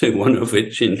topics too, one of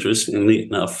which, interestingly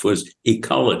enough, was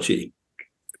ecology.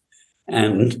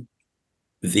 And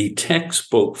the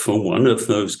textbook for one of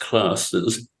those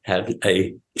classes had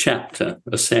a chapter,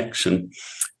 a section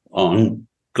on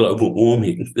global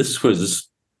warming. This was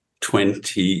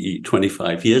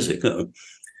 25 years ago.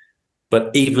 But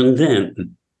even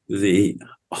then, the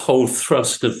whole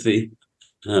thrust of the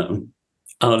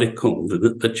article,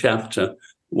 the chapter,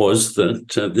 was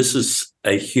that this is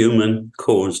a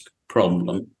human-caused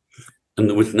problem. And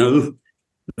there was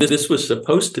this was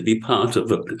supposed to be part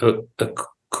of a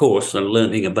course on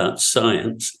learning about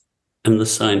science and the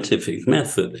scientific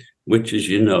method, which, as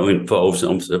you know, involves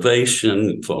observation,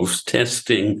 involves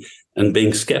testing, and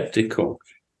being skeptical.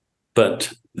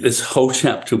 But this whole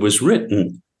chapter was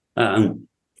written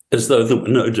as though there were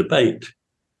no debate.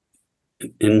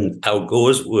 In Al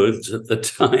Gore's words at the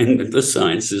time, the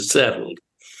science is settled.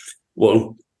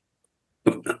 Well,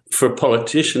 for a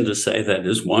politician to say that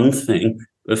is one thing,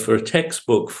 but for a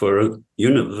textbook for a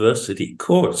university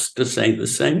course to say the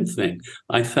same thing,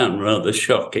 I found rather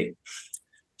shocking.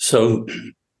 So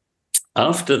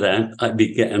after that, I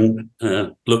began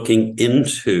looking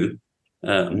into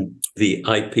the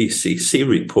IPCC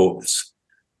reports.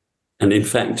 And in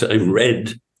fact, I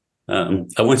read, I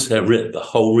won't say I read the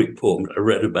whole report, but I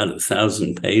read about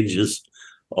 1,000 pages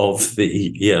of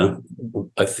the,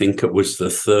 I think it was the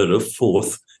third or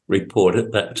fourth report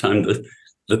at that time,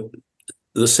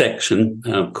 the section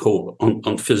called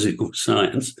on physical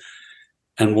science.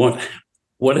 And what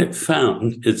it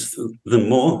found is the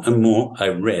more and more I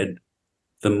read,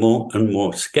 the more and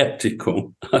more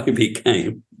skeptical I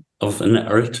became of the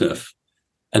narrative.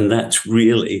 And that's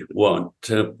really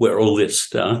where all this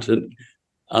started.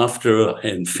 After I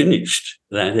had finished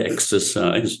that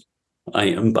exercise, I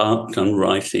embarked on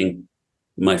writing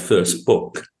my first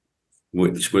book,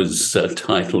 which was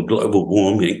titled Global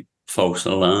Warming, False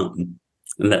Alarm.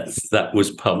 And that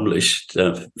was published,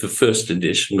 the first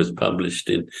edition was published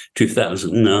in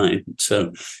 2009.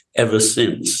 So ever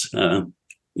since,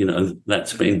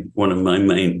 that's been one of my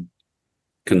main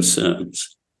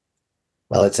concerns.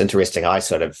 Well, it's interesting. I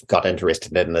sort of got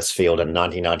interested in this field in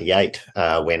 1998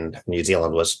 when New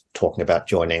Zealand was talking about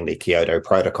joining the Kyoto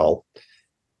Protocol.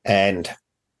 And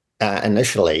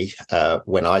initially,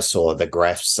 when I saw the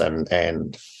graphs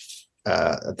and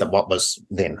what was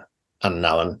then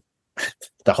unknown,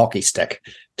 the hockey stick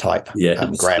type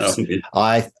graphs,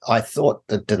 I thought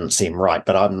it didn't seem right.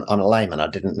 But I'm a layman. I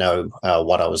didn't know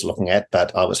what I was looking at,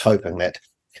 but I was hoping that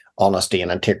honesty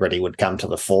and integrity would come to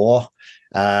the fore.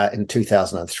 In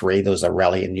 2003, there was a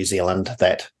rally in New Zealand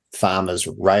that farmers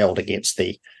railed against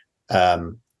the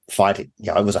fight. It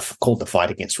was called the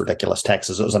Fight Against Ridiculous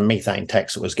Taxes. It was a methane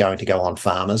tax that was going to go on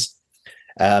farmers.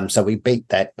 So we beat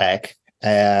that back.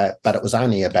 But it was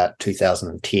only about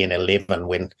 2010, 11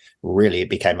 when really it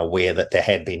became aware that there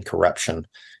had been corruption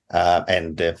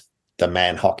and the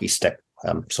man hockey stick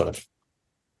sort of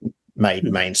made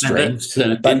mainstream. It's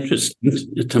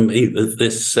interesting to me that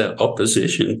this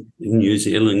opposition in New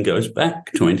Zealand goes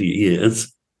back 20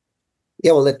 years.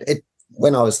 Yeah, well, it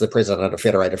when I was the president of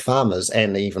Federated Farmers,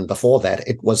 and even before that,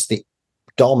 it was the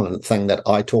dominant thing that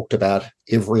I talked about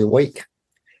every week.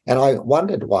 And I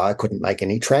wondered why I couldn't make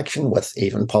any traction with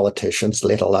even politicians,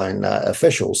 let alone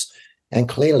officials. And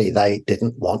clearly they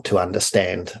didn't want to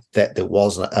understand that there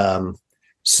was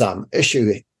some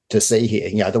issue to see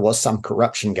here. There was some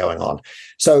corruption going on.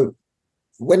 So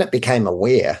when it became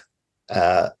aware,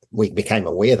 we became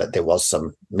aware that there was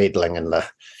some meddling in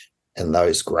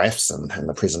those graphs and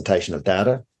the presentation of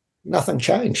data, nothing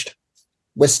changed.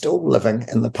 We're still living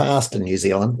in the past in New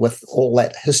Zealand with all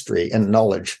that history and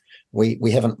knowledge. We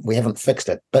haven't fixed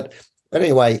it. But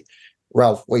anyway,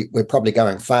 Ralph, we're probably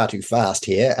going far too fast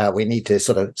here. We need to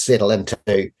sort of settle into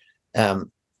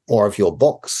more of your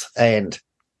books. And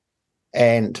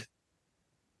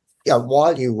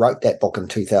while you wrote that book in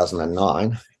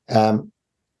 2009,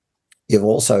 you've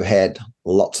also had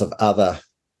lots of other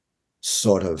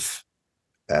sort of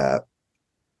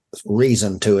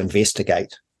reason to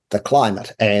investigate the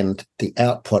climate and the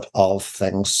output of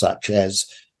things such as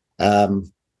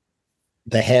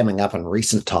the hamming up in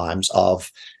recent times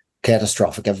of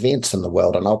catastrophic events in the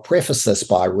world. And I'll preface this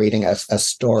by reading a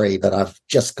story that I've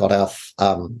just got off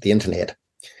the internet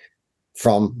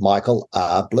from Michael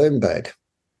R. Bloomberg.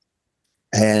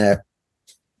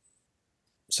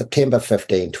 September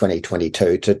 15,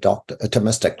 2022, to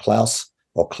Mr. Klaus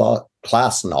or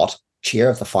Klaas Knott, chair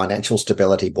of the Financial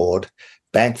Stability Board,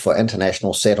 Bank for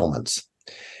International Settlements.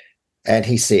 And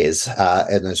he says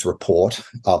in his report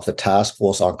of the Task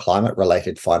Force on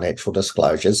Climate-Related Financial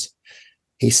Disclosures,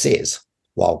 he says,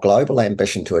 while global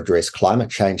ambition to address climate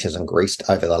change has increased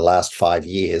over the last 5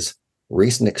 years,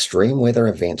 recent extreme weather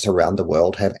events around the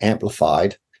world have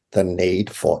amplified the need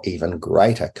for even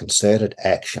greater concerted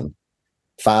action,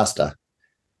 faster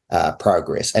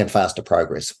progress.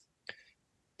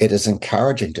 It is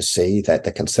encouraging to see that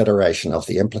the consideration of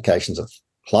the implications of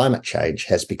climate change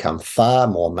has become far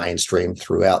more mainstream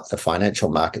throughout the financial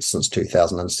markets since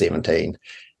 2017,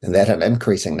 and that an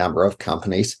increasing number of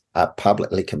companies are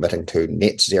publicly committing to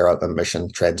net zero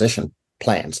emission transition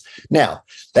plans. Now,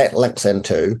 that links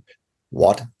into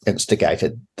what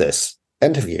instigated this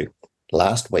interview.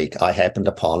 Last week, I happened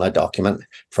upon a document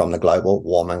from the Global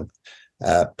Warming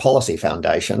Policy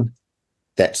Foundation.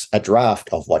 That's a draft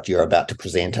of what you're about to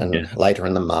present later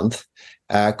in the month,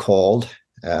 called,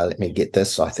 let me get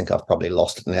this, I think I've probably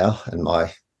lost it now in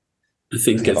my... I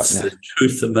think it's the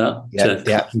truth about...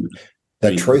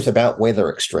 The truth about weather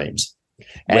extremes.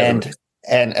 And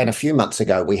a few months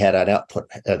ago, we had an output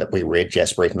that we read,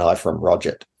 Jaspreet and I, from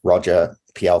Roger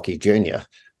Pielke Jr.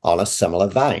 on a similar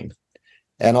vein.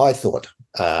 And I thought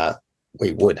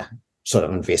we would sort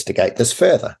of investigate this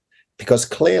further, because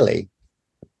clearly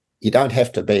you don't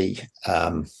have to be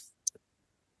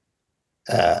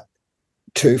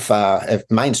too far. If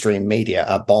mainstream media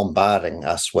are bombarding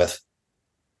us with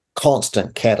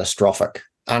constant, catastrophic,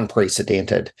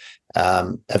 unprecedented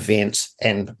events,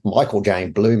 and Michael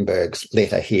J. Bloomberg's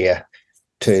letter here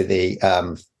to the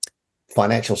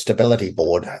Financial Stability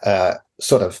Board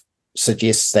sort of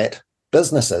suggests that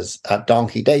businesses are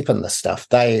donkey deep in this stuff.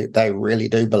 They really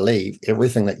do believe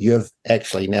everything that you've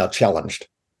actually now challenged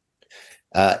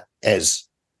as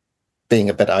being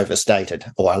a bit overstated,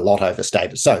 or a lot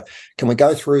overstated. So can we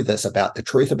go through this about the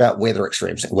truth about weather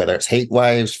extremes, whether it's heat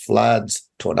waves, floods,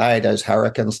 tornadoes,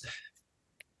 hurricanes?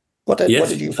 What did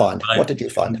you find? What did you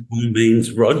find?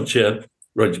 Means Roger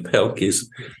Pielke's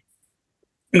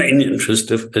main interest,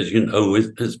 as you know,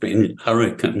 has been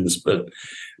hurricanes. But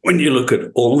when you look at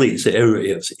all these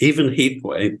areas, even heat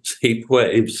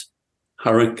waves,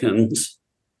 hurricanes,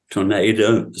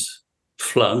 tornadoes,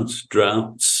 floods,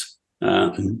 droughts,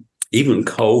 even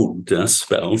cold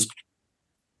spells,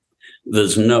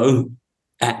 there's no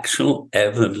actual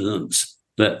evidence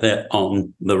that they're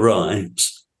on the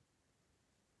rise.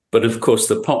 But of course,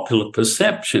 the popular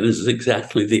perception is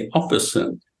exactly the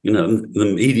opposite. You know,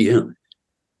 the media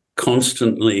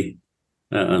constantly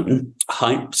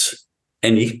hypes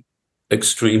any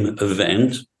extreme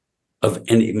event of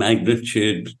any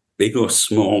magnitude, big or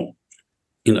small,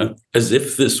 you know, as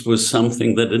if this was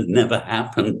something that had never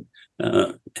happened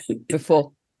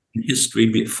before in history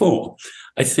before.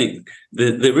 I think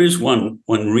there is one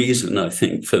reason, I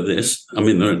think, for this. I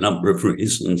mean, there are a number of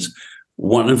reasons.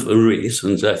 One of the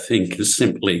reasons, I think, is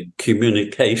simply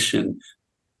communication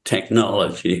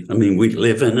technology. I mean, we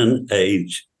live in an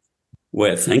age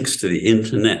where, thanks to the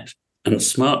internet and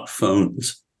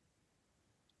smartphones,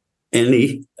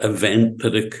 any event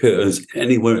that occurs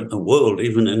anywhere in the world,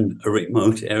 even in a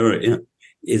remote area,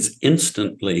 is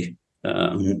instantly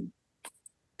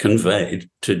conveyed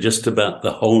to just about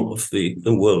the whole of the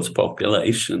world's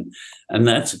population. And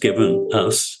that's given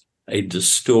us a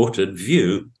distorted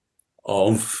view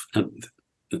of,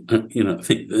 you know, I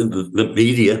think the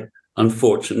media,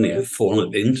 unfortunately, have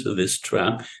fallen into this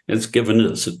trap. It's given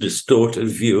us a distorted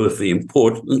view of the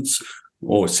importance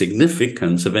or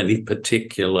significance of any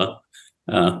particular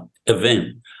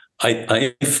event.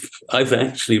 I've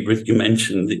actually really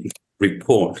mentioned the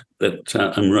report that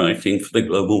I'm writing for the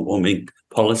Global Warming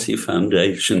Policy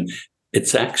Foundation.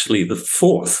 It's actually the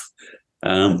fourth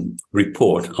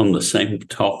report on the same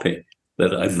topic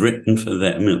that I've written for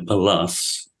them in the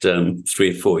last 3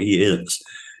 or 4 years.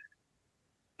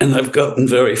 And I've gotten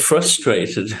very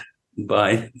frustrated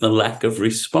by the lack of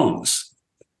response.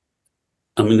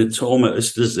 I mean, it's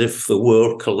almost as if the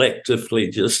world collectively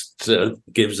just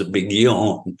gives a big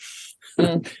yawn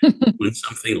when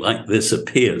something like this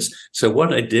appears. So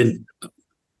what I did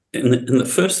in the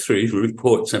first 3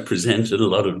 reports, I presented a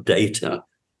lot of data,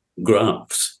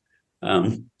 graphs.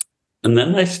 And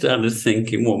then I started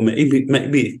thinking, well, maybe,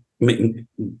 I mean,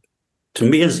 to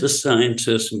me as a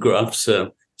scientist, graphs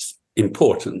are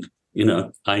important. You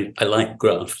know, I like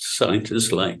graphs.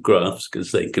 Scientists like graphs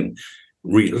because they can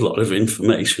read a lot of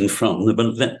information from them.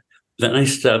 But then I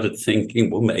started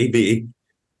thinking, well, maybe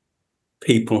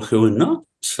people who are not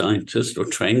scientists or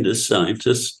trained as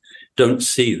scientists don't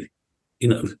see, you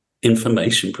know,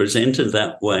 information presented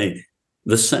that way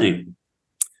the same.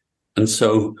 And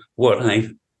so what I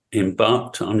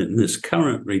embarked on in this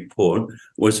current report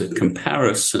was a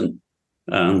comparison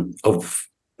of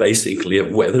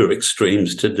weather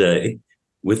extremes today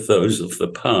with those of the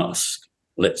past.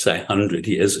 Let's say 100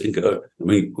 years ago. I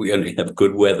mean, we only have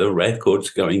good weather records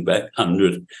going back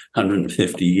 100,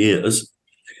 150 years.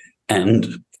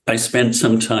 And I spent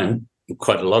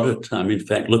quite a lot of time, in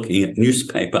fact, looking at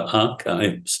newspaper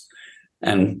archives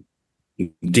and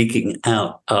digging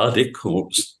out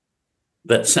articles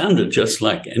that sounded just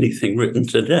like anything written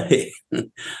today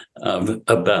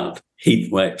about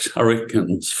heat waves,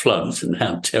 hurricanes, floods, and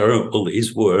how terrible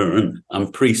these were and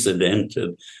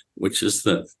unprecedented, which is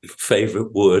the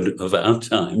favorite word of our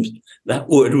times. That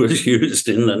word was used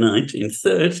in the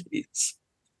 1930s.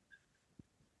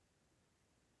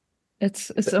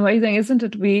 It's amazing, isn't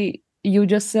it? You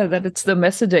just said that it's the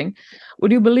messaging.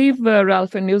 Would you believe,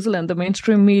 Ralph, in New Zealand, the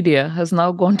mainstream media has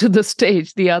now gone to the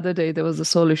stage. The other day, there was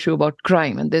this whole issue about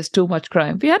crime, and there's too much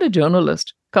crime. We had a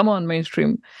journalist come on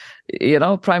mainstream,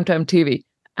 primetime TV,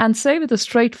 and say with a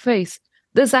straight face,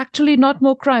 there's actually not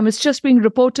more crime. It's just being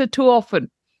reported too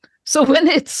often. So when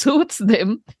it suits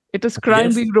them, it is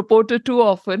crime being reported too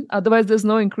often. Otherwise, there's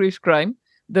no increased crime.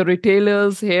 The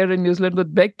retailers here in New Zealand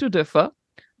would beg to differ,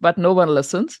 but no one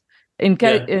listens. In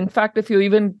fact, if you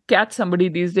even catch somebody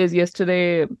these days,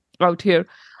 yesterday out here,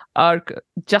 our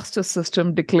justice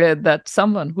system declared that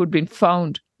someone who'd been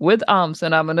found with arms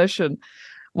and ammunition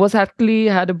was actually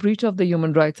had a breach of the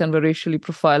human rights and were racially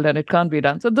profiled, and it can't be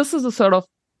done. So this is the sort of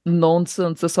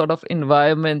nonsense, the sort of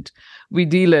environment we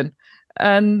deal in.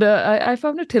 And I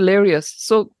found it hilarious.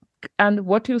 So, and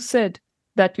what you said,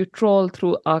 that you trawl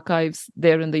through archives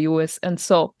there in the US and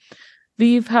so.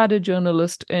 We've had a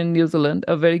journalist in New Zealand,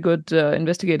 a very good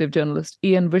investigative journalist,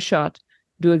 Ian Wishart,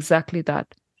 do exactly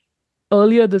that.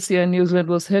 Earlier this year, New Zealand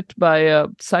was hit by a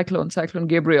Cyclone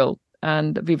Gabriel,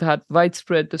 and we've had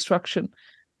widespread destruction.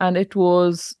 And it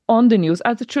was on the news,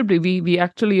 as it should be. We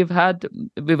actually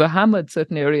we were hammered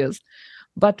certain areas.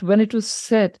 But when it was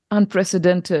said,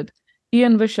 unprecedented,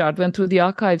 Ian Wishart went through the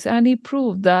archives and he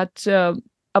proved that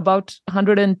about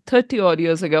 130 odd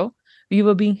years ago, we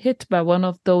were being hit by one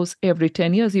of those every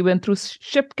 10 years. He went through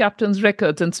ship captains'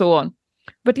 records and so on.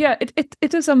 But yeah,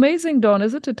 it is amazing, Don,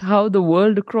 isn't it, how the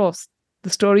world across, the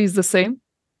story is the same?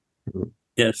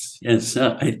 Yes.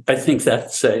 I think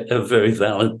that's a very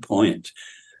valid point.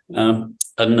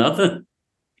 Another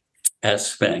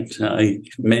aspect, I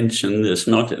mentioned this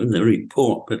not in the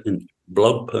report, but in a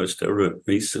blog post I wrote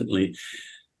recently,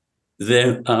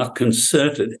 there are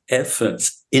concerted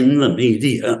efforts in the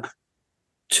media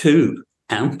to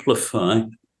amplify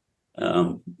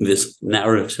this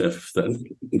narrative that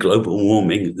global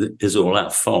warming is all our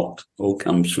fault, all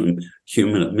comes from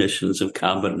human emissions of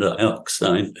carbon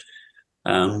dioxide.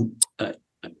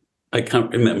 I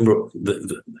can't remember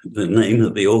the name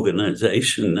of the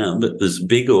organization now, but this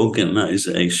big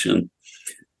organization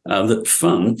that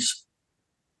funds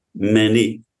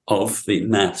many of the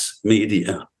mass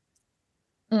media.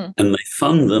 And they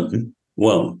fund them,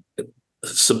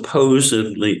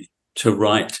 supposedly to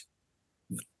write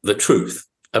the truth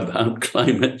about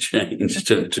climate change,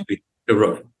 to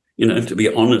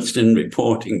be honest in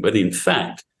reporting, but in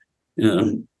fact,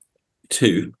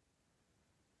 to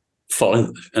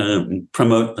promote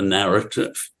the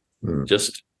narrative,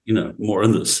 just more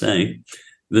of the same.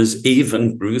 There's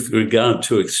even, with regard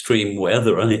to extreme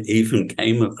weather, I even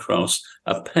came across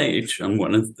a page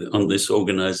on this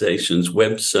organization's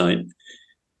website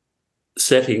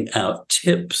setting out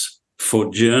tips for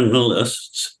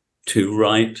journalists to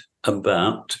write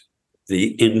about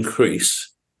the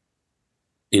increase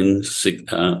in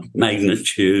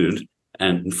magnitude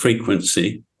and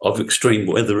frequency of extreme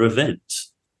weather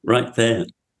events. Right there.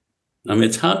 I mean,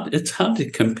 it's hard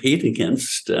to compete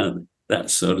against that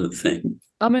sort of thing.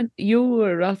 I mean,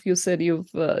 Ralph, you said you've,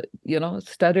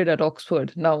 studied at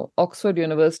Oxford. Now, Oxford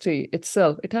University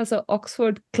itself, it has an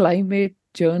Oxford Climate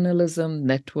Journalism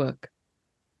Network.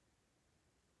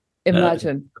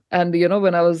 Imagine. And,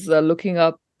 when I was looking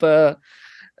up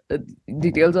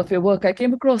details of your work, I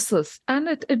came across this and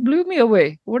it blew me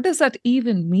away. What does that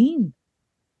even mean?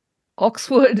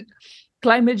 Oxford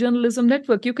Climate Journalism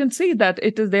Network. You can see that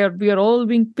it is there. We are all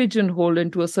being pigeonholed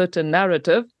into a certain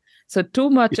narrative. So too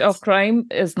much of crime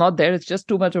is not there. It's just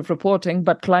too much of reporting.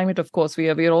 But climate, of course, we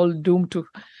are all doomed to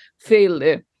fail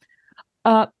there.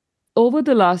 Over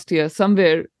the last year,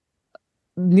 somewhere,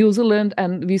 New Zealand,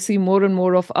 and we see more and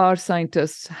more of our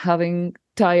scientists having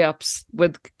tie-ups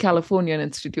with Californian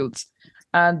institutes.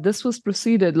 And this was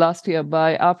preceded last year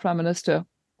by our Prime Minister,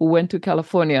 who went to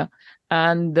California.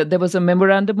 And there was a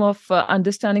memorandum of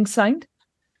understanding signed.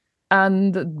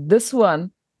 And this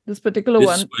This particular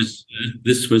one.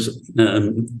 This was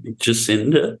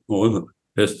Jacinda or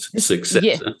her successor?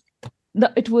 Yeah. No,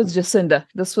 it was Jacinda.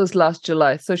 This was last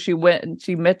July. So she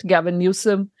met Gavin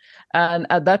Newsom. And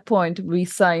at that point, we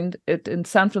signed it in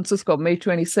San Francisco, May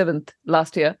 27th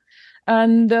last year.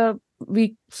 And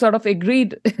we sort of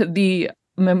agreed. The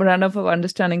memorandum of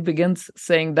understanding begins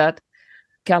saying that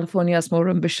California is more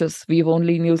ambitious.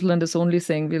 New Zealand is only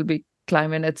saying we'll be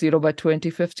climate net zero by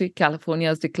 2050. California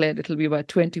has declared it'll be by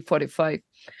 2045.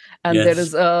 And there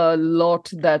is a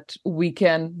lot that we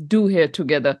can do here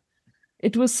together.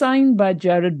 It was signed by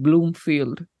Jared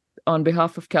Bloomfield on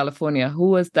behalf of California,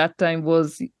 who at that time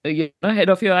was head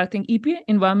of your, I think, EPA,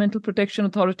 Environmental Protection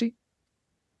Authority.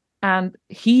 And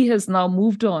he has now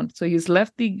moved on. So he's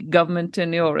left the government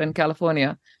tenure in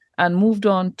California and moved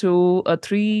on to a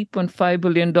 $3.5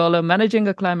 billion managing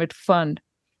a climate fund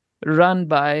run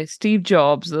by Steve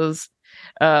Jobs'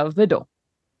 widow.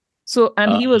 So,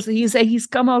 and he's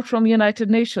come out from United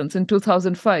Nations in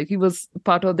 2005. He was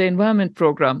part of the environment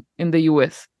program in the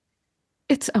US.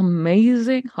 It's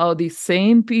amazing how the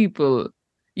same people,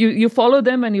 you follow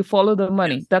them and you follow the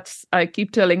money. That's, I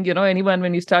keep telling, anyone,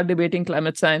 when you start debating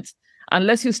climate science,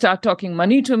 unless you start talking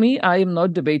money to me, I am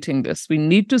not debating this. We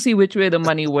need to see which way the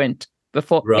money went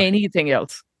before anything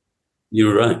else.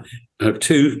 You're right.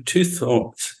 Two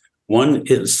thoughts. One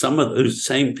is some of those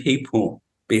same people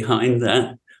behind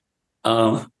that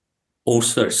are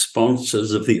also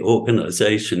sponsors of the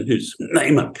organization whose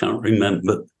name I can't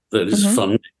remember, that is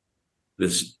funding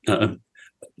this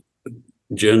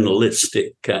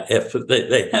journalistic effort.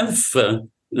 They have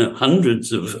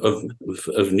hundreds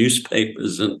of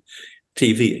newspapers and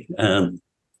TV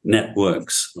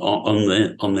networks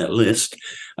on their list.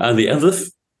 The other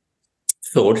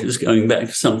thought is going back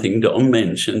to something Don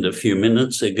mentioned a few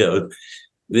minutes ago.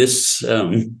 This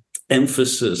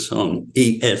emphasis on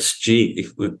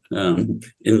ESG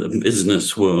in the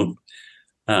business world.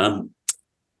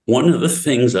 One of the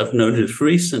things I've noticed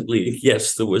recently,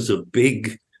 yes, there was a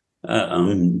big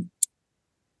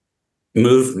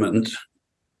movement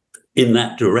in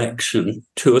that direction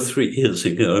 2 or 3 years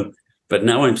ago, but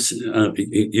now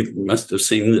you must have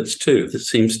seen this too. There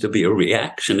seems to be a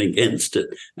reaction against it,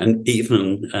 and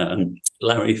even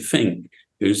Larry Fink,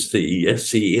 who's the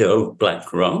CEO of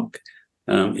BlackRock,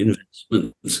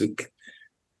 investments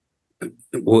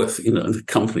worth, the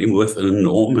company worth an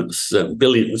enormous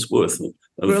billions worth of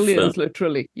billions,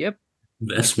 literally,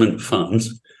 investment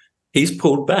funds. He's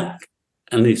pulled back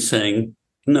and he's saying,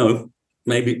 no,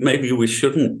 maybe we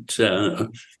shouldn't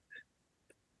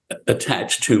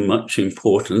attach too much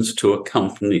importance to a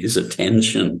company's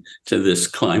attention to this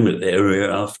climate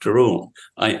area after all.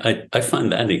 I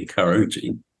find that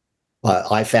encouraging.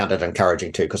 I found it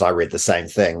encouraging too, because I read the same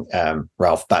thing,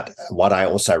 Ralph. But what I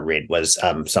also read was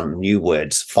some new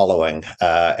words following,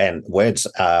 and words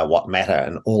are what matter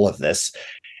in all of this.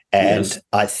 And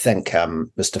I think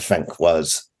Mr. Fink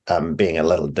was being a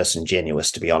little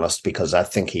disingenuous, to be honest, because I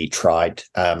think he tried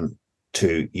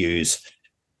to use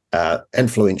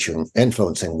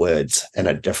influencing words in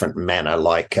a different manner,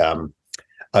 like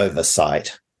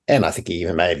oversight. And I think he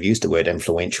even may have used the word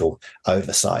influential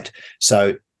oversight.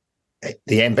 So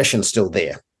the ambition's still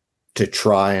there to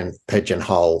try and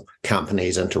pigeonhole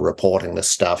companies into reporting this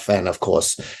stuff. And of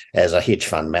course, as a hedge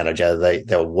fund manager,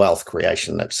 the wealth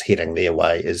creation that's heading their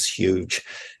way is huge.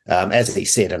 As he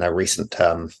said in a recent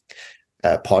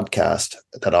podcast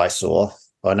that I saw,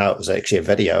 I know it was actually a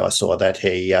video I saw, that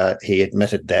he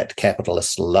admitted that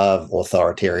capitalists love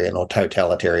authoritarian or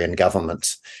totalitarian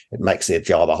governments. It makes their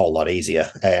job a whole lot easier.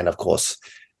 And of course,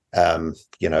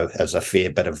 there's a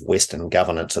fair bit of Western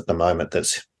governance at the moment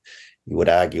that's, you would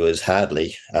argue, is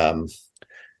hardly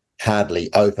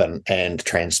open and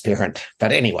transparent.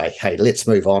 But anyway, hey, let's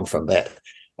move on from that.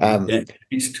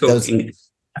 He's talking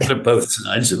out of both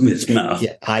sides of his mouth.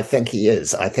 Yeah, I think he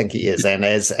is. And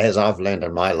as I've learned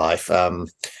in my life,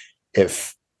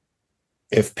 if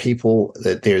people,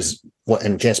 there's,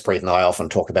 and Jaspreet and I often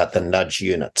talk about the nudge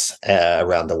units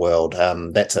around the world.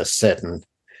 That's a certain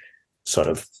sort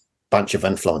of bunch of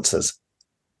influences.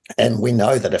 And we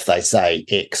know that if they say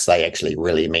X, they actually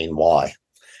really mean Y.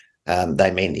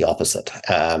 They mean the opposite.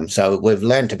 So we've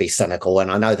learned to be cynical, and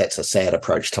I know that's a sad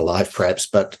approach to life, perhaps,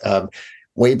 but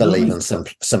we believe in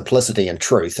simplicity and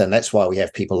truth, and that's why we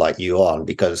have people like you on,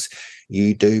 because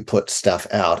you do put stuff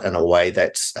out in a way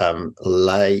that's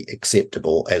lay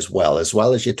acceptable as well as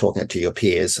you're talking to your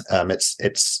peers.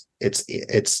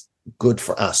 It's good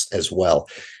for us as well.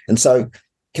 And so,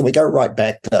 can we go right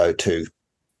back though to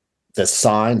the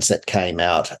signs that came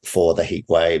out for the heat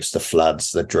waves, the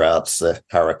floods, the droughts, the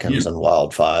hurricanes and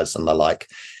wildfires and the like?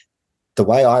 the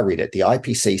way I read it, the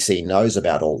IPCC knows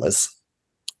about all this.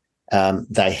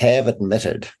 They have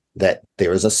admitted that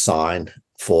there is a sign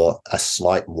for a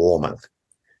slight warming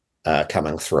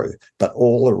coming through, but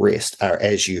all the rest are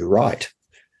as you write.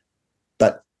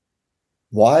 But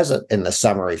why is it in the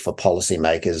summary for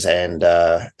policymakers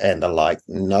and the like,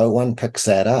 no one picks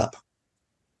that up?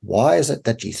 Why is it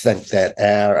that you think that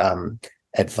our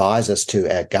advisors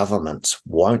to our governments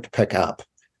won't pick up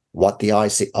what the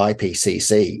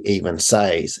IPCC even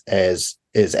says as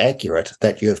is accurate,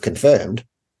 that you have confirmed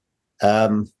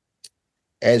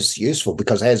as useful?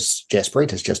 Because as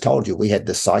Jaspreet has just told you, we had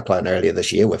this cyclone earlier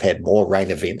this year. We've had more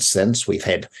rain events since. We've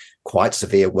had quite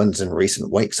severe winds in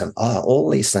recent weeks. And all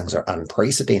these things are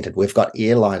unprecedented. We've got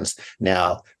airlines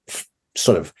now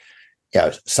sort of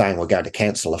saying we're going to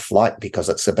cancel a flight because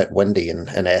it's a bit windy in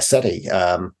our city.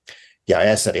 Our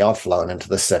city, I've flown into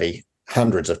the city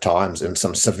hundreds of times in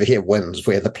some severe winds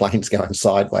where the plane's going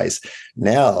sideways.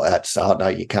 Now it's, oh no,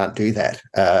 you can't do that.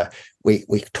 We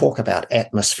talk about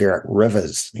atmospheric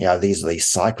rivers. These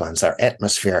cyclones are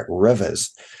atmospheric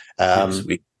rivers. Yes,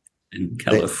 in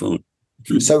California.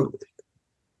 So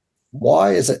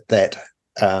why is it that,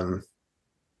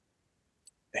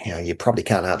 you probably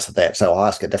can't answer that, so I'll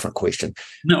ask a different question.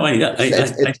 No, I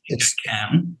think you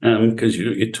can, because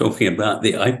you're talking about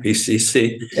the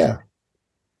IPCC. Yeah.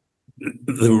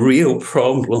 The real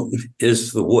problem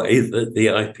is the way that the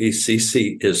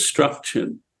IPCC is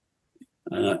structured.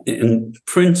 In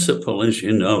principle, as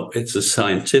you know, it's a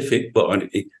scientific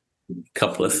body, a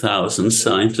couple of thousand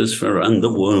scientists from around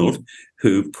the world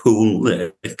who pool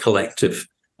their collective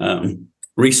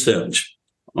research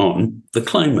on the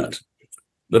climate.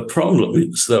 The problem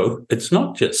is, though, it's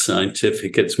not just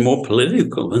scientific, it's more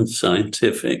political than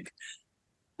scientific.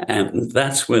 And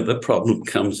that's where the problem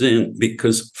comes in,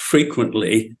 because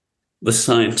frequently the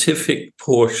scientific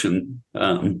portion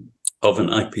of an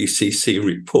IPCC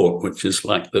report, which is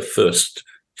like the first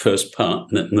part,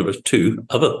 and then there are two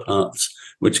other parts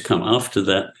which come after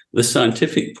that, the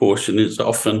scientific portion is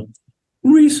often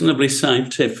reasonably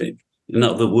scientific. In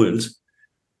other words,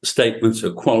 statements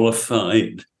are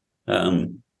qualified,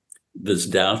 there's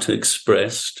doubt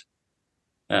expressed,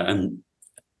 and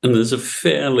there's a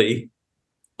fairly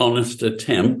honest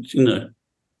attempt,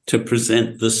 to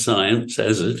present the science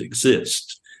as it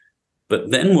exists. But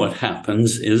then what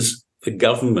happens is the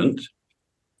government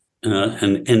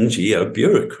and NGO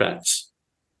bureaucrats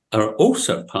are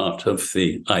also part of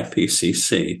the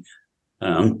IPCC.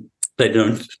 They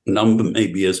don't number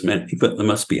maybe as many, but there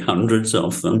must be hundreds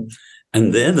of them.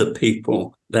 And they're the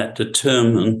people that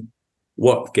determine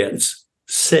what gets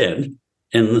said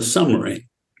in the summary.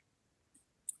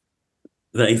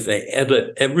 They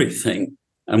edit everything.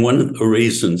 And one of the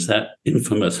reasons that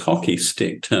infamous hockey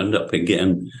stick turned up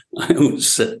again, I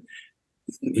was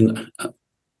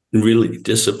really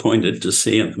disappointed to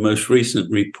see in the most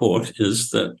recent report is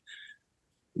that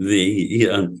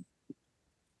the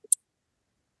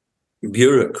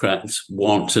bureaucrats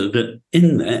wanted it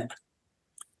in there.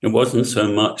 It wasn't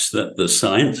so much that the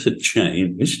science had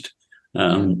changed.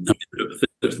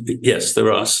 Yes,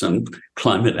 there are some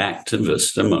climate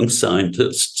activists among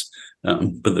scientists,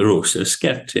 but there are also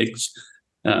skeptics.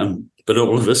 But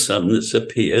all of a sudden this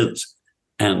appears,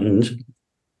 and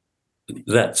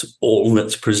that's all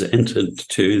that's presented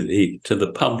to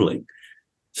the public.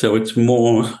 So it's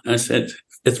more, I said,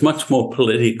 it's much more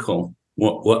political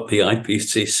what the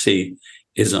IPCC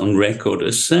is on record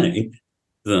as saying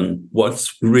than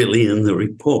what's really in the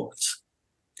reports.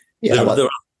 Yeah, there are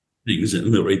things in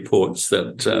the reports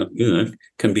that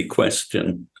can be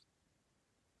questioned.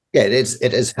 Yeah, it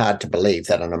is hard to believe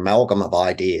that an amalgam of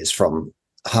ideas from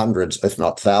hundreds, if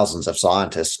not thousands, of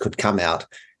scientists could come out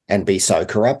and be so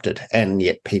corrupted, and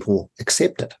yet people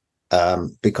accept it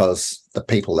because the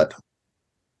people that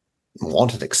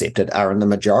want it accepted are in the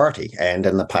majority and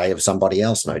in the pay of somebody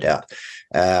else, no doubt.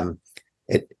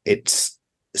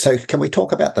 So can we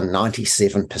talk about the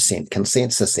 97%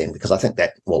 consensus then? Because I think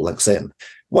that links in.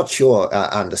 What's your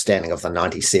understanding of the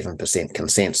 97%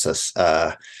 consensus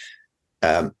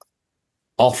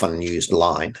often used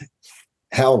line?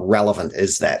 How relevant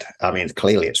is that? I mean,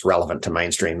 clearly it's relevant to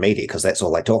mainstream media because that's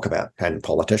all they talk about, and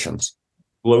politicians.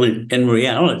 Well, in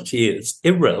reality, it's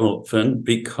irrelevant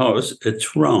because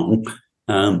it's wrong.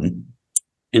 In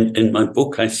my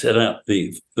book, I set out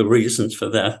the reasons for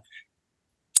that.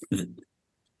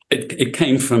 It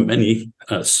came from many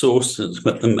sources,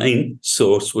 but the main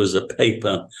source was a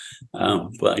paper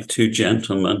by two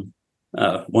gentlemen,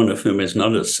 one of whom is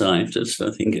not a scientist,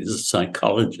 I think is a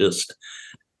psychologist.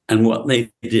 And what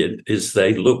they did is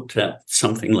they looked at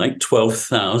something like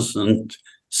 12,000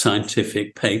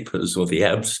 scientific papers or the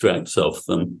abstracts of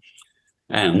them,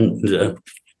 and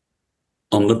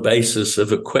on the basis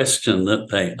of a question that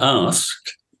they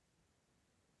asked,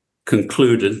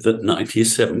 concluded that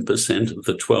 97% of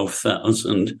the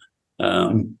 12,000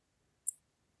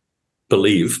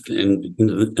 believed in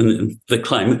the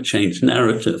climate change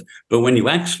narrative. But when you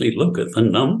actually look at the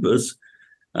numbers,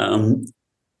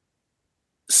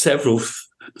 several,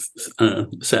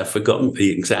 I've forgotten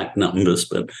the exact numbers,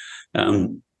 but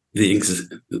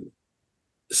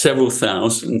several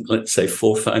thousand, let's say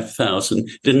 4,000 or 5,000,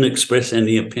 didn't express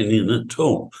any opinion at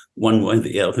all, one way or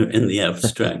the other in the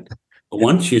abstract. But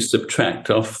once you subtract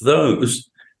off those,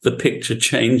 the picture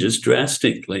changes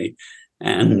drastically.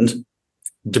 And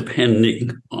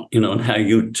depending on how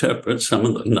you interpret some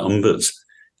of the numbers,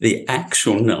 the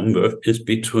actual number is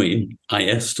I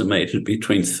estimated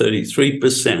between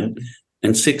 33%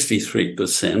 and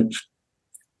 63%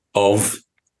 of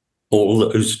all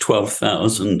those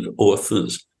 12,000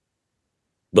 authors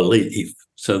believe.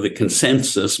 So the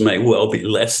consensus may well be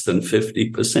less than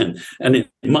 50%. And in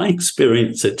my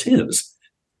experience, it is.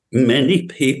 Many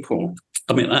people,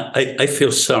 I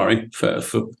feel sorry for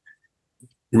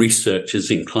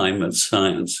researchers in climate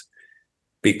science,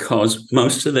 because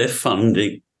most of their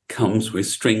funding comes with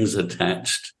strings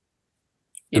attached.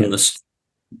 Yeah. And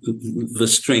the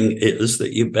string is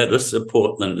that you better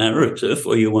support the narrative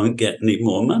or you won't get any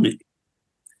more money.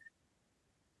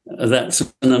 That's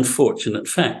an unfortunate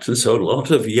fact. And so a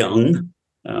lot of young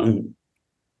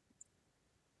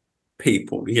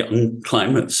people, young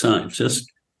climate scientists,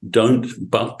 don't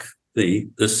buck the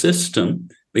system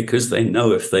because they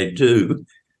know if they do,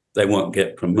 they won't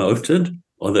get promoted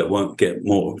or they won't get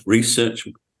more research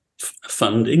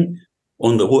funding.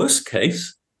 Or in the worst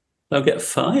case, they'll get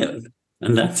fired.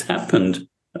 And that's happened,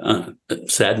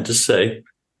 sad to say, at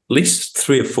least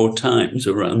 3 or 4 times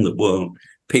around the world.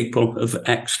 People have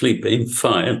actually been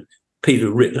fired.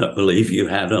 Peter Ritt, I believe you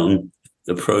had on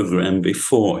the program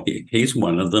before. He's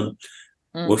one of them.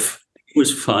 He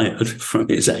was fired from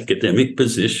his academic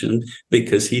position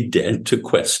because he dared to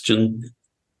question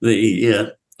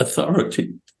the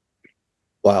authority.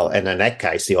 Well, and in that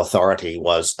case, the authority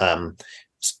was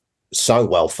so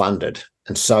well funded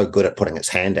and so good at putting its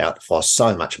hand out for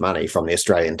so much money from the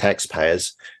Australian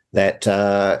taxpayers that,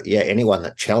 anyone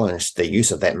that challenged the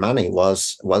use of that money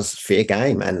was fair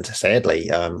game. And sadly,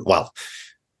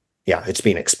 it's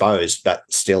been exposed, but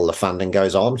still the funding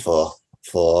goes on for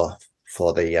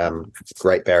the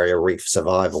Great Barrier Reef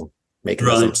survival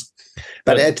mechanisms. Right.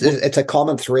 But it's a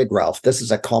common thread, Ralph. This is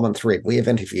a common thread. We have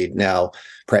interviewed now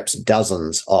perhaps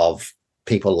dozens of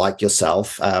people like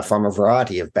yourself from a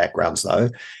variety of backgrounds,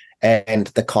 though. And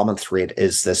the common thread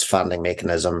is this funding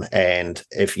mechanism. And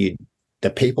the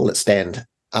people that stand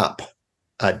up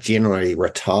are generally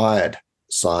retired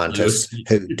scientists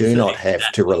who do not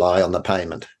have to rely on the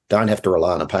payment, don't have to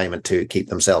rely on a payment to keep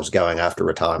themselves going after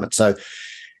retirement. So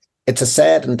it's a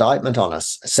sad indictment on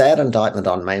us, sad indictment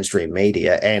on mainstream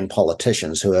media and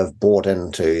politicians who have bought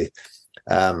into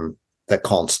the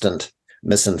constant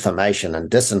misinformation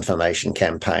and disinformation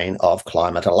campaign of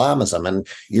climate alarmism. And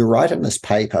you write in this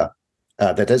paper,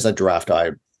 that is a draft,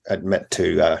 I admit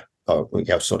to,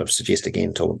 sort of suggest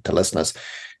again to listeners,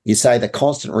 you say the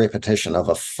constant repetition of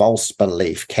a false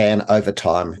belief can over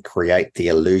time create the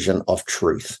illusion of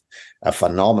truth, a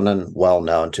phenomenon well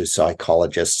known to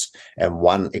psychologists and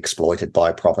one exploited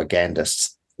by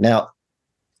propagandists. Now,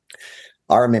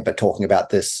 I remember talking about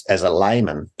this as a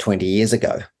layman 20 years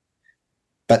ago,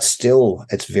 but still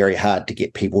it's very hard to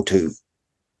get people to,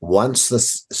 once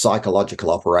this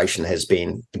psychological operation has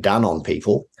been done on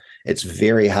people, it's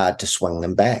very hard to swing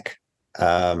them back.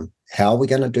 How are we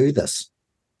going to do this?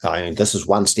 I mean, this is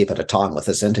one step at a time with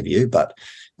this interview, but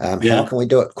how can we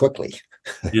do it quickly?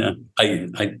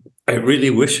 I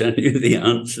really wish I knew the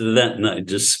answer to that, and I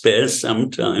despair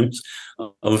sometimes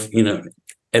of,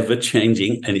 ever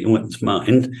changing anyone's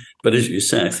mind. But as you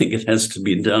say, I think it has to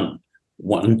be done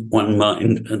one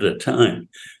mind at a time.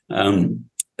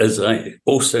 As I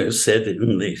also said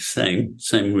in the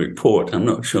same report, I'm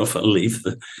not sure if I'll leave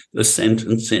the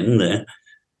sentence in there,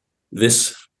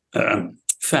 this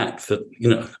fact that,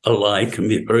 a lie can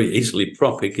be very easily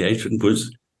propagated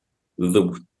was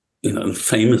the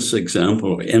famous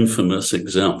example, or infamous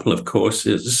example, of course,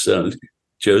 is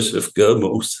Joseph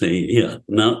Goebbels, the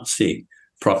Nazi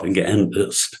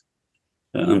propagandist.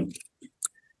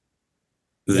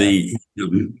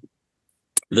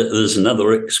 There's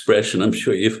another expression, I'm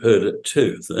sure you've heard it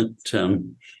too, that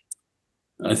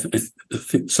I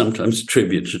think sometimes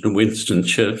attributed to Winston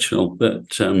Churchill,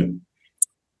 that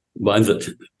by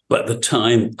the by the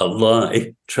time a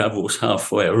lie travels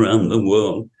halfway around the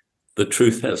world, the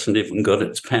truth hasn't even got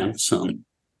its pants on.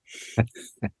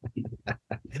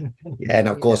 Yeah, and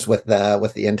of course, with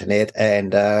the internet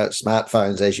and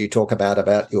smartphones, as you talk about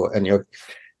in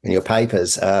your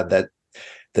papers, that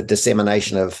the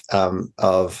dissemination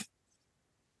of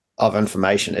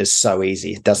information is so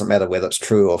easy. It doesn't matter whether it's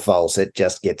true or false; it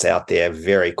just gets out there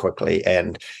very quickly,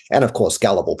 and of course,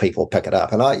 gullible people pick it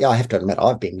up. And I have to admit,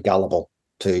 I've been gullible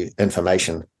to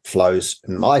information flows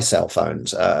in my cell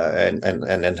phones and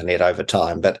internet over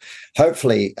time. But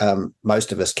hopefully,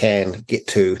 most of us can get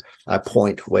to a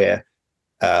point where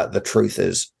the truth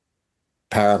is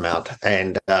paramount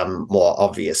and more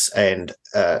obvious. And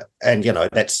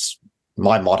that's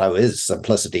my motto, is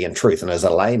simplicity and truth. And as a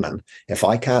layman, if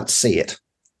I can't see it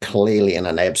clearly in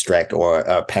an abstract or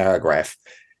a paragraph,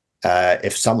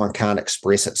 if someone can't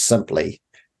express it simply,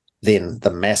 then the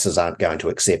masses aren't going to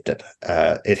accept it.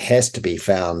 It has to be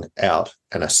found out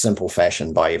in a simple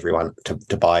fashion by everyone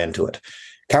to buy into it.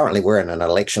 Currently, we're in an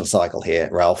election cycle here,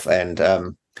 Ralph, and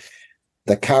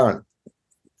the current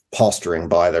posturing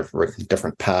by the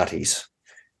different parties,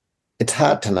 it's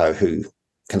hard to know who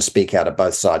can speak out of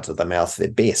both sides of the mouth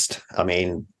their best. I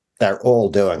mean, they're all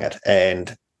doing it.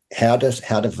 And how do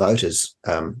voters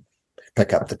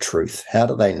pick up the truth? How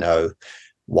do they know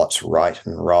what's right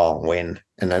and wrong when,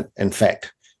 and in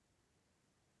fact,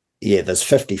 there's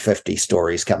 50-50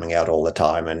 stories coming out all the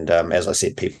time. And as I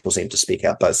said, people seem to speak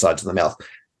out both sides of the mouth.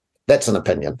 That's an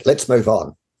opinion. Let's move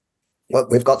on. Well,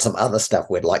 we've got some other stuff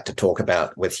we'd like to talk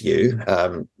about with you.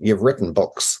 You've written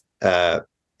books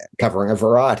covering a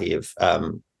variety of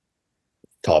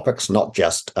topics, not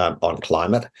just on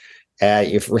climate.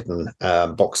 You've written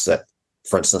books that,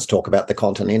 for instance, talk about the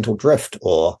continental drift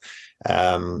or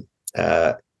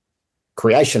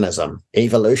creationism,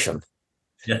 evolution.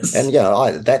 Yes. And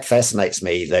that fascinates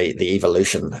me, the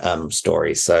evolution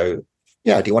story. So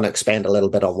do you want to expand a little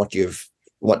bit on what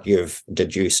you've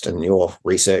deduced in your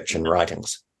research and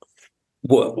writings?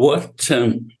 What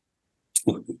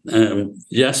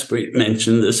Jaspreet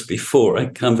mentioned this before. I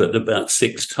covered about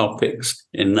 6 topics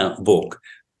in that book.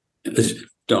 As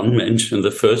Don mentioned,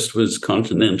 the first was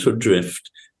continental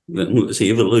drift, then was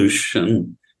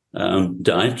evolution,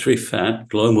 dietary fat,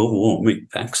 global warming,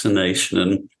 vaccination,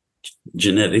 and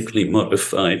genetically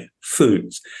modified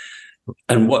foods.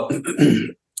 And what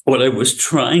I was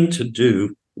trying to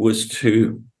do was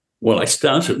I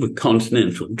started with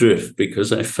continental drift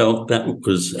because I felt that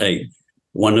was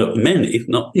one of many,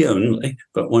 not the only,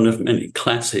 but one of many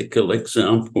classical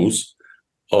examples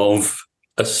of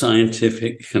a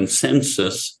scientific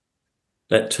consensus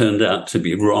that turned out to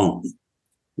be wrong.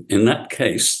 In that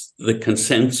case, the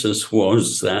consensus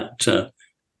was that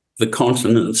the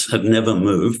continents had never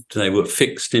moved. They were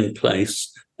fixed in place,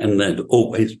 and they'd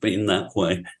always been that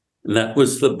way. And that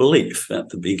was the belief at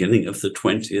the beginning of the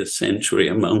 20th century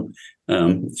among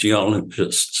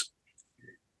geologists.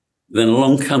 Then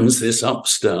along comes this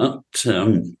upstart,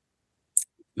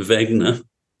 Wegener,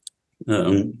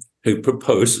 who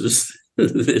proposes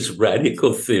this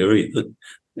radical theory that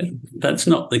that's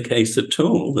not the case at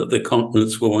all, that the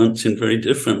continents were once in very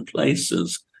different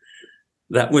places.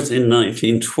 That was in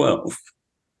 1912.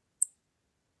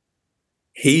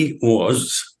 He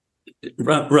was,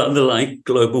 rather like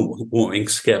global warming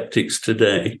skeptics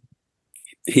today,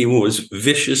 he was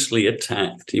viciously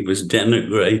attacked. He was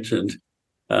denigrated.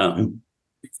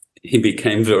 He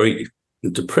became very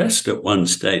depressed at one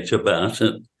stage about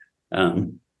it.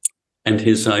 And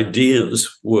his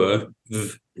ideas were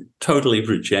totally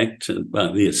rejected by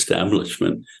the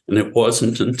establishment. And it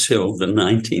wasn't until the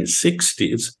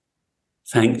 1960s,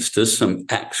 thanks to some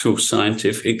actual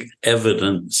scientific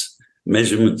evidence,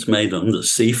 measurements made on the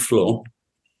seafloor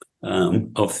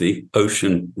of the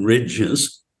ocean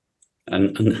ridges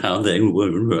and how they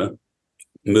were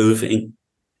moving,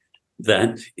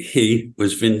 that he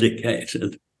was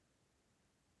vindicated.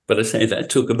 But I say that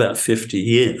took about 50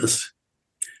 years.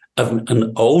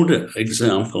 An older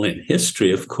example in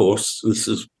history, of course, this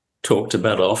is talked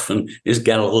about often, is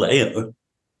Galileo,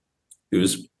 who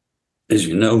was, as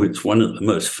you know, it's one of the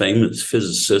most famous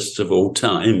physicists of all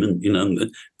time, and,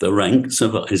 the ranks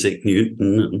of Isaac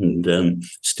Newton and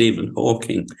Stephen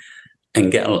Hawking.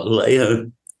 And Galileo,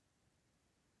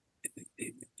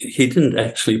 he didn't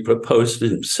actually propose it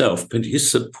himself, but he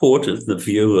supported the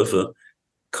view of a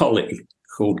colleague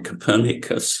called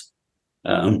Copernicus,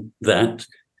 that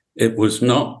it was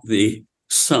not the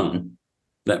sun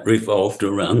that revolved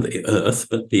around the earth,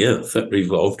 but the earth that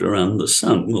revolved around the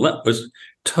sun. Well, that was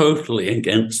totally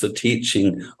against the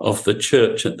teaching of the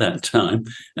church at that time.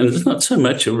 And it's not so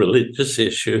much a religious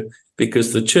issue,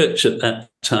 because the church at that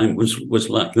time was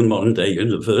like the modern day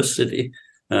university.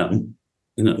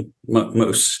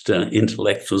 Most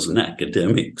intellectuals and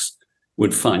academics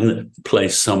would find a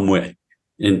place somewhere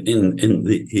in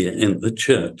the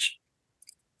church.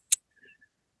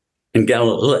 And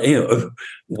Galileo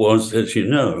was, as you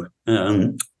know,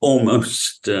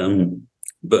 almost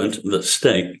burnt at the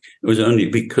stake. It was only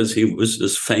because he was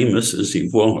as famous as he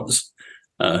was.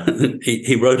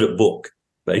 He wrote a book,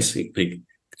 basically,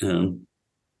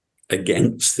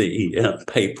 against the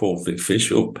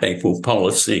official papal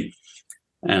policy,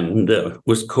 and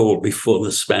was called before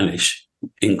the Spanish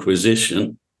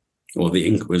Inquisition, or the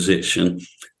Inquisition.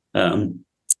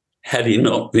 Had he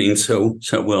not been so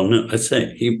well known, I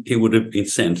say he would have been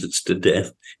sentenced to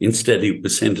death. Instead, he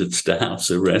was sentenced to house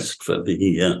arrest for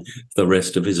the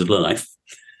rest of his life.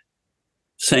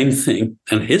 Same thing.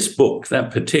 And his book, that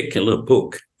particular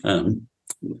book,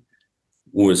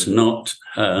 was not,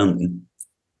 I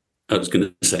was going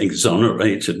to say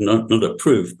exonerated, not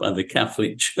approved by the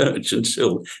Catholic Church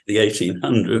until the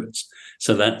 1800s.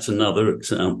 So that's another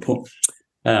example.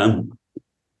 Then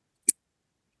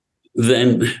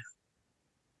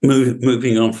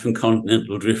moving on from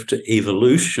continental drift to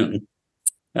evolution,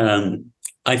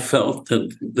 I felt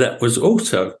that was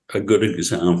also a good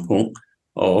example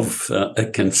of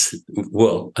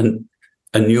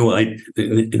a new idea.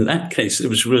 In that case, it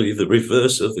was really the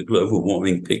reverse of the global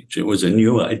warming picture. It was a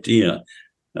new idea.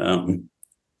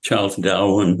 Charles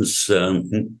Darwin's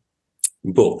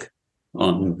book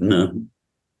on,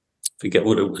 forget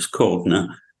what it was called now,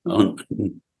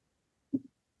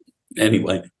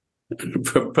 anyway,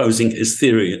 proposing his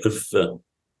theory of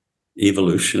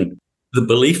evolution. The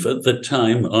belief at the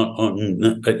time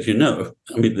on, as you know,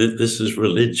 I mean, this is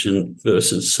religion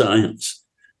versus science.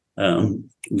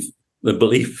 The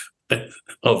belief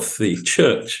of the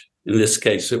church, in this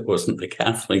case, it wasn't the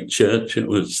Catholic Church, it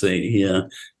was the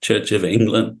Church of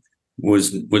England,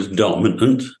 was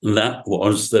dominant. And that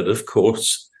was that, of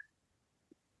course,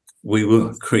 we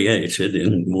were created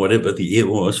in whatever the year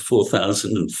was,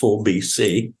 4004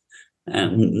 BC,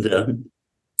 and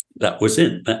that was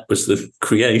it. That was the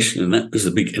creation, and that was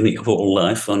the beginning of all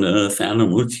life on Earth,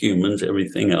 animals, humans,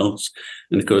 everything else.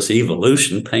 And of course,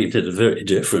 evolution painted a very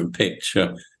different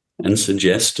picture and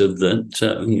suggested that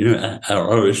our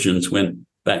origins went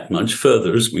back much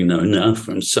further, as we know now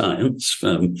from science,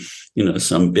 from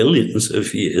some billions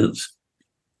of years.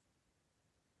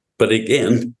 But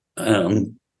again,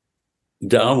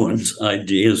 Darwin's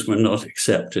ideas were not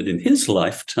accepted in his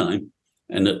lifetime,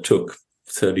 and it took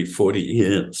 30, 40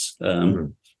 years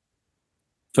for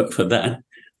that.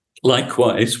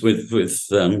 Likewise, with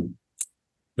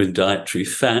dietary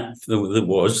fat, there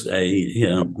was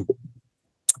a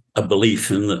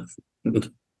belief in that,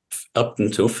 up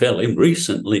until fairly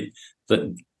recently,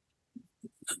 that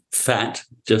fat,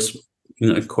 just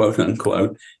quote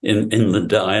unquote, in the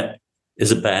diet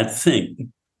is a bad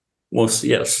thing. Well,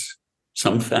 yes,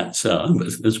 some fats are, but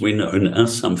as we know now,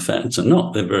 some fats are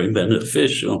not. They're very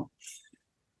beneficial.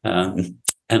 And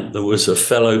there was a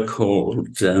fellow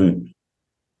called, I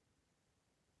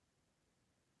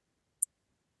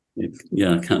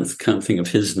can't think of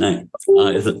his name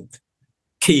either,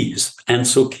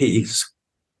 Ansel Keys,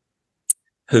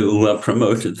 who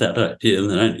promoted that idea in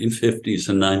the 1950s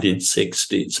and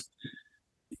 1960s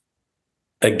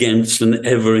against an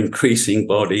ever-increasing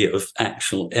body of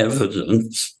actual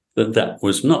evidence that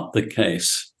was not the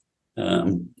case,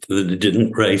 that it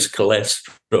didn't raise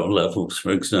cholesterol levels,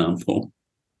 for example.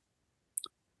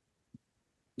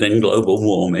 Then global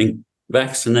warming.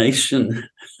 Vaccination,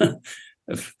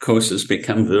 of course, has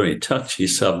become a very touchy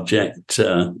subject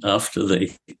after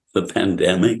the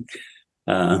pandemic.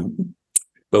 But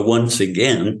once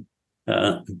again,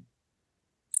 there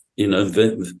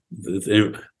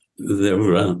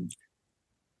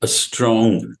a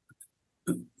strong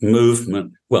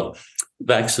movement. Well,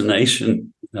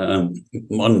 vaccination,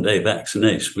 modern day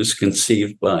vaccination, was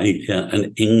conceived by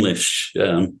an English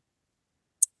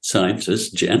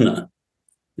scientist,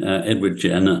 Edward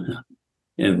Jenner,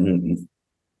 in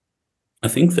I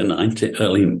think the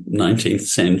early 19th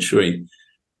century,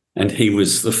 and he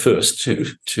was the first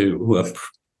to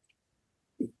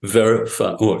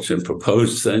verify or to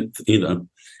propose that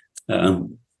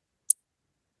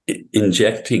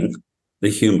injecting the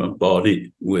human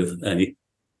body with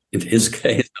in his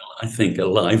case, I think a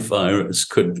live virus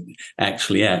could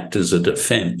actually act as a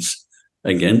defense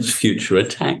against future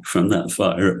attack from that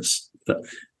virus. I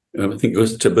think it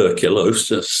was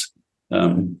tuberculosis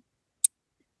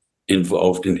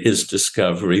involved in his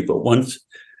discovery. But once,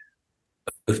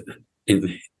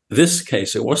 in this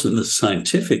case, it wasn't the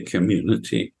scientific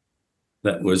community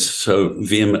that was so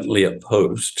vehemently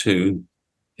opposed to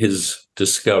his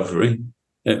discovery.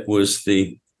 It was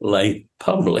the lay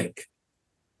public.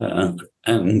 And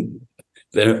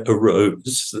there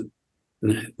arose,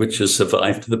 which has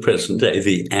survived to the present day,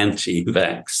 the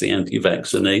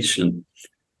anti-vaccination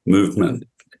movement,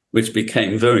 which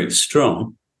became very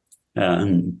strong.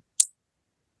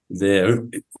 There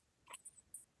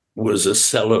was a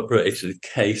celebrated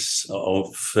case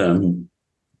of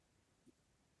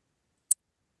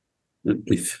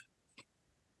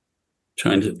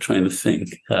trying to think.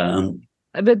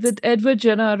 With Edward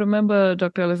Jenner, I remember,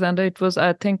 Dr. Alexander, it was,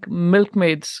 I think,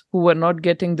 milkmaids who were not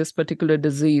getting this particular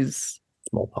disease.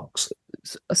 Smallpox.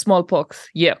 Smallpox,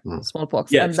 yeah,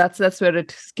 smallpox. Yes. And that's where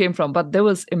it came from. But there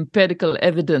was empirical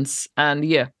evidence, and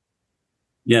Yeah,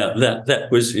 that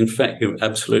was, in fact, you're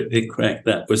absolutely correct.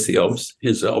 That was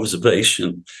his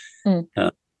observation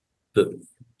that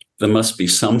there must be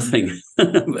something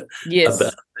about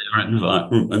their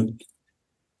environment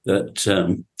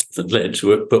that led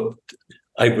to it. But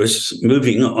I was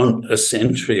moving on a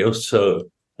century or so.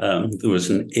 There was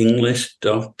an English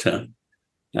doctor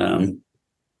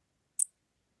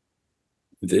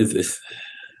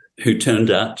who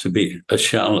turned out to be a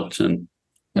charlatan,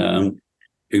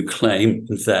 who claimed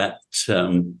that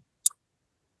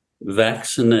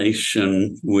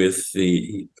vaccination with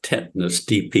the tetanus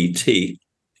DPT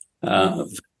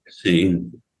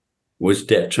vaccine was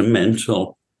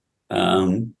detrimental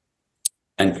and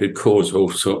could cause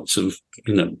all sorts of,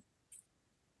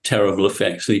 terrible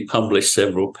effects. He published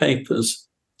several papers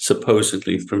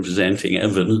supposedly presenting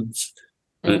evidence,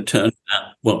 and it turned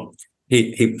out, well,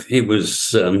 he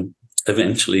was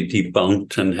eventually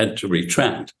debunked and had to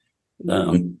retract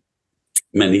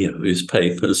many of his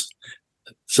papers.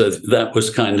 So that was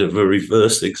kind of a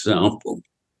reverse example.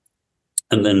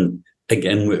 And then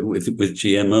again with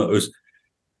GMOs.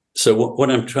 So what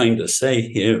I'm trying to say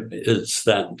here is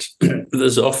that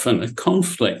there's often a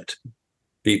conflict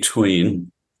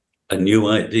between a new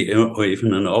idea or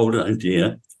even an old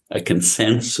idea, a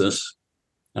consensus,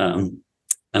 and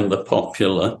the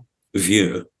popular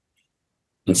view.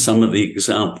 And some of the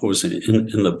examples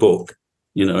in the book,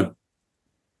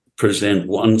 present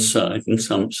one side and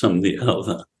some the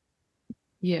other.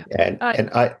 Yeah. And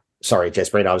I sorry,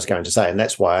 Jasperine, I was going to say, and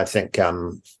that's why I think,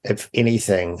 if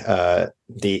anything,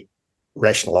 the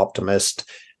rational optimist,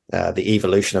 the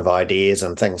evolution of ideas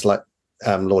and things like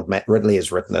Lord Matt Ridley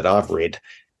has written that I've read,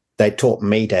 they taught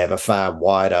me to have a far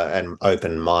wider and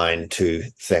open mind to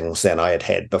things than I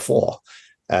had before.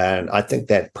 And I think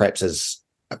that perhaps is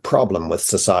a problem with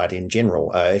society in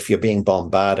general. If you're being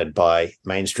bombarded by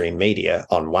mainstream media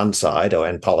on one side,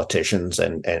 and politicians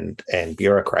and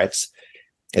bureaucrats,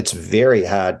 it's very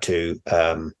hard to,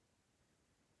 the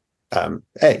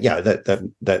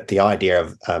idea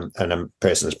of a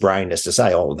person's brain is to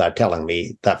say, oh, they're telling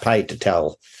me, they're paid to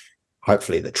tell,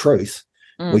 hopefully, the truth.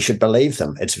 We should believe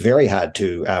them. It's very hard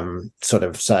to sort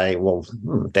of say, well,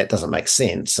 that doesn't make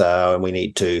sense. We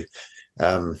need to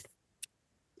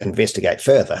investigate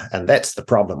further, and that's the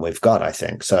problem we've got, I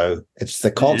think. So it's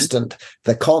the constant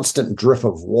drip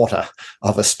of water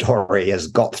of a story has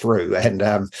got through and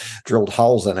drilled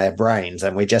holes in our brains,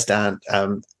 and we just aren't,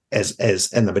 as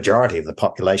in the majority of the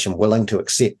population, willing to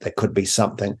accept there could be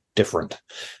something different.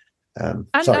 And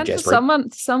for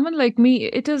someone like me,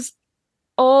 it is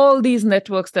all these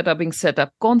networks that are being set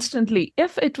up constantly.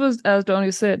 If it was, as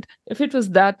Donnie said, if it was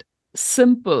that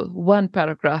simple, one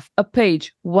paragraph, a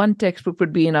page, one textbook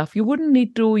would be enough. You wouldn't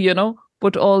need to,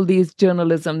 put all these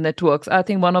journalism networks. I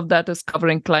think one of that is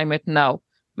Covering Climate Now,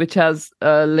 which has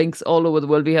links all over the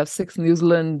world. We have 6 New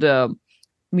Zealand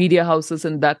media houses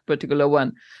in that particular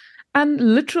one.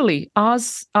 And literally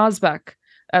hours back,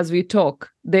 as we talk,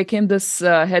 there came this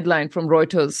headline from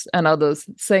Reuters and others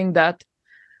saying that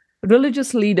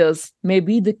religious leaders may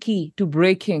be the key to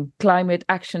breaking climate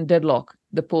action deadlock,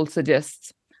 the poll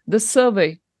suggests. The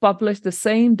survey, published the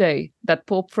same day that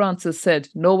Pope Francis said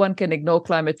no one can ignore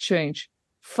climate change,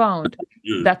 found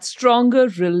that stronger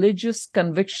religious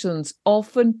convictions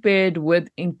often paired with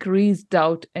increased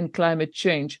doubt in climate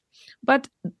change. But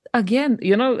again,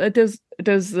 it is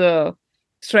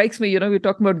strikes me, we're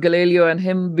talking about Galileo and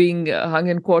him being hung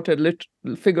and quartered,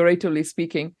 figuratively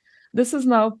speaking. This is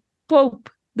now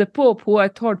the Pope, who I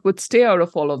thought would stay out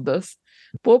of all of this.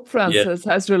 Pope Francis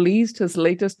has released his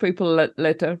latest papal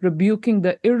letter rebuking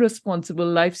the irresponsible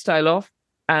lifestyle of,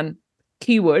 and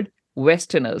keyword,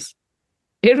 Westerners.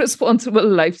 Irresponsible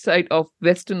lifestyle of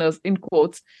Westerners, in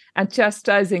quotes, and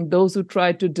chastising those who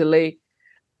try to delay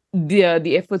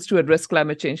the efforts to address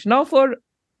climate change. Now, for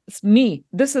me,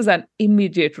 this is an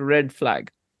immediate red flag.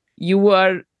 You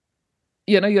are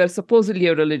you're supposedly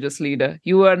a religious leader.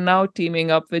 You are now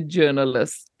teaming up with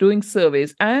journalists, doing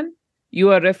surveys, and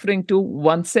you are referring to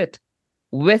one set,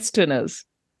 Westerners.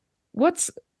 I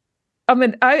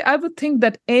would think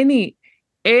that any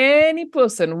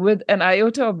person with an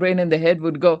iota of brain in the head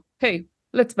would go, hey,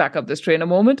 let's back up this train a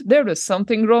moment. There is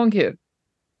something wrong here.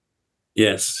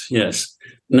 Yes.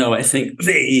 No, I think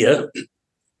the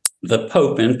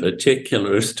Pope in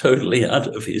particular is totally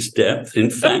out of his depth. In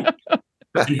fact,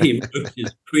 when he wrote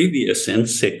his previous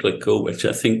encyclical, which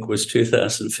I think was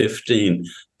 2015,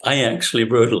 I actually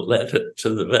wrote a letter to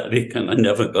the Vatican. I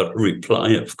never got a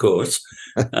reply, of course,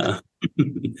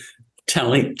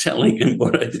 telling him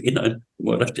what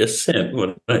I just said,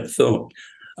 what I thought.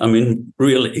 I mean,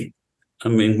 really,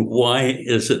 why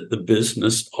is it the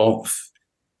business of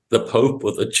the Pope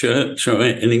or the Church or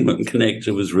anyone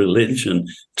connected with religion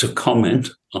to comment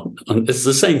on it's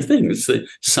the same thing, it's the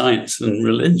science and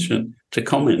religion, to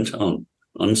comment on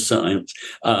science.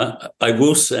 I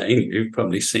will say, you've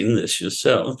probably seen this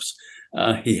yourselves,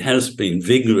 he has been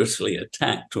vigorously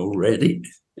attacked already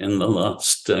in the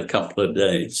last couple of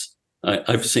days.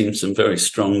 I've seen some very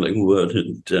strongly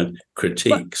worded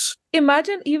critiques. But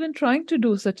imagine even trying to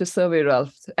do such a survey,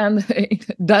 Ralph, and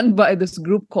done by this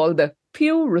group called the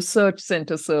Pew Research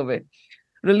Center survey,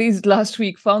 released last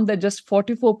week, found that just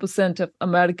 44% of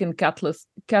American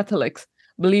Catholics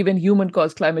believe in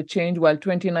human-caused climate change, while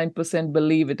 29%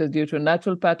 believe it is due to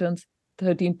natural patterns,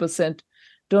 13%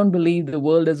 don't believe the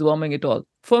world is warming at all.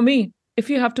 For me, if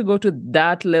you have to go to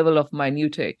that level of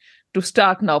minutiae, to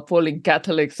start now polling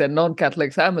Catholics and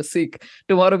non-Catholics, I'm a Sikh,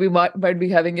 tomorrow we might be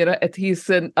having atheists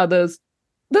and others.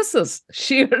 This is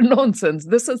sheer nonsense.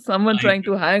 This is someone trying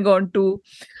to hang on to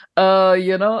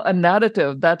a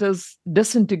narrative that is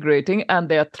disintegrating, and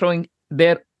they are throwing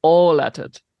their all at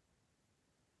it.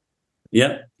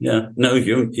 Yeah. No,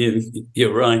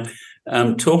 you're right.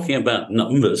 Talking about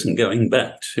numbers and going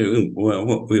back to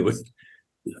what we were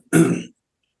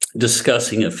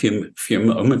discussing a few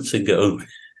moments ago,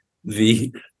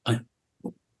 the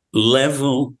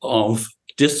level of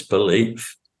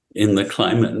disbelief in the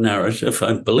climate narrative,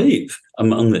 I believe,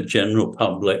 among the general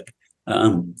public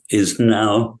is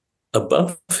now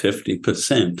above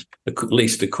 50%, at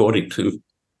least according to,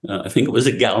 I think it was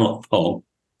a Gallup poll.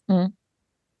 Mm.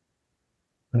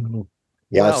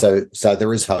 Yeah, wow. So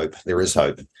there is hope. There is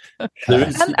hope.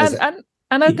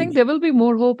 And I think there will be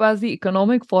more hope as the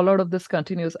economic fallout of this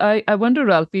continues. I wonder,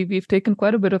 Ralph, we've taken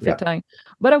quite a bit of your time,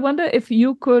 but I wonder if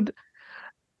we could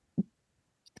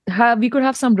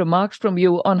have some remarks from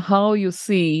you on how you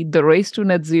see the race to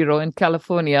net zero in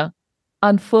California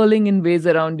unfurling in ways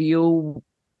around you,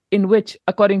 in which,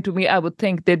 according to me, I would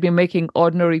think they'd be making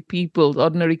ordinary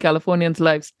Californians'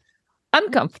 lives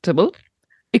uncomfortable,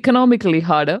 economically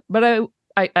harder, but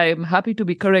I am happy to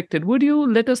be corrected. Would you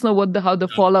let us know how the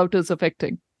fallout is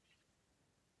affecting?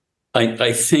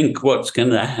 I think what's going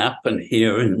to happen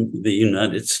here in the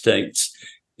United States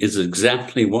is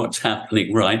exactly what's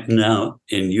happening right now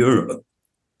in Europe,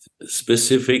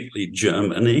 specifically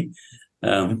Germany,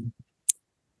 and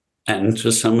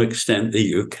to some extent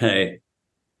the UK.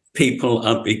 People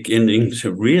are beginning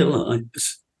to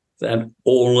realize that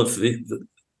all of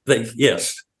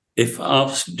if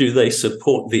asked, do they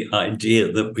support the idea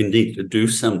that we need to do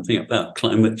something about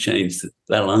climate change,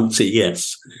 they'll answer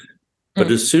yes.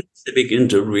 But as soon as they begin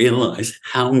to realize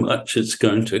how much it's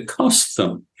going to cost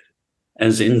them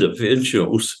as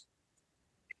individuals,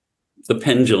 the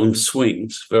pendulum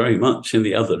swings very much in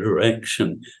the other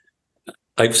direction.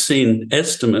 I've seen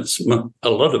estimates, a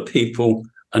lot of people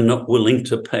are not willing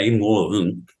to pay more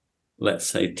than, let's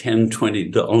say, $10,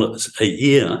 $20 a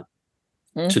year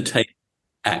to take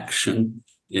action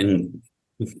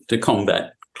to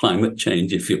combat climate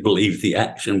change, if you believe the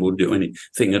action will do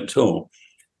anything at all.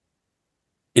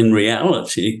 In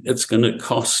reality, it's going to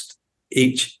cost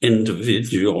each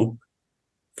individual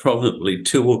probably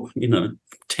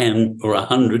 10 or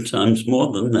 100 times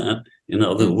more than that. In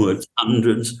other words,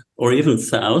 hundreds or even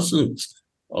thousands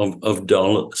of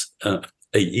dollars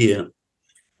a year.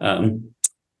 In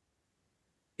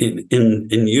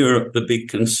Europe, the big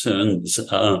concerns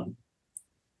are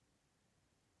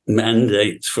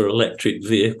mandates for electric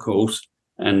vehicles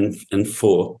and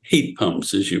for heat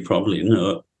pumps, as you probably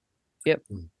know. Yep.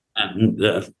 And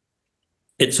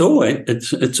it's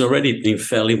already been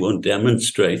fairly well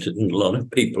demonstrated, and a lot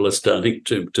of people are starting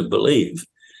to believe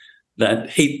that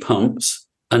heat pumps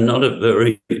are not a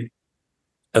very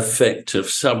effective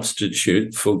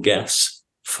substitute for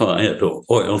gas-fired or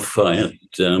oil-fired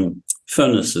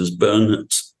furnaces,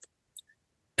 burners.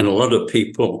 And a lot of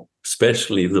people,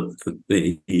 especially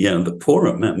the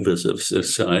poorer members of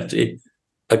society,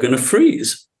 are going to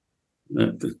freeze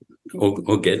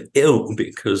or get ill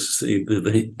because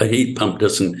the heat pump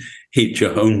doesn't heat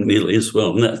your home nearly as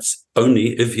well. And that's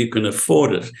only if you can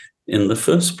afford it in the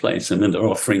first place. I mean, they're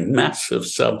offering massive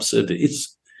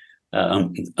subsidies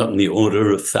on the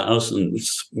order of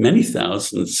thousands, many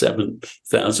thousands,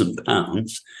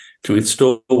 £7,000 to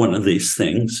install one of these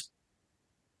things,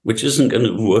 which isn't going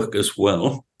to work as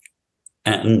well.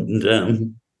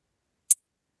 And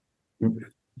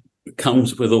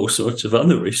comes with all sorts of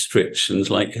other restrictions,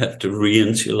 like you have to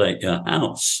re-insulate your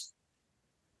house.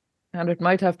 And it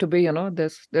might have to be,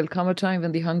 there'll come a time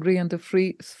when the hungry and the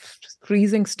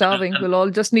freezing, starving will all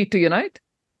just need to unite.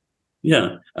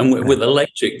 Yeah, and with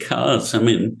electric cars, I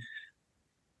mean,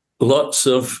 lots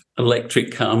of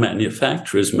electric car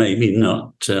manufacturers, maybe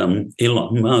not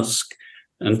Elon Musk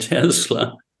and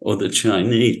Tesla or the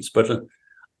Chinese, but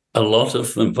a lot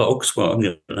of them,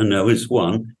 Volkswagen, I know is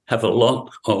one, have a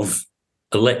lot of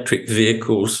electric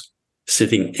vehicles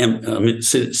sitting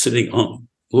on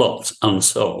lots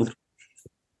unsold.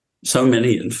 So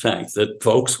many, in fact, that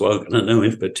Volkswagen, I know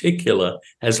in particular,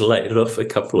 has laid off a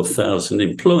couple of thousand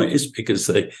employees because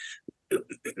they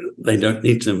don't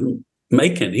need to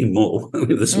make any more. I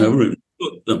mean, there's no room to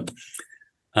put them.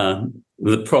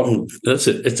 The problem, it's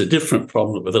a different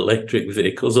problem with electric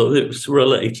vehicles, although it's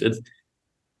related.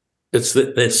 It's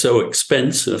that they're so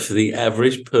expensive, the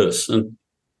average person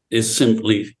is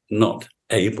simply not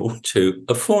able to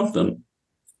afford them.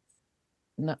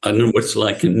 No. I don't know what it's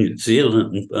like in New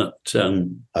Zealand, but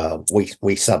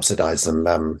we subsidise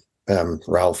them,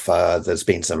 Ralph. There's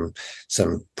been some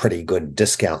pretty good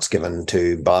discounts given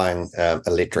to buying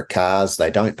electric cars.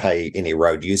 They don't pay any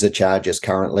road user charges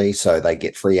currently, so they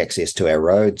get free access to our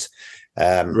roads.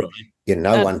 Right.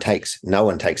 No one takes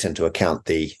into account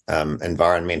the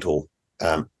environmental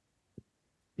the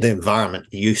environment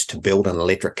used to build an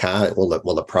electric car, all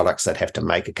the products that have to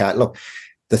make a car. Look,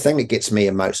 the thing that gets me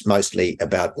mostly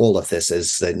about all of this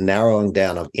is the narrowing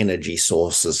down of energy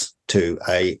sources to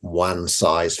a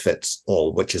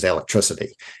one-size-fits-all, which is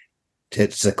electricity.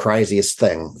 It's the craziest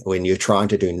thing when you're trying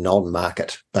to do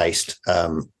non-market-based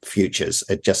futures.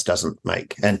 It just doesn't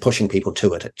make, and pushing people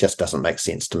to it, it just doesn't make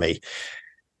sense to me.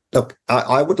 Look,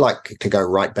 I would like to go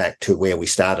right back to where we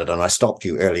started, and I stopped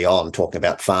you early on talking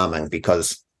about farming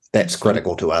because that's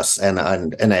critical to us. And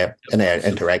in our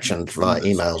interaction via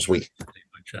emails, which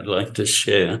I'd like to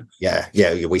share. Yeah,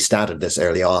 we started this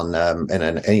early on in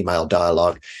an email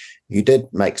dialogue. You did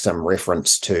make some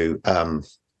reference to.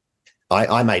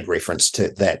 I made reference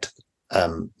to that.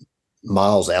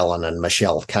 Miles Allen and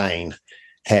Michelle Kane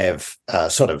have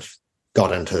sort of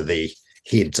got into the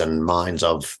heads and minds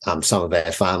of some of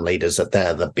our farm leaders that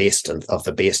they're the best of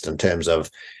the best in terms of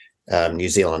New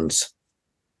Zealand's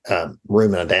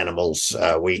ruminant animals.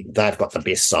 They've got the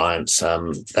best science.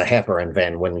 The Happer and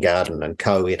Van Wingarden and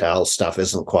co et al. Stuff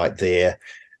isn't quite there.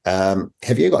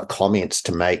 Have you got comments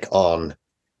to make on,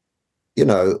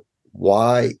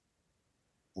 why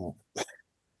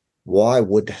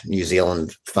would New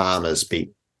Zealand farmers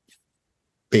be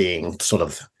being sort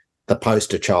of the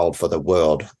poster child for the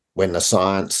world when the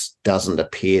science doesn't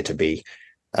appear to be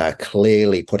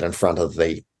clearly put in front of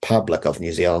the public of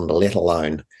New Zealand, let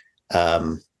alone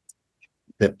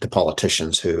the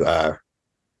politicians who are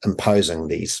imposing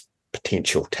these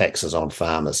potential taxes on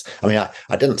farmers? I mean,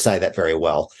 I didn't say that very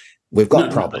well. We've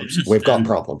got problems. We've got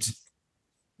problems.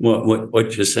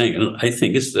 What you're saying, I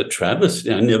think it's the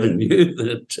travesty. I never knew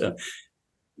that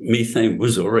methane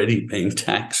was already being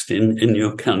taxed in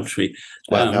your country.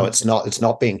 Well, no, it's not. It's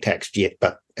not being taxed yet,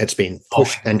 but it's been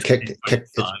pushed and kicked.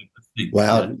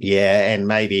 Well, yeah, and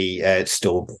maybe it's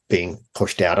still being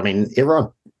pushed out. I mean, everyone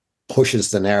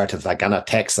pushes the narrative they're going to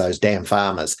tax those damn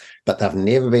farmers, but they've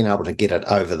never been able to get it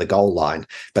over the goal line.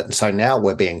 But so now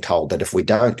we're being told that if we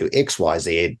don't do X, Y,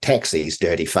 Z, tax these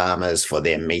dirty farmers for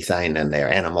their methane and their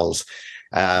animals,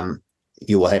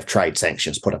 you will have trade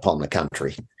sanctions put upon the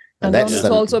country. And that's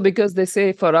also because they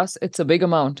say for us, it's a big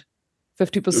amount,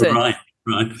 50%.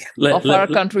 Right. Of our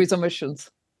country's emissions.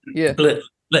 Yeah.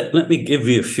 Let me give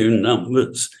you a few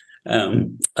numbers.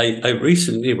 I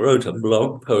recently wrote a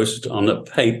blog post on a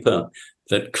paper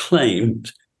that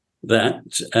claimed that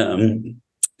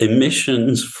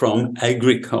emissions from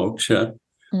agriculture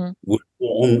would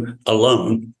warm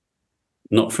alone,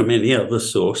 not from any other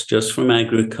source, just from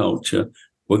agriculture,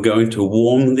 were going to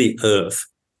warm the earth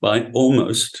by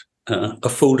almost a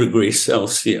full degree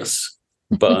Celsius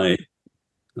by,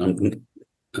 I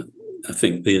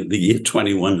think, the year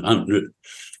 2100.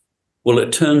 Well,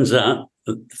 it turns out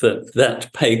that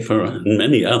paper and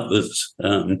many others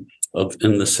in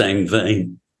the same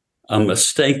vein are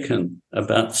mistaken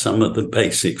about some of the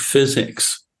basic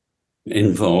physics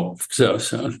involved. So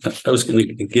I was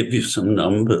going to give you some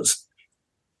numbers.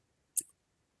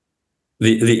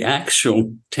 The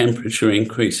actual temperature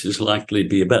increase is likely to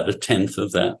be about a tenth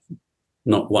of that,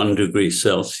 not 1 degree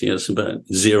Celsius, about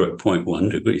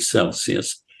 0.1 degrees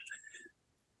Celsius.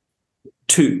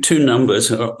 Two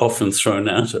numbers are often thrown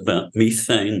out about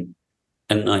methane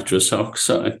and nitrous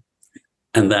oxide,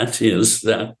 and that is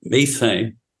that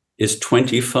methane is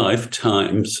 25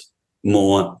 times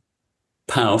more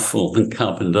powerful than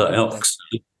carbon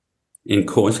dioxide in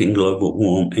causing global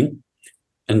warming.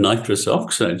 And nitrous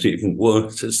oxide is even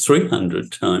worse, it's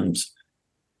 300 times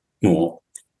more.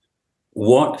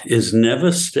 What is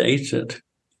never stated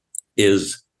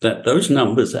is that those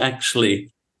numbers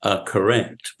actually are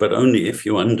correct, but only if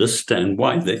you understand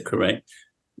why they're correct.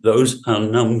 Those are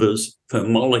numbers per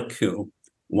molecule.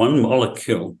 One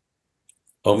molecule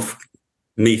of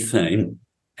methane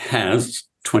has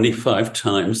 25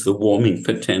 times the warming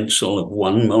potential of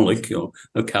one molecule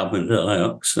of carbon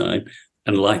dioxide,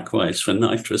 and likewise for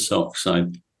nitrous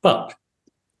oxide. But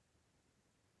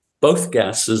both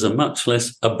gases are much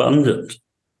less abundant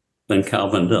than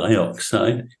carbon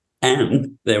dioxide,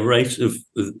 and their rate of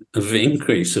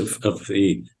increase of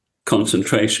the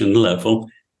concentration level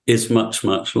is much,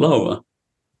 much lower.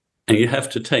 And you have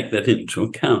to take that into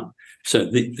account. So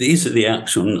these are the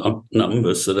actual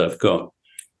numbers that I've got.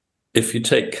 If you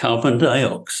take carbon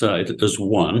dioxide as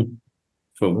 1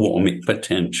 for warming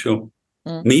potential,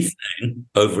 methane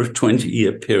over a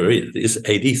 20-year period is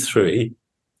 83,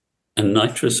 and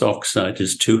nitrous oxide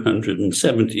is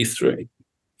 273.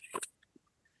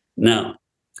 Now,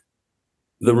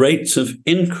 the rates of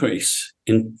increase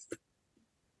in,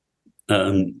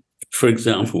 for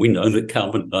example, we know that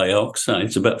carbon dioxide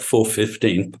is about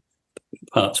 415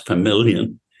 parts per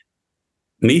million.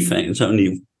 Methane is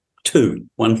only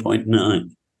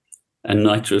 1.9. And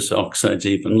nitrous oxide's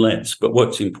even less. But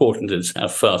what's important is how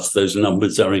fast those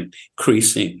numbers are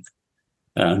increasing.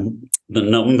 The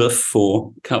number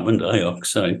for carbon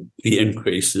dioxide, the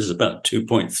increase is about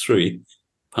 2.3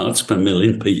 parts per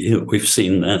million per year. We've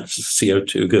seen that as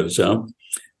CO2 goes up.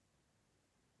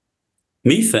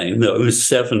 Methane, though, is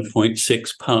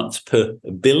 7.6 parts per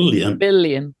billion.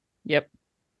 Billion, yep.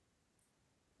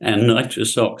 And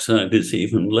nitrous oxide is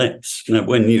even less. Now,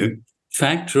 when you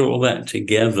factor all that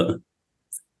together,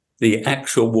 the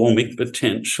actual warming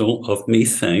potential of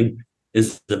methane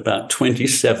is about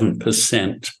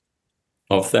 27%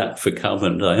 of that for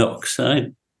carbon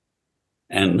dioxide,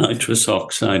 and nitrous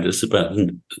oxide is about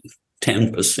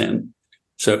 10%.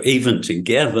 So even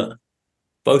together,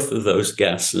 both of those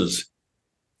gases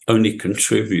only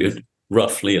contribute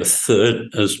roughly a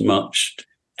third as much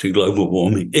to global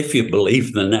warming, if you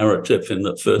believe the narrative in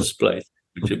the first place,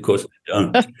 which of course I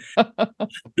don't.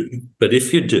 But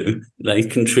if you do, they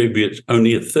contribute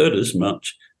only a third as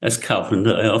much as carbon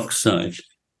dioxide.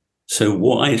 So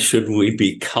why should we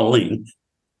be culling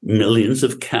millions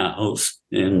of cows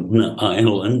in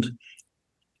Ireland,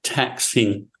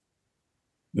 taxing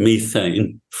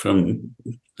methane from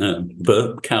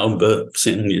cow burps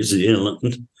in New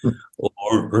Zealand,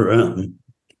 or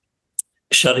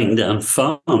shutting down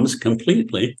farms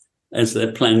completely, as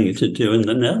they're planning to do in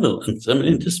the Netherlands? I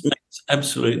mean, it just makes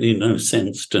absolutely no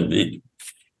sense to me.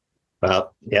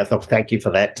 Well, yeah, thank you for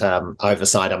that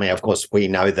oversight. I mean, of course, we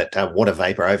know that water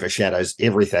vapor overshadows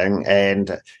everything,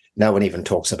 and no one even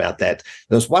talks about that.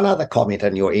 There's one other comment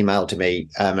in your email to me,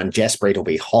 and Jaspreet will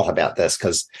be hot about this,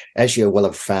 because as you will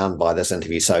have found by this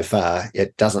interview so far,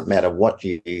 it doesn't matter what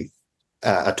you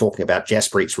are talking about.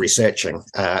 Jaspreet's researching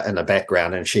in the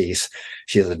background, and she's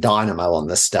a dynamo on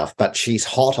this stuff, but she's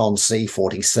hot on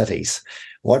C40 cities.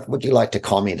 What would you like to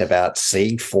comment about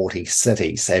C40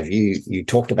 cities? Have you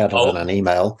talked about it in an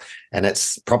email, and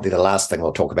it's probably the last thing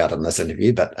we'll talk about in this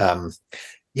interview, but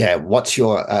yeah, what's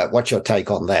your take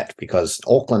on that? Because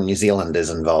Auckland, New Zealand is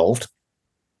involved.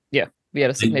 Yeah, we are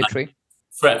a signatory.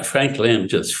 Frankly, I'm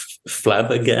just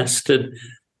flabbergasted.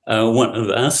 One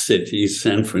of our cities,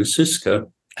 San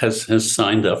Francisco, has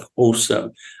signed up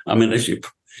also. I mean,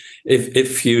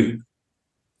 if you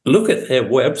look at their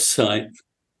website,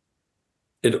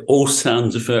 it all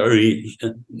sounds very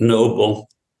noble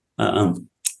and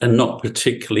not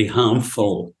particularly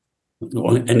harmful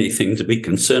or anything to be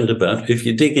concerned about. If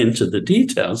you dig into the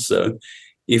details, though,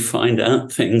 you find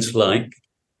out things like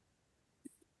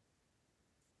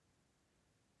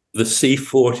the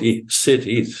C40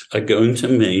 cities are going to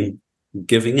mean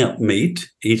giving up meat,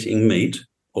 eating meat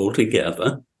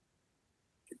altogether,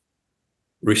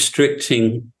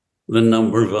 restricting the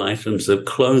number of items of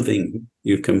clothing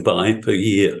you can buy per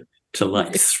year to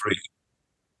like 3.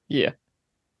 Yeah.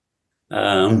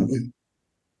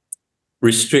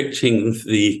 Restricting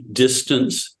the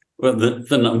distance, well, the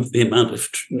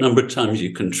number of times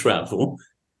you can travel.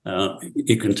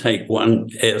 You can take one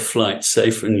air flight,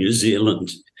 say, from New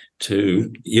Zealand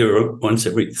to Europe once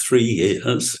every 3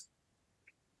 years.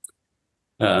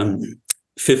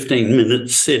 15-minute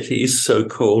cities,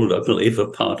 so-called, I believe,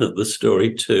 are part of the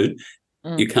story too.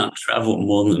 You can't travel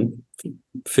more than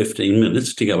 15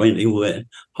 minutes to go anywhere,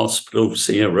 hospital,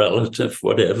 see a relative,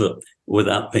 whatever,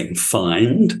 without being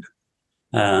fined.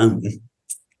 And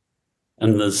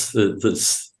there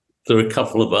are a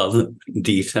couple of other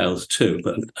details too,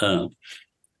 but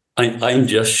I'm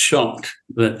just shocked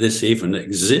that this even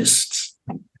exists,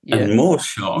 and more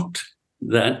shocked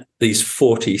that these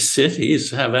 40 cities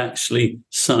have actually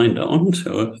signed on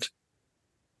to it.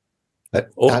 But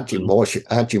aren't you more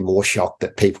shocked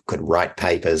that people could write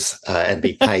papers and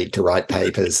be paid to write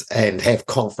papers and have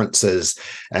conferences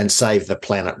and save the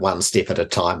planet one step at a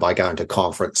time by going to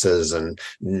conferences and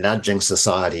nudging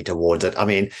society towards it? I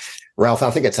mean, Ralph,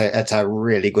 I think it's a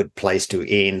really good place to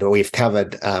end. We've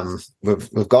covered,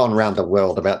 we've gone around the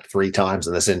world about 3 times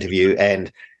in this interview,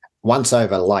 and once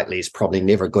over lightly is probably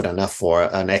never good enough for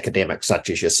an academic such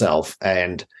as yourself.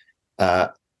 And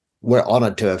we're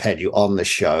honoured to have had you on the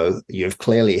show. You've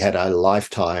clearly had a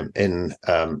lifetime in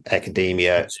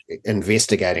academia,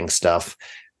 investigating stuff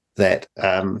that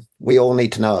we all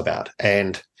need to know about.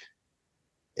 And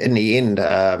in the end,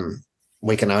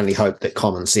 we can only hope that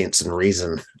common sense and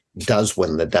reason does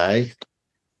win the day,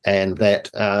 and that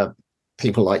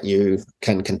people like you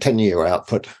can continue your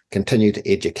output, continue to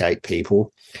educate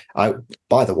people.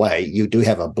 By the way, you do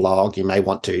have a blog. You may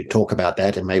want to talk about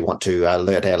that and may want to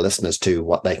alert our listeners to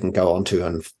what they can go on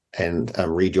to and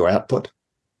read your output.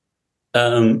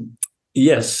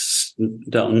 Yes,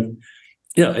 Don.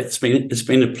 Yeah, it's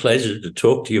been a pleasure to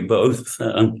talk to you both.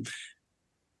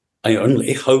 I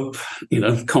only hope,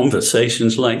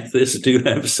 conversations like this do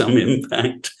have some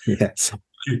impact. Yes.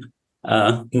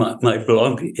 My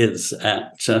blog is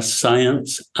at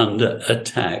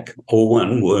scienceunderattack, all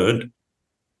one word,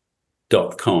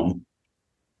 .com.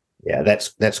 Yeah,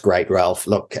 that's great, Ralph.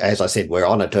 Look, as I said, we're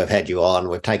honoured to have had you on.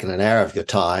 We've taken an hour of your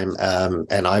time,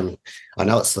 and I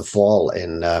know it's the fall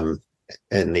in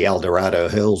the El Dorado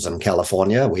Hills in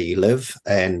California where you live,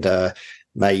 and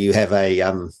may you have a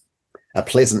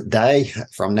pleasant day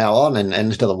from now on and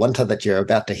into the winter that you're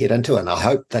about to head into. And I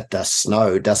hope that the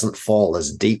snow doesn't fall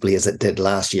as deeply as it did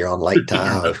last year on Lake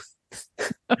Tahoe.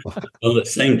 Well, the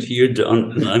same to you,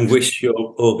 Don, and I wish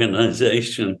your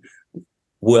organization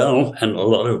well and a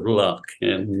lot of luck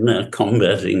in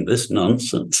combating this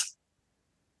nonsense.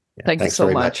 Yeah, Thank you so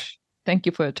much. Thank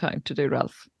you for your time today,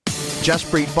 Ralph.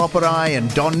 Jaspreet Boparai and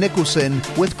Don Nicholson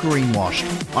with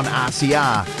Greenwashed on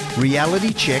RCR,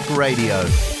 Reality Check Radio.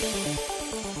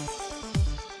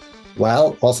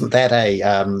 Well, wasn't that a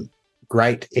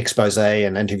great expose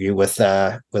and interview with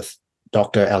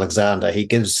Dr. Alexander? He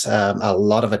gives a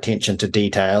lot of attention to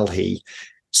detail. He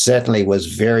certainly was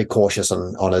very cautious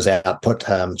on his output.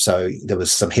 So there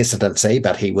was some hesitancy,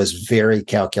 but he was very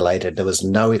calculated. There was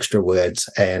no extra words.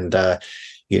 And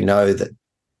you know that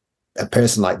a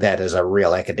person like that is a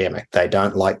real academic. They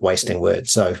don't like wasting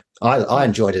words. So I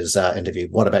enjoyed his interview.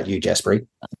 What about you, Jaspreet?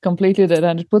 Completely did.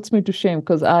 And it puts me to shame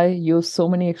because I use so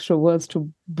many extra words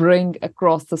to bring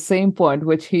across the same point,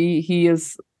 which he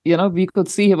is, we could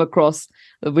see him across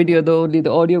the video, though only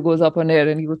the audio goes up on air,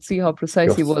 and you would see how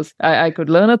precise he was. I could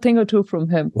learn a thing or two from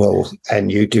him. Well, and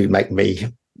you do make me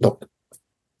look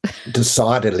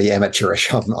decidedly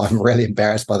amateurish. I'm really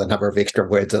embarrassed by the number of extra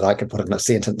words that I could put in a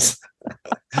sentence.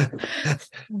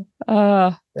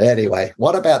 Anyway,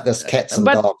 what about this cats and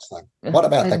dogs thing? What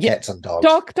about the cats and dogs?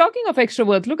 Talking of extra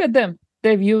words, look at them.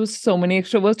 They've used so many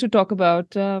extra words to talk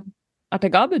about utter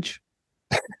garbage.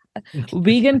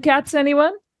 Vegan cats,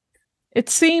 anyone? It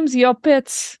seems your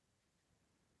pets,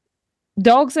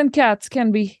 dogs and cats,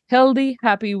 can be healthy,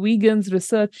 happy vegans,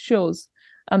 research shows.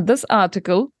 And this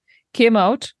article came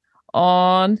out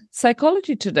on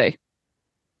Psychology Today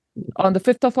on the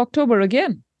 5th of October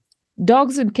again.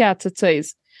 Dogs and cats, it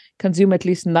says, consume at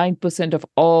least 9% of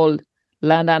all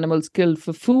land animals killed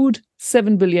for food,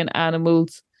 7 billion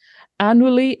animals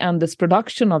annually, and this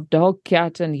production of dog,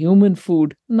 cat, and human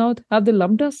food. Now, have they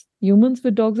lumped us, humans,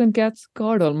 with dogs and cats?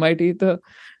 God almighty,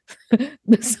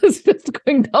 this is just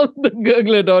going down the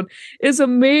gurgler on, is a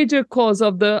major cause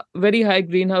of the very high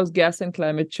greenhouse gas and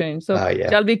climate change. So,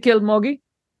 shall we kill Moggy?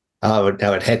 Oh,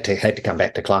 no, it had to come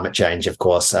back to climate change, of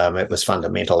course. It was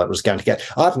fundamental. It was going to get...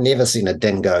 I've never seen a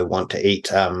dingo want to eat,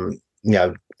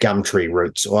 gum tree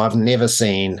roots, or I've never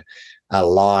seen a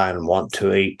lion want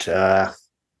to eat,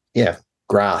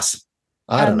 grass.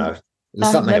 I don't know. There's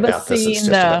I've something never about this that's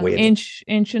seen just a bit weird.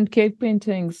 ancient cave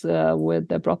paintings with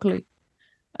the broccoli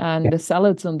and the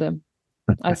salads on them.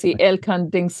 I see elk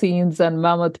hunting scenes and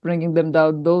mammoth bringing them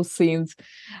down, those scenes,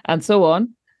 and so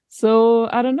on. So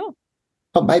I don't know.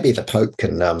 Well, maybe the Pope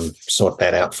can sort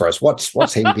that out for us.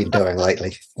 What's he been doing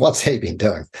lately? What's he been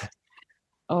doing?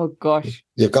 Oh, gosh.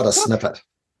 You've got a snippet.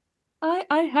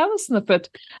 I have a snippet.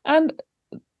 And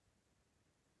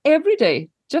every day,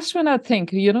 just when I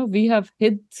think, we have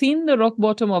seen the rock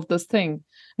bottom of this thing,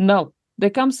 now there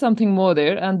comes something more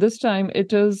there. And this time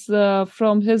it is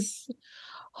from His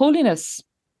Holiness,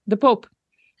 the Pope.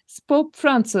 Pope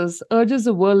Francis urges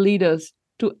the world leaders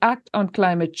to act on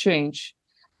climate change.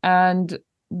 And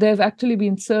there have actually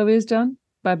been surveys done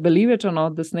by, believe it or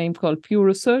not, this name called Pew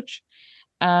Research.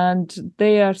 And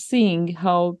they are seeing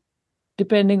how,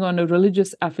 depending on a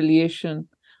religious affiliation,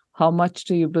 how much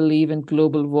do you believe in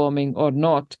global warming or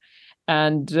not?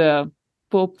 And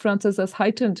Pope Francis has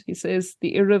heightened. He says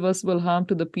the irreversible harm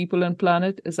to the people and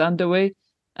planet is underway,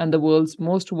 and the world's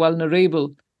most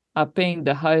vulnerable are paying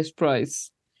the highest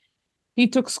price. He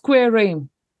took square aim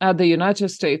at the United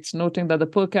States, noting that the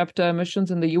per capita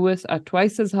emissions in the US are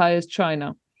twice as high as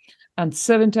China and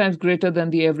 7 times greater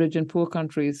than the average in poor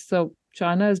countries. So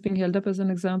China is being held up as an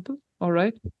example, all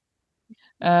right?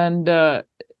 And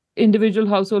individual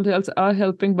household helps are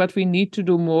helping, but we need to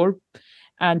do more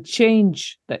and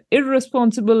change the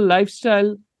irresponsible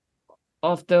lifestyle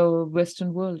of the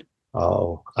Western world.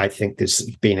 Oh, I think there's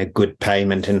been a good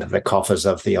payment into the coffers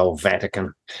of the old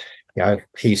Vatican.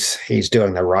 He's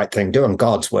doing the right thing, doing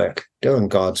God's work.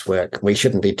 We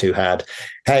shouldn't be too hard.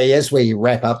 Hey, as we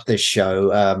wrap up this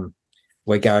show,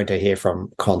 we're going to hear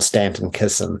from Konstantin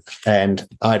Kisin. And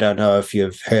I don't know if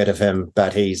you've heard of him,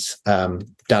 but he's done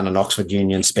an Oxford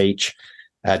Union speech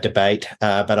debate.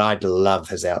 But I'd love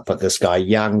his output. This guy,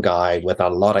 young guy with a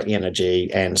lot of energy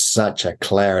and such a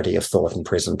clarity of thought and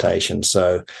presentation.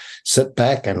 So sit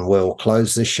back and we'll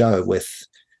close the show with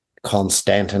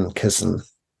Konstantin Kisin.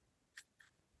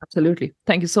 Absolutely.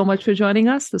 Thank you so much for joining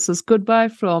us. This is goodbye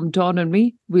from Dawn and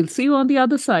me. We'll see you on the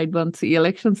other side once the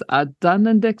elections are done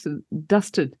and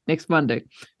dusted next Monday.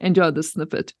 Enjoy this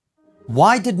snippet.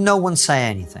 Why did no one say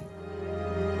anything?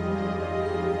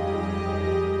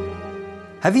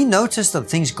 Have you noticed that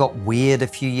things got weird a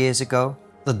few years ago?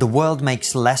 That the world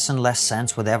makes less and less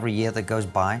sense with every year that goes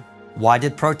by? Why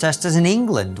did protesters in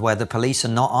England, where the police are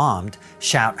not armed,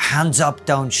 shout "hands up,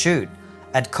 don't shoot"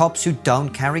 at cops who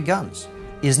don't carry guns?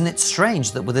 Isn't it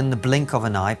strange that within the blink of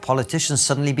an eye, politicians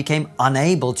suddenly became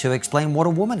unable to explain what a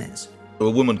woman is? A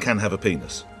woman can have a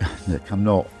penis. Nick,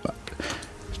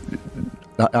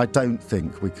 I don't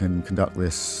think we can conduct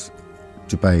this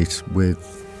debate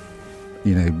with,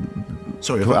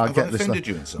 Sorry, have I offended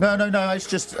you in some way? No, it's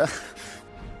just...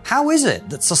 How is it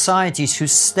that societies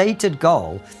whose stated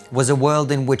goal was a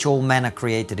world in which all men are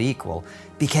created equal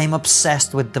became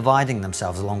obsessed with dividing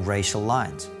themselves along racial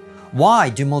lines? Why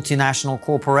do multinational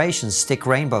corporations stick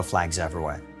rainbow flags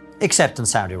everywhere? Except in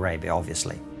Saudi Arabia,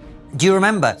 obviously. Do you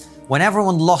remember when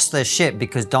everyone lost their shit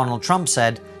because Donald Trump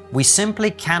said, "We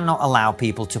simply cannot allow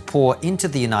people to pour into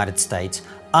the United States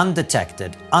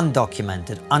undetected,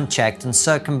 undocumented, unchecked, and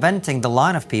circumventing the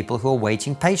line of people who are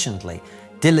waiting patiently,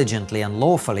 diligently, and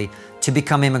lawfully to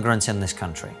become immigrants in this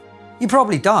country"? You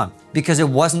probably don't, because it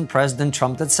wasn't President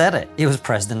Trump that said it. It was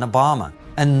President Obama.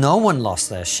 And no one lost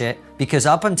their shit, because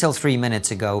up until 3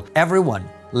 minutes ago, everyone,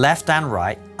 left and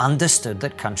right, understood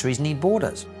that countries need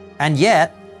borders. And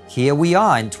yet, here we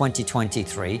are in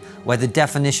 2023, where the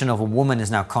definition of a woman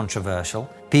is now controversial,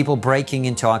 people breaking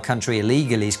into our country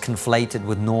illegally is conflated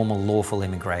with normal, lawful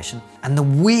immigration, and the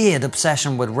weird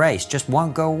obsession with race just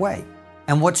won't go away.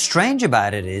 And what's strange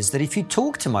about it is that if you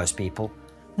talk to most people,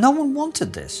 no one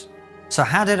wanted this. So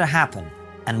how did it happen?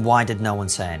 And why did no one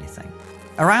say anything?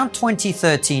 Around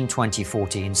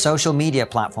 2013-2014, social media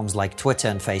platforms like Twitter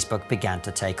and Facebook began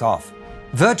to take off.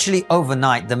 Virtually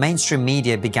overnight, the mainstream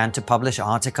media began to publish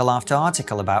article after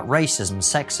article about racism,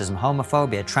 sexism,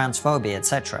 homophobia, transphobia,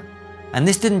 etc. And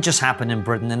this didn't just happen in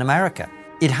Britain and America.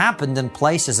 It happened in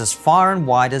places as far and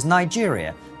wide as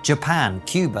Nigeria, Japan,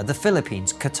 Cuba, the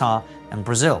Philippines, Qatar, and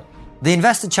Brazil. The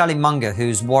investor Charlie Munger,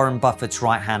 who's Warren Buffett's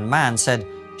right-hand man, said,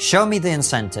 "Show me the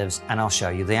incentives and I'll show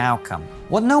you the outcome."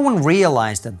 What no one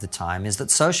realized at the time is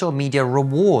that social media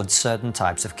rewards certain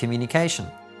types of communication.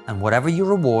 And whatever you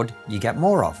reward, you get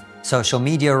more of. Social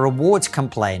media rewards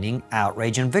complaining,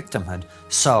 outrage, and victimhood.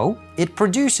 So it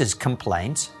produces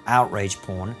complaints, outrage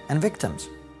porn, and victims.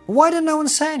 Why did no one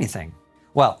say anything?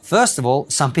 Well, first of all,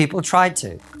 some people tried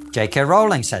to. J.K.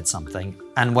 Rowling said something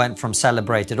and went from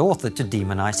celebrated author to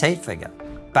demonized hate figure.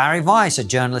 Barry Weiss, a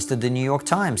journalist at the New York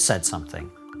Times, said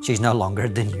something. She's no longer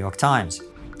at the New York Times.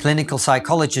 Clinical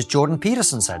psychologist Jordan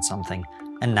Peterson said something,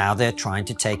 and now they're trying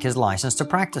to take his license to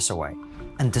practice away.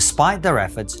 And despite their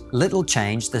efforts, little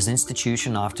changed as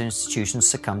institution after institution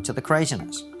succumbed to the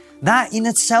craziness. That in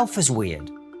itself is weird.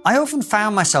 I often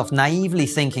found myself naively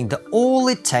thinking that all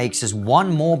it takes is one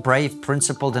more brave,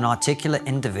 principled, and articulate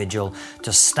individual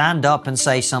to stand up and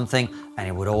say something, and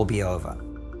it would all be over.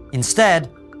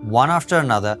 Instead, one after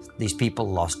another, these people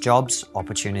lost jobs,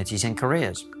 opportunities, and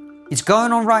careers. It's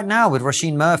going on right now with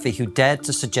Roisin Murphy, who dared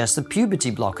to suggest that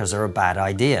puberty blockers are a bad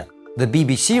idea. The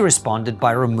BBC responded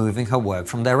by removing her work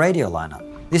from their radio lineup.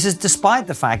 This is despite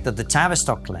the fact that the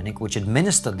Tavistock clinic, which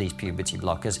administered these puberty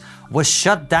blockers, was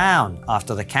shut down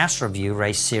after the Cass review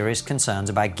raised serious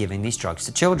concerns about giving these drugs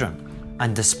to children.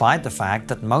 And despite the fact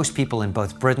that most people in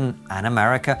both Britain and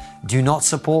America do not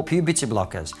support puberty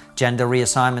blockers, gender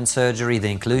reassignment surgery,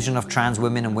 the inclusion of trans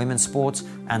women in women's sports,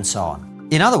 and so on.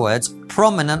 In other words,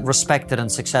 prominent, respected,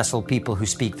 and successful people who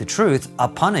speak the truth are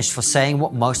punished for saying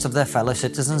what most of their fellow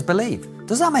citizens believe.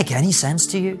 Does that make any sense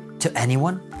to you? To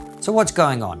anyone? So what's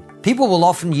going on? People will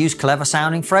often use clever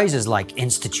sounding phrases like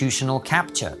institutional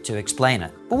capture to explain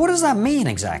it. But what does that mean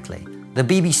exactly? The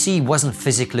BBC wasn't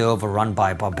physically overrun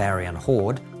by a barbarian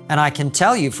horde, and I can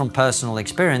tell you from personal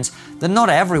experience that not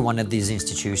everyone at these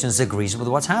institutions agrees with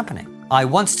what's happening. I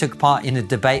once took part in a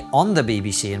debate on the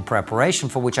BBC in preparation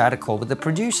for which I had a call with the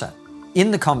producer.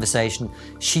 In the conversation,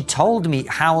 she told me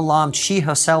how alarmed she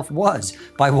herself was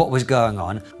by what was going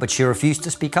on, but she refused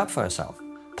to speak up for herself.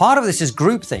 Part of this is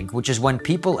groupthink, which is when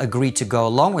people agree to go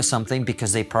along with something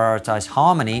because they prioritize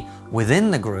harmony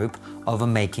within the group over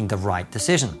making the right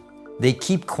decision. They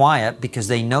keep quiet because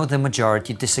they know the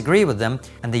majority disagree with them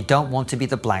and they don't want to be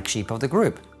the black sheep of the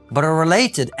group. But a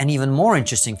related and even more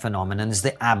interesting phenomenon is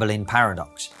the Abilene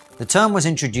paradox. The term was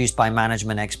introduced by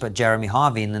management expert Jeremy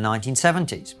Harvey in the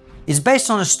 1970s. It's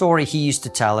based on a story he used to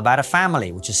tell about a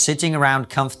family which is sitting around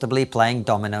comfortably playing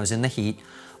dominoes in the heat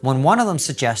when one of them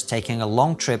suggests taking a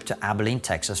long trip to Abilene,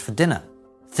 Texas for dinner.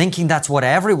 Thinking that's what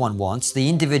everyone wants, the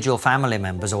individual family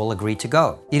members all agree to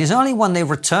go. It is only when they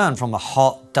return from a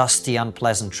hot, dusty,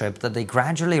 unpleasant trip that they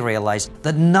gradually realize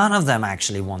that none of them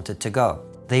actually wanted to go.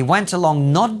 They went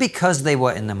along not because they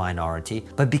were in the minority,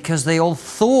 but because they all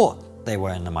thought they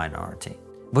were in the minority.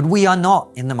 But we are not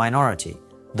in the minority.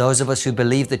 Those of us who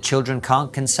believe that children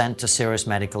can't consent to serious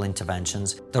medical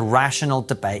interventions, the rational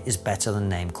debate is better than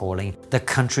name-calling, that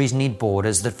countries need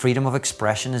borders, that freedom of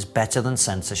expression is better than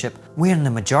censorship, we're in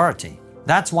the majority.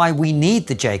 That's why we need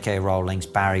the J.K. Rowlings,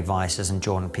 Barry Weisses, and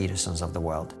Jordan Petersons of the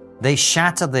world. They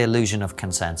shatter the illusion of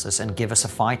consensus and give us a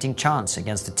fighting chance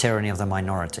against the tyranny of the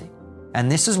minority. And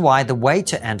this is why the way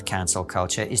to end cancel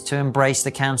culture is to embrace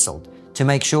the cancelled, to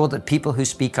make sure that people who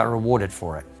speak are rewarded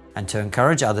for it, and to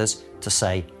encourage others to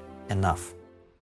say enough.